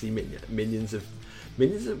nice to see Minions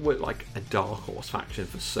were like a Dark Horse faction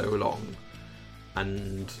for so long,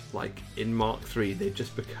 and like in Mark 3 they've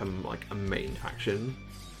just become like a main faction.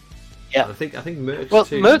 Yeah, I think Mercs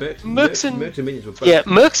too. Mercs and Minions were both. Yeah,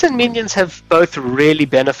 Mercs and Minions have both really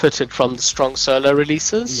benefited from the strong solo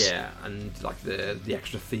releases. Yeah, and like the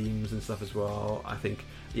extra themes and stuff as well. I think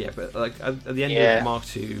but like at the end of Mark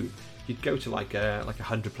 2, you'd go to like a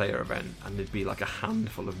 100-player event and there'd be like a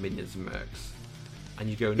handful of Minions and Mercs, and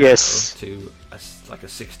you go now to a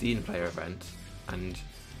 16-player event and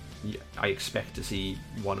I expect to see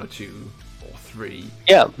 1 or 2 or 3.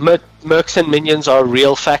 Yeah, Mercs and Minions are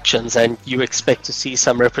real factions, and you expect to see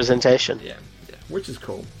some representation. Yeah, which is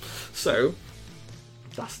cool. So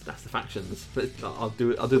that's the factions. But I'll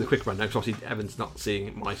do the quick run now because obviously Evan's not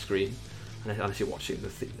seeing my screen, unless you're watching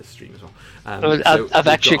the stream as well. I've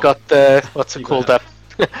actually got the what's it called up.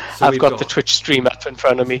 I've got the Twitch stream up in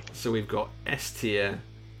front of me. So we've got S tier.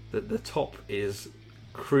 The top is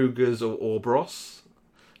Krugers or Orbros.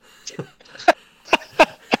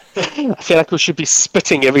 I feel like we should be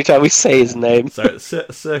spitting every time we say his name. So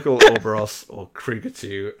Circle Orbros or Kruger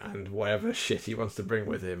 2 and whatever shit he wants to bring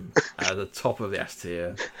with him at the top of the S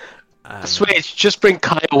tier. I swear, just bring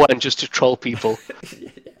Kaya 1 just to troll people.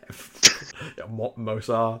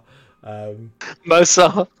 Mosar.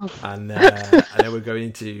 Mosar. And then we're going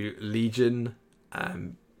into Legion,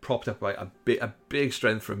 propped up by a big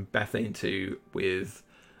strength from Bethane 2 with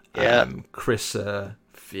Krissa,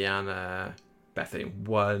 Fianna, Bethane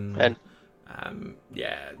 1. And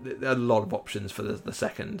there are a lot of options for the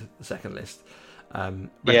second list.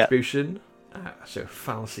 Retribution, so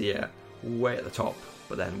Falcia way at the top,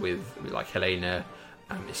 but then with like Helena,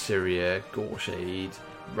 Issyria, Gorshade,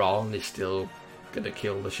 Ron is still going to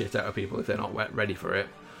kill the shit out of people if they're not ready for it.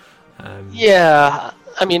 I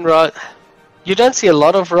mean, Ron, you don't see a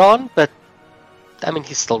lot of Ron, but I mean,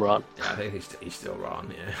 he's still Ron. Yeah, I think he's still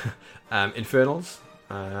Ron, yeah. Infernals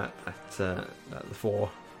at the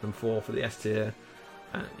 4 for the S tier.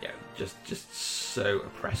 Just so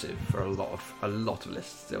oppressive for a lot of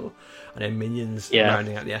lists still. And then minions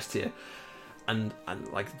rounding out the S tier. And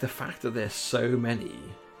like the fact that there's so many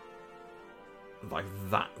like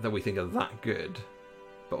that we think are that good,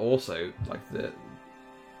 but also like the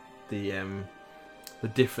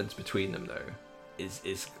difference between them though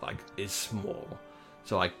is small.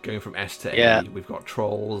 So like going from S to A, we've got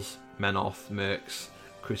Trolls, Menoth, Mercs,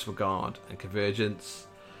 Crucible Guard, and Convergence.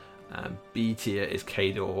 B tier is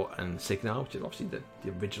Kador and Signar, which is obviously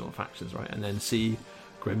the original factions, right? And then C,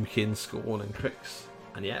 Grimkin, Scorn, and Crix.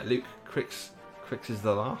 And Luke, Crix is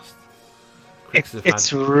the last.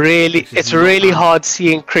 It's really hard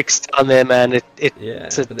seeing Crix down there, man.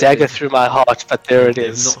 It's a dagger through my heart, but there it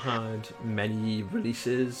is. They've not had many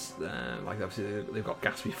releases. Like obviously they've got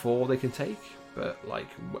Gatsby 4 they can take, but like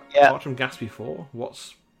apart from Gatsby 4,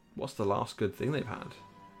 what's the last good thing they've had?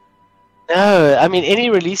 No, I mean any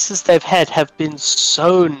releases they've had have been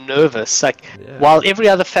so nervous. Like while every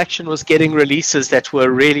other faction was getting releases that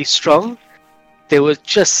were really strong, there were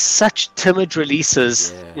just such timid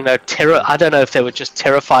releases. You know, I don't know if they were just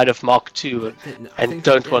terrified of Mark II and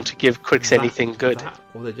don't want to give Crix anything good.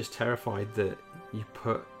 Or they're just terrified that you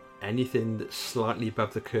put anything that's slightly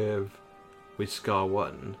above the curve with Scar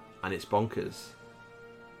 1 and it's bonkers.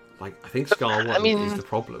 Like I think Scar 1 is the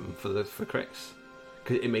problem for Crix.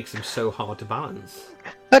 Because it makes them so hard to balance.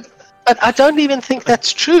 But I don't even think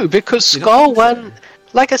that's true, because Scar 1,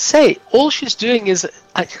 like I say, all she's doing is,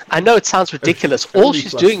 I know it sounds ridiculous, all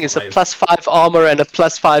she's doing is a +5 armor and a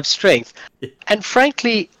 +5 strength. And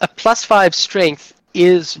frankly, a +5 strength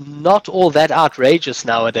is not all that outrageous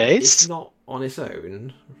nowadays. It's not on its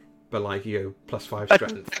own, but like you go +5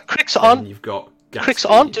 strength. Crix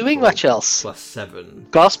aren't doing much else. +7.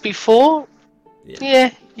 Gatsby 4? Yeah,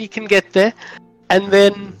 you can get there. And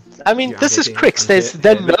then, I mean, this is Crix.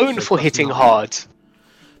 They're known for hitting hard.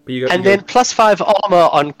 And then +5 armor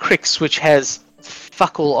on Crix, which has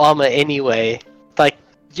fuck all armor anyway. Like,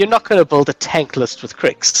 you're not going to build a tank list with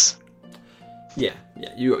Crix. Yeah,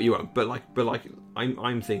 you won't. But like,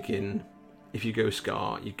 I'm thinking, if you go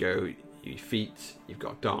Scar, you Feet, you've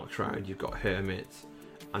got Dark Shroud, you've got Hermit,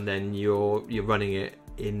 and then you're running it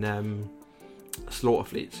in Slaughter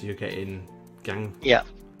Fleet, so you're getting Gang. Yeah.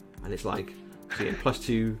 And it's like. So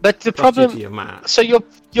 +2. But the problem, so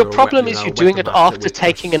your problem is you're doing it after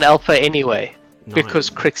taking an alpha anyway, because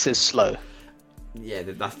Crix is slow. Yeah,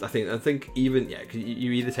 I think even because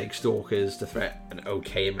you either take Stalkers to threat an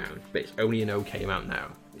okay amount, but it's only an okay amount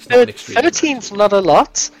now. It's not an extreme 13's not a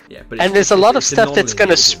lot. Yeah, but and there's a lot of stuff that's going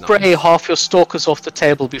to spray half your Stalkers off the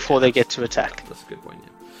table before they get to attack. That's a good point. Yeah,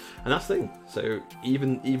 and that's the thing. So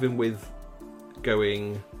even with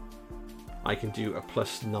going, I can do a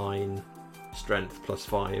 +9. Strength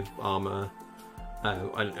 +5 armor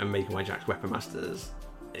and making my Jack's weapon masters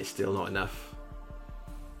is still not enough.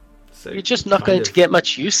 So you're just not going to get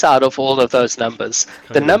much use out of all of those numbers.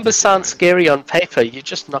 The numbers sound scary on paper, you're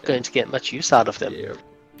just not going to get much use out of them.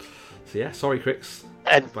 So sorry Crix.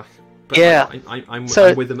 And I'm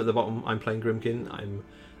with them at the bottom. I'm playing Grimkin.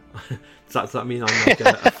 Does that mean I'm like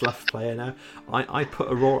a fluff player now? I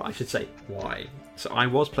put Aurora, I should say why. So I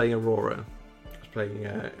was playing Aurora. Playing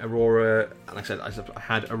Aurora, and like I said, I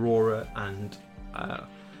had Aurora and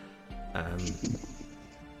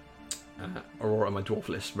Aurora on my dwarf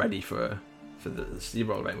list ready for the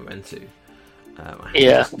SteamRoll event we went to. I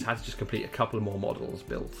had to just complete a couple of more models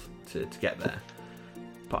built to get there.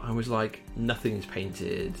 But I was like, nothing is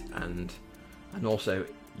painted, and also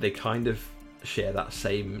they kind of share that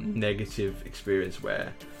same negative experience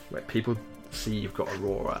where people see you've got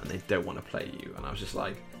Aurora and they don't want to play you. And I was just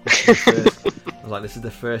like, this is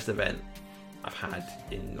the first event I've had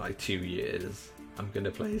in like 2 years. I'm going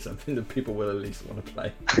to play something that people will at least want to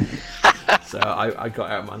play. So I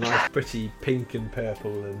got out my nice pretty pink and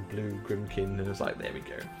purple and blue Grimkin and I was like, there we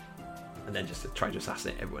go. And then just to try to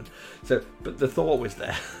assassinate everyone. So, but the thought was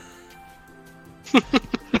there.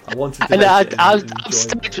 I wanted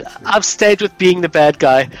to. I've stayed with being the bad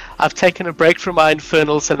guy. I've taken a break from my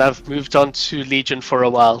Infernals and I've moved on to Legion for a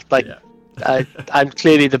while. Like, yeah. I'm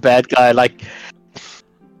clearly the bad guy. Like,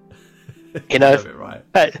 you know,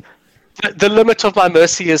 right. The limit of my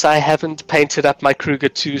mercy is I haven't painted up my Kruger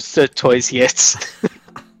 2 toys yet.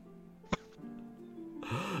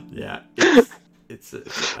 Yeah, it's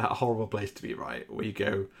a horrible place to be, right? Where you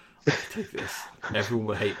go, take this. Everyone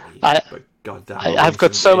will hate me, but goddamn, I've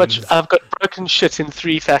got so much. I've got broken shit in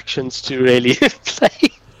 3 factions to really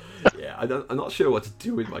play. Yeah, I'm not sure what to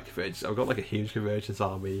do with my convergence. I've got like a huge convergence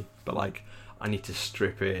army, but like I need to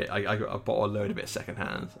strip it. I bought a load of it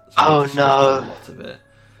second-hand. So lots of it.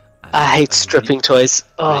 I hate stripping toys.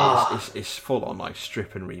 It's full on like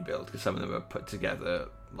strip and rebuild because some of them are put together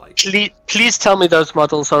like. Please tell me those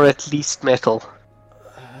models are at least metal.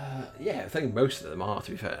 Yeah, I think most of them are.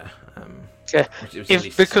 To be fair, yeah,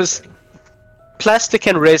 because plastic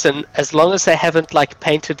and resin, as long as they haven't like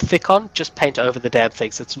painted thick on, just paint over the damn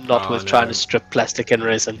things. It's not worth trying to strip plastic and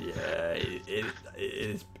resin. Yeah, it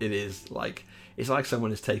is like. It's like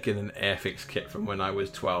someone has taken an Airfix kit from when I was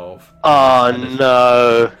 12. Oh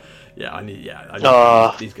no! Yeah, I need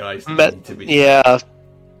these guys need to be. Yeah,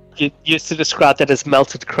 you used to describe that as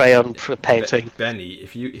melted crayon painting. Benny,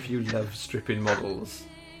 if you love stripping models,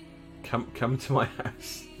 come to my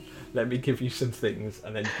house. Let me give you some things,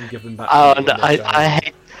 and then you can give them back. Oh no, I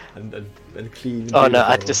hate and clean. Oh no,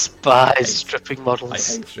 I despise stripping models. I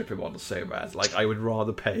hate stripping models so bad. Like I would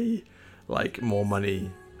rather pay like more money.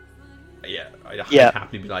 Yeah, I'd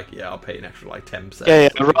happily be like, I'll pay an extra like 10%. Yeah,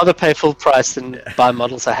 I'd rather pay full price than buy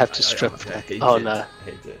models I have to strip. I hate no, I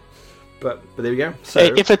hate it. But there we go. So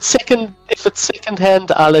if it's second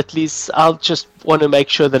hand, I'll just want to make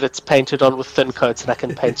sure that it's painted on with thin coats and I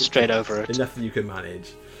can paint straight over it. Enough that you can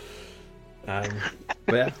manage. But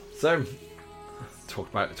yeah, so talk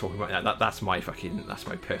about that. That's my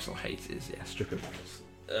personal hate is stripping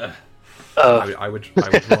models. I would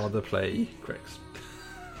rather play Crix.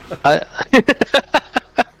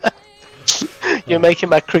 You're making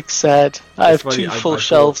my Crix sad. I have 2 full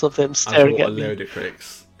shelves of them staring at me. I bought a load of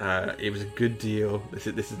Crix. It was a good deal. This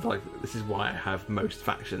is why I have most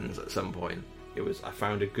factions at some point. I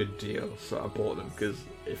found a good deal, so I bought them because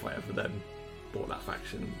if I ever then bought that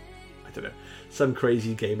faction, I don't know, some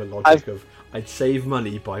crazy game of logic I'd save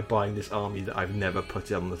money by buying this army that I've never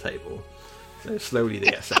put on the table. So slowly they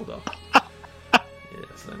get sold off.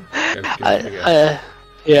 Yeah.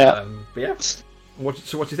 But yeah. What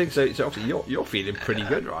do you think? So obviously you're feeling pretty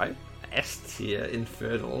good, right? S tier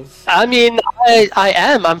Infernals. I mean, I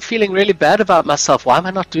am. I'm feeling really bad about myself. Why am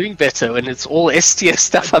I not doing better when it's all S tier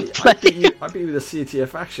stuff I'm playing? I beat with a C tier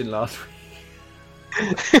faction last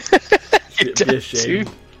week. You It'd be a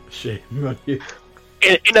shame on you.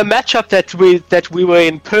 In a matchup that we were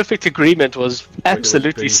in perfect agreement was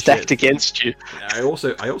absolutely stacked against you. Yeah, I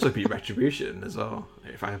also beat Retribution as well.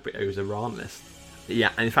 It was a Ran list.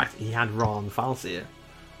 Yeah, and in fact, he had Ran Falsier,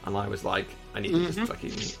 and I was like, I need to just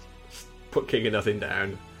fucking put King of Nothing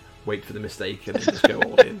down, wait for the mistake, and then just go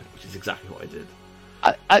all in, which is exactly what I did.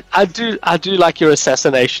 I do like your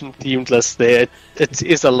assassination themed list there. It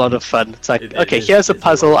is a lot of fun. It's like, here's a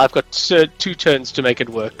puzzle. I've got 2 turns to make it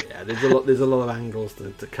work. Yeah, there's a lot of angles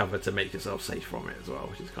to cover to make yourself safe from it as well,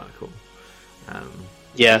 which is kind of cool.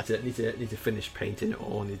 Yeah, need to finish painting it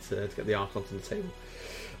or need to get the art onto the table.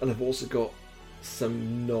 And I've also got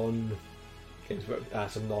some non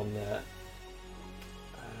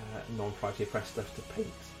Priority Press stuff to paint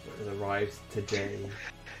that has arrived today.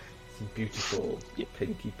 Some beautiful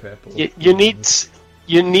pinky purple. You need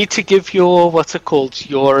to give your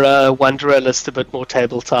your Wanderer list a bit more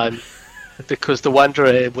table time, because the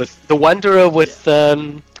Wanderer with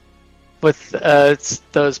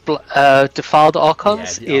those defiled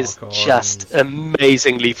Archons is just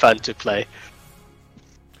amazingly fun to play.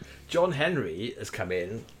 John Henry has come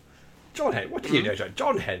in. John Henry, what do you know, John?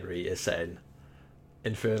 John Henry is saying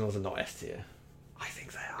Infernals are not S tier. I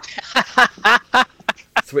think they are.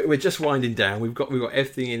 So we're just winding down. We've got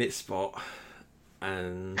everything in its spot,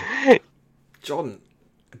 and John,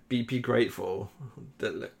 be grateful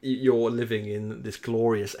that you're living in this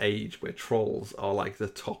glorious age where trolls are like the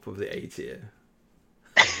top of the A tier.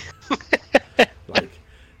 Like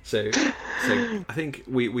I think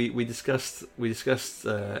we discussed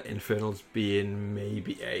Infernals being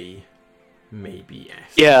maybe A, maybe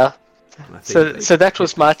S. Yeah. So that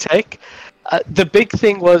was my take. The big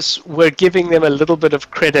thing was we're giving them a little bit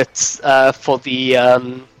of credit for the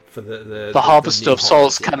Harvester of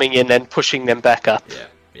Souls coming in and pushing them back up.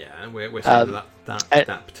 Yeah, and we're saying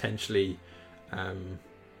that potentially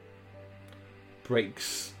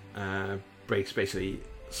breaks basically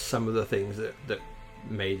some of the things that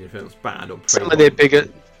made Infernals bad, or some of their bigger,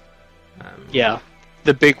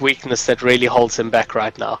 the big weakness that really holds them back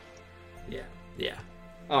right now. Yeah.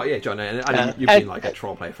 Oh yeah, John. And you've been like a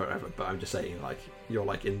troll player forever, but I'm just saying, like, you're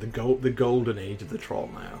like in the golden age of the troll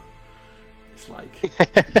now. It's like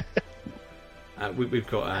we've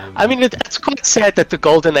got. I mean, it's quite sad that the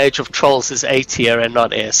golden age of trolls is A tier and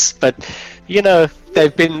not S, but you know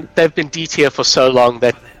they've been D tier for so long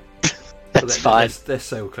that that's fine. They're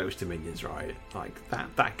so close to minions, right? Like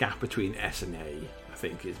that gap between S and A, I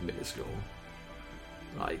think, is minuscule.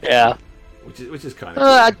 Like, yeah, which is kind of.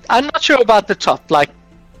 Cool. I'm not sure about the top. Like,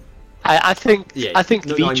 I think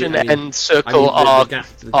Legion and Circle are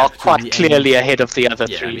quite clearly ahead of the other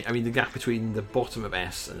three. I mean, the gap between the bottom of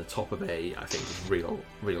S and the top of A, I think, is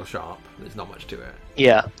real sharp. There's not much to it.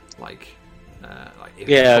 Yeah.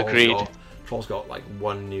 Agreed. Troll's got like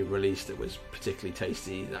one new release that was particularly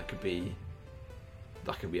tasty. That could be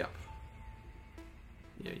up.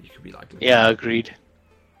 You know, you could be like. Yeah, agreed.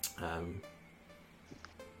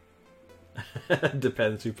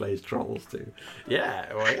 Depends who plays Trolls too.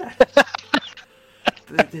 Yeah, well, yeah.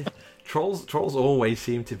 the Trolls always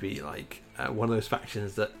seem to be like one of those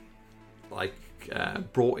factions that like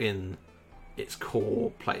brought in its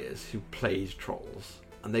core players who played Trolls,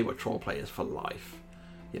 and they were Troll players for life.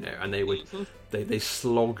 You know, and they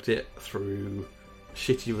slogged it through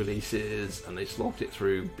shitty releases, and they slogged it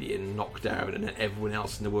through being knocked down, and then everyone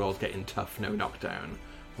else in the world getting tough, no knockdown,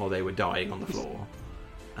 while they were dying on the floor.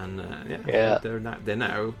 And they're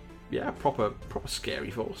now proper scary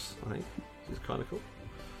force, I think, which is kind of cool.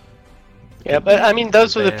 Yeah, but I mean,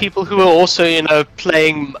 those were the people who were also, you know,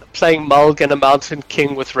 playing Mulg and a Mountain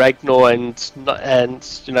King with Ragnar,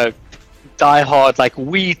 and you know, die hard, like,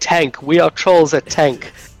 we tank, we are trolls that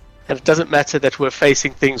tank, and it doesn't matter that we're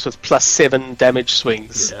facing things with +7 damage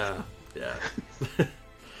swings. Yeah.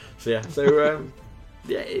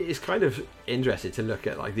 It's kind of interesting to look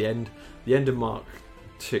at like the end of Mark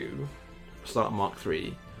 2, start of Mark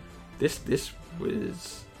 3. This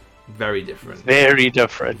was very different. Very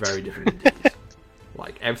different indeed.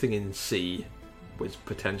 Like, everything in C was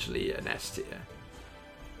potentially an S tier.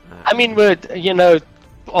 I mean, you know,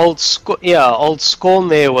 old Scorn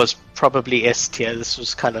there was probably S tier. This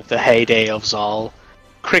was kind of the heyday of Zal.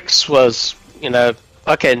 Crix was, you know,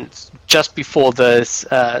 okay, just before the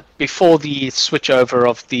switch over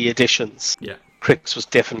of the editions. Yeah, Crix was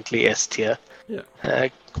definitely S tier. Yeah.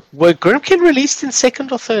 Were Grymkin released in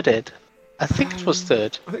second or third ed? I think it was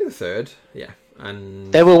third. I think the third. Yeah, and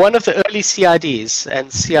they were one of the early CIDs, and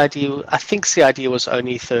I think CID was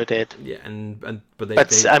only third ed. Yeah,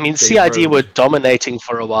 but I mean, CID were dominating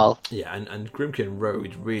for a while. Yeah, and Grymkin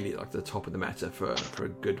rode really like the top of the meta for a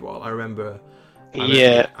good while. I remember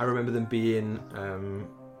them being.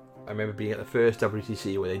 I remember being at the first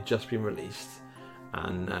WTC where they'd just been released,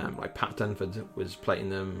 and like Pat Dunford was playing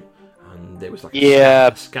them. And there was like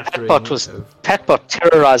a scattering Patbot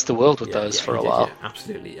terrorized the world with those for a while. Yeah,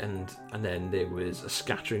 absolutely, and then there was a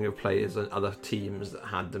scattering of players and other teams that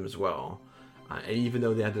had them as well. And even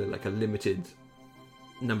though they had a limited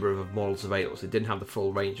number of models available, so they didn't have the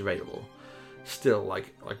full range available. Still,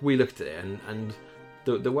 like we looked at it, and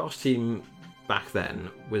the Welsh team back then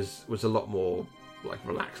was a lot more like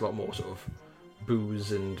relaxed, a lot more sort of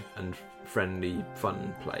booze and friendly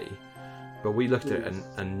fun play. But we looked at it,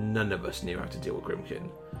 and none of us knew how to deal with Grymkin.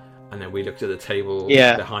 And then we looked at the table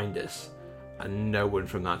behind us, and no one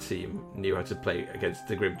from that team knew how to play against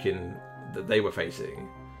the Grymkin that they were facing.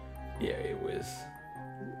 Yeah,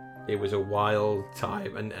 it was a wild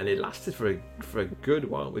time, and it lasted for a good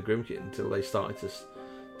while with Grymkin until they started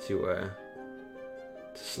to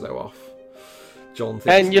slow off. John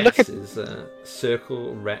thinks and you look at is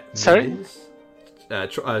Circle Ret. Sorry.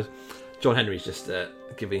 John Henry's just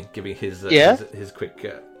giving his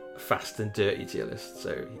quick fast and dirty tier list.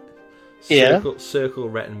 So Circle,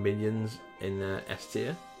 Ret, and Minions in S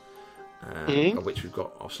tier, of which we've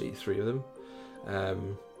got obviously 3 of them.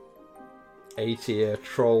 A tier: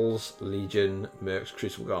 Trolls, Legion, Mercs,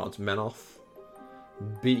 Crucible Guards, Menoth.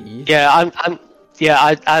 B. I'm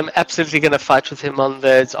absolutely going to fight with him on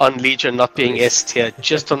Legion not being S tier,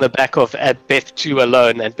 just on the back of Beth 2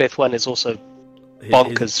 alone, and Beth 1 is also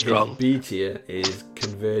bonkers strong. His B tier is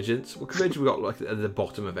Convergence. Well, Convergence we got like at the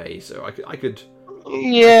bottom of A, so I could.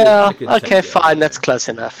 Yeah. I could Okay. take it, Fine. That's close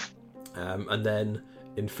enough. And then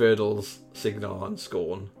Infernals, Signar, and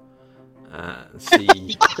Scorn. C.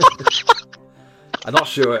 I'm not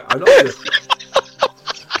sure.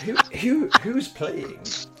 Who's playing?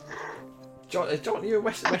 John, you're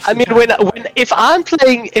West. I mean, if I'm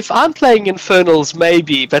playing Infernals,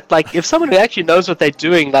 maybe, but like if someone who actually knows what they're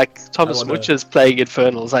doing, like Thomas Mucha's playing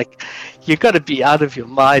Infernals, like you got to be out of your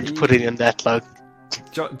mind putting in that low.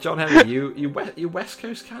 John Henry, you West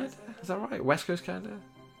Coast Canada? Is that right? West Coast Canada?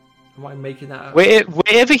 Am I making that up?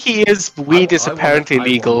 Wherever he is, weed is apparently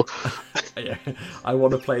legal. I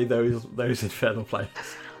want to play those Infernal players.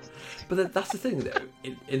 But that's the thing, though.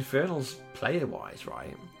 Infernals player-wise,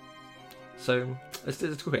 right? So let's do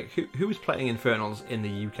this quick. Who is playing Infernals in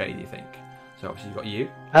the UK? Do you think? So obviously you've got you.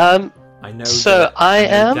 I know. So I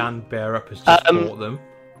am. Dan Bearup has just bought them.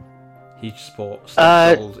 He just bought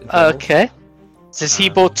Steph's old Infernals. Okay. So he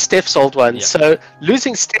bought Steph's old one. Yeah. So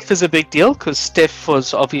losing Steph is a big deal because Steph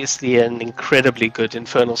was obviously an incredibly good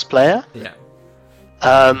Infernals player. Yeah.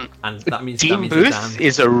 And that means Dean Booth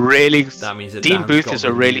is a really strong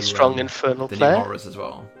Infernal player. New horrors as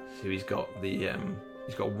well. So he's got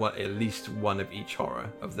at least one of each horror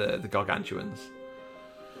of the Gargantuans.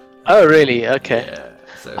 Oh really? Okay. Yeah.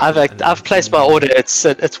 So, I've placed my order. It's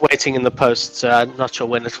waiting in the post, so I'm not sure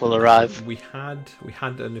when it will arrive. We had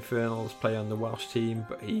an Infernals player on the Welsh team,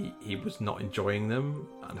 but he was not enjoying them,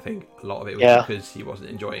 and I think a lot of it was because he wasn't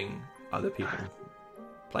enjoying other people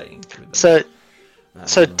playing with them.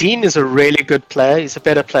 So Dean is a really good player. He's a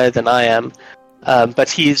better player than I am,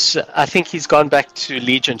 but I think he's gone back to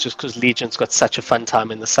Legion just because Legion's got such a fun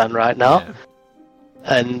time in the sun right now. Yeah.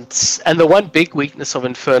 And the one big weakness of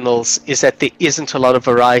Infernals is that there isn't a lot of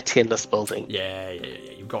variety in this building. Yeah.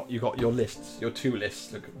 You've got your lists. Your two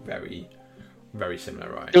lists look very, very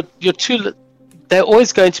similar, right? They're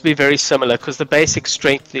always going to be very similar because the basic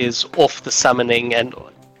strength is off the summoning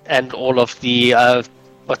and all of the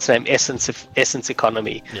essence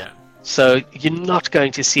economy. Yeah. So you're not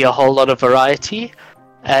going to see a whole lot of variety.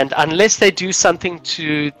 And unless they do something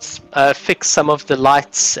to fix some of the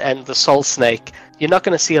lights and the Soul Snake, you're not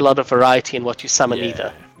going to see a lot of variety in what you summon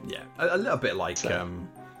either. Yeah, a little bit like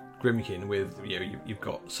Grimkin with you've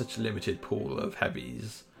got such a limited pool of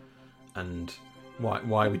heavies, and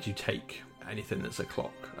why would you take anything that's a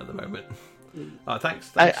clock at the moment?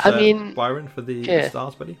 Thanks, I mean, Byron, for the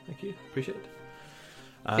stars, buddy. Thank you, appreciate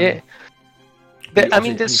it.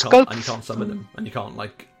 There's scope, and you can't summon them, and you can't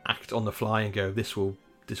like act on the fly and go, this will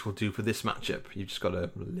do for this matchup. You've just got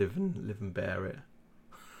to live and bear it.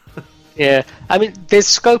 Yeah, I mean, there's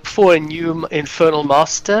scope for a new Infernal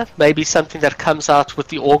Master, maybe something that comes out with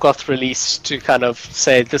the Orgoth release to kind of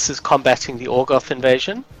say this is combating the Orgoth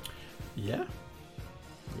invasion. Yeah.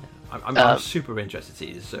 I'm super interested to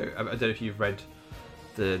see this. So I don't know if you've read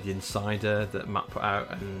the Insider that Matt put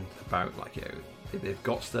out and about they've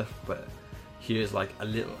got stuff, but here's like a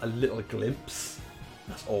little glimpse.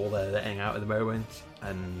 That's all they're letting out at the moment.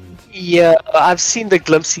 And yeah, I've seen the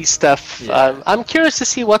glimpsy stuff. Yeah. I'm curious to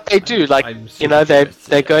see what they do. Like,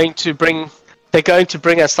 they're going to bring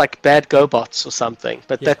us like bad GoBots or something.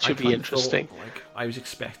 But that should be interesting. I was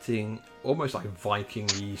expecting almost like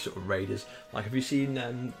Viking-y sort of raiders. Like, have you seen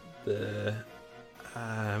the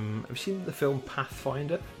film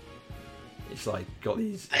Pathfinder? It's like got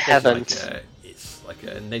these. I haven't. It's like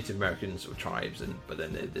a Native American sort of tribes, but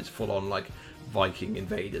then there's full on like Viking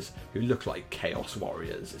invaders who look like Chaos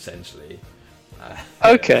Warriors essentially.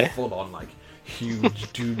 Okay. Full on like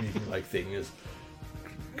huge doom like things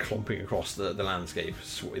clomping across the landscape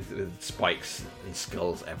with spikes and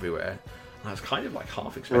skulls everywhere. And I was kind of like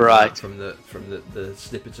half expecting that from the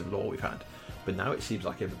snippets of lore we've had, but now it seems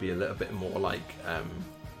like it would be a little bit more like.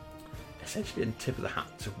 Essentially a tip of the hat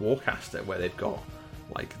to Warcaster, where they've got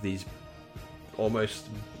like these almost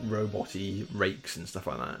robot-y rakes and stuff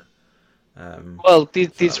like that.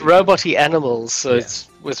 These robot-y animals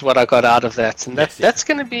was what I got out of that, and that's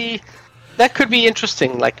going to be could be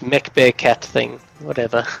interesting, like mech bear cat thing,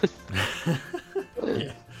 whatever.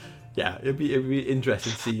 yeah, it'd be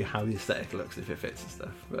interesting to see how the aesthetic looks if it fits and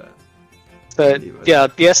stuff. But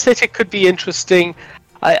the aesthetic could be interesting.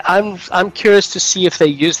 I'm curious to see if they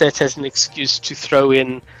use that as an excuse to throw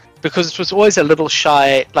in, because it was always a little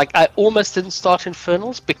shy. Like, I almost didn't start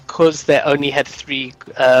Infernals because they only had three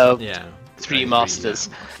masters.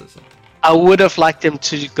 I would have liked them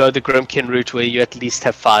to go the Grimkin route where you at least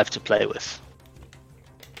have 5 to play with.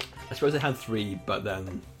 I suppose they had 3, but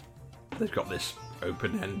then they've got this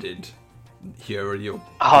open-ended. Here are your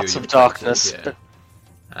Hearts of Darkness.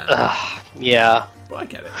 Yeah. But I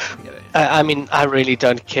get it. I mean, I really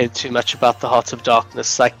don't care too much about the Heart of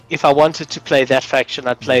Darkness. Like, if I wanted to play that faction,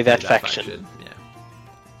 I'd play that faction. Yeah,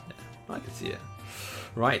 I can see it.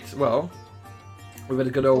 Right, well, we've had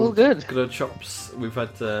a good old chops. We've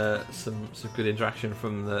had some good interaction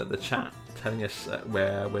from the chat, telling us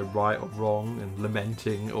where we're right or wrong, and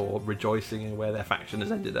lamenting or rejoicing in where their faction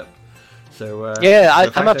has ended up. So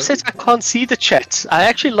I'm upset I can't see the chat. I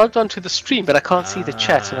actually logged onto the stream, but I can't see the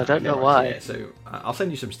chat, and I don't know why. Yeah, so I'll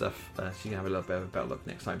send you some stuff so you can have a little bit of a better look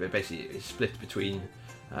next time. But basically, it's split between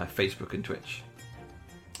Facebook and Twitch.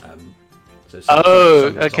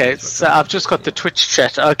 Okay. So I've just got the Twitch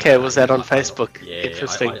chat. Okay, was that on Facebook? Yeah,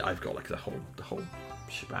 interesting. I've got like the whole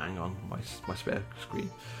shebang on my spare screen.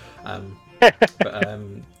 I'll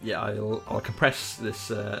compress this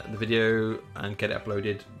the video and get it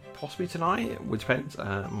uploaded possibly tonight. It would depend.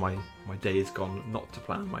 My day has gone not to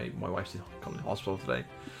plan. My wife's gone in hospital today,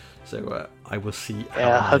 so I will see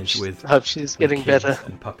how I manage hope she's getting better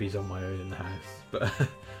and puppies on my own in the house.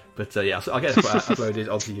 But so I'll get it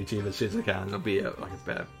uploaded onto YouTube as soon as I can. It'll be a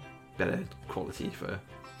better quality for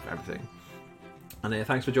everything. And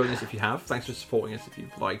thanks for joining us if you have. Thanks for supporting us if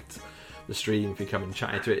you've liked the stream. If you come and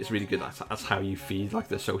chat into it, it's really good. That's how you feed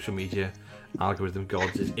the social media algorithm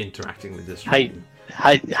gods, is interacting with the stream.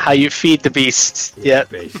 How you feed the beast. Yeah.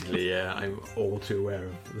 Basically, yeah. I'm all too aware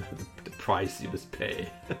of the price you must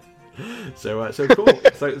pay. So cool.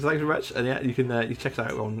 So thanks very much. And you can check us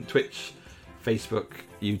out on Twitch, Facebook,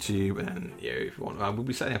 YouTube, and if you want, we'll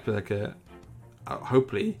be setting up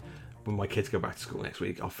hopefully when my kids go back to school next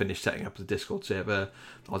week, I'll finish setting up the Discord server.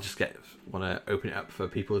 I'll just want to open it up for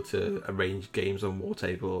people to arrange games on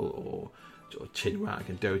Wartable or Chinwag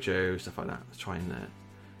and Dojo, stuff like that. Let's try and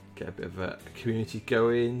get a bit of a community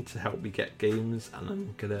going to help me get games, and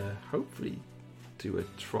I'm gonna hopefully do a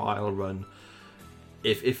trial run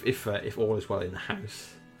if all is well in the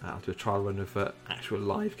house. I'll do a trial run of actual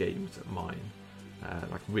live games of mine,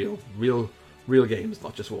 like real games,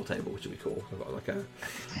 not just Wartable, which will be cool. I've got like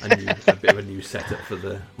a bit of a new setup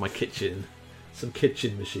for my kitchen, some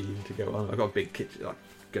kitchen machine to go on. I've got a big kitchen, like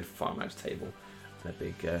good farmhouse table, and a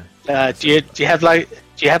big. Do you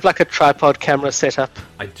have like a tripod camera set up?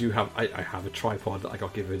 I do have. I have a tripod that I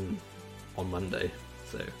got given on Monday,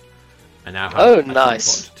 so I now have a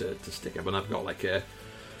nice tripod to stick up, and I've got like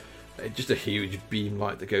just a huge beam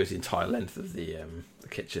light that goes the entire length of the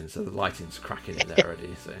kitchen, so the lighting's cracking in there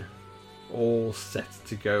already. So all set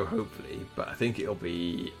to go, hopefully. But I think it'll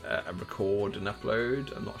be a record and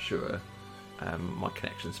upload. I'm not sure. My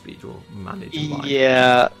connection speed will manage.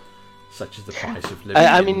 Yeah. Such as the price of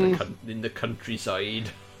living in the countryside.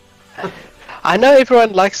 I know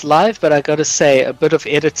everyone likes live, but I got to say, a bit of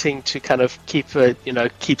editing to kind of keep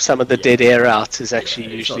some of the dead air out is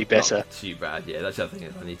actually usually better. Not too bad, yeah. That's the other thing,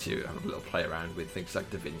 is I need to have a little play around with things like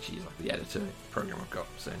DaVinci, like the editor program I've got.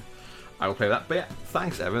 So I will play with that. But yeah,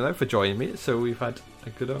 thanks Evan though for joining me. So we've had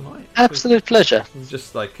a good old night. Absolute pleasure.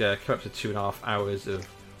 Just come up to 2.5 hours of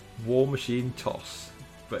War Machine toss.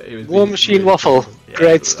 But it was War Machine Waffle. Yeah,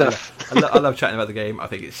 great stuff. I love chatting about the game. I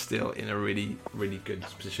think it's still in a really, really good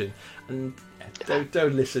position. And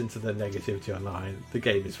don't listen to the negativity online. The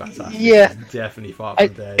game is fantastic. Yeah. It's definitely far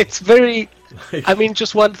from dead. It's very... I mean,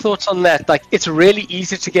 just one thought on that. Like, it's really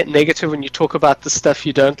easy to get negative when you talk about the stuff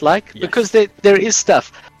you don't like. Yes. Because there is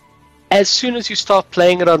stuff. As soon as you start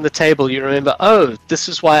playing it on the table, you remember, oh, this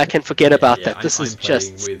is why I can forget about that. This is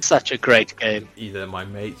just such a great game. Either my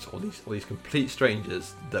mates or these complete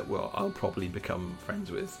strangers that I'll probably become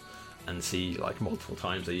friends with and see like multiple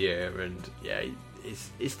times a year, and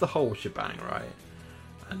it's the whole shebang, right?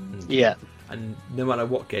 And no matter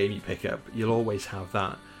what game you pick up, you'll always have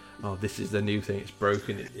that. Oh, this is the new thing. It's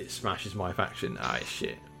broken. It smashes my faction. It's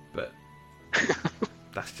shit. But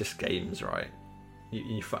that's just games, right?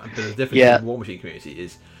 But the difference in the War Machine community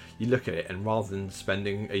is you look at it, and rather than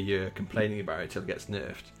spending a year complaining about it till it gets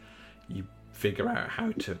nerfed, you figure out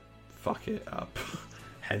how to fuck it up.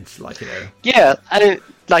 Hence, Yeah, and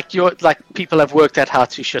people have worked out how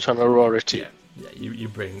to shit on Aurora too. Yeah.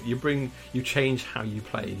 You change how you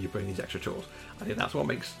play, and you bring these extra tools. I think that's what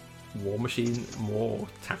makes War Machine more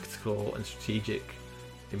tactical and strategic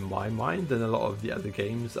in my mind than a lot of the other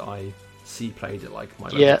games that I see played at like my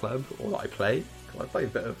local club or that I play. I play a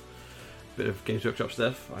bit of Games Workshop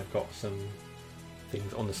stuff. I've got some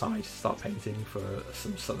things on the side to start painting for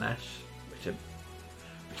some Slaanesh, which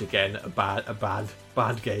again a bad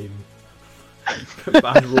game,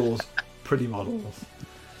 bad rules, pretty models.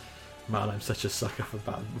 Man, I'm such a sucker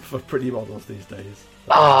for pretty models these days.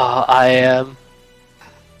 I am.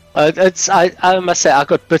 I must say I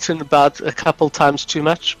got bitten about a couple times too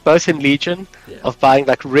much, both in Legion, of buying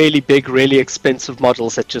like really big, really expensive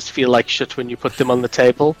models that just feel like shit when you put them on the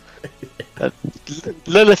table.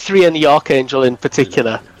 Lilith 3 and the Archangel in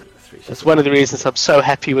particular. That's one of the reasons I'm so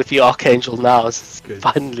happy with the Archangel now. It's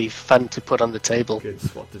finally fun to put on the table. Good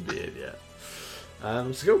spot to be in, yeah.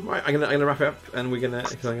 So cool. Right, I'm gonna wrap it up, and I'm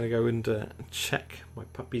gonna go and check my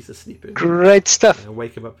puppies are sleeping. Great stuff. I'm gonna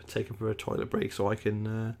wake them up and take them for a toilet break, so I can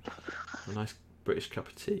have a nice British cup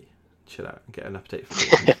of tea, chill out, and get an update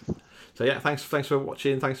from you. So yeah, thanks for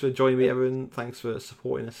watching. Thanks for joining me, everyone. Thanks for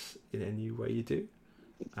supporting us in any way you do.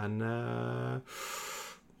 And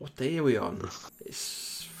what day are we on?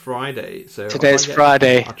 It's Friday. So today's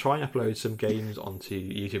Friday. I'll try and upload some games onto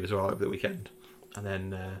YouTube as well over the weekend, and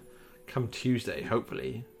then. Come Tuesday,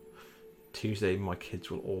 hopefully, my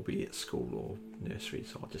kids will all be at school or nursery,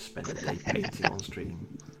 so I'll just spend the day painting on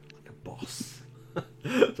stream like a boss.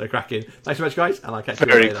 So cracking. Thanks so much, guys, and I'll catch you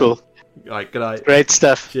later. Very cool. All right, good night. Great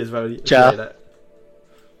stuff. Cheers, buddy. Ciao.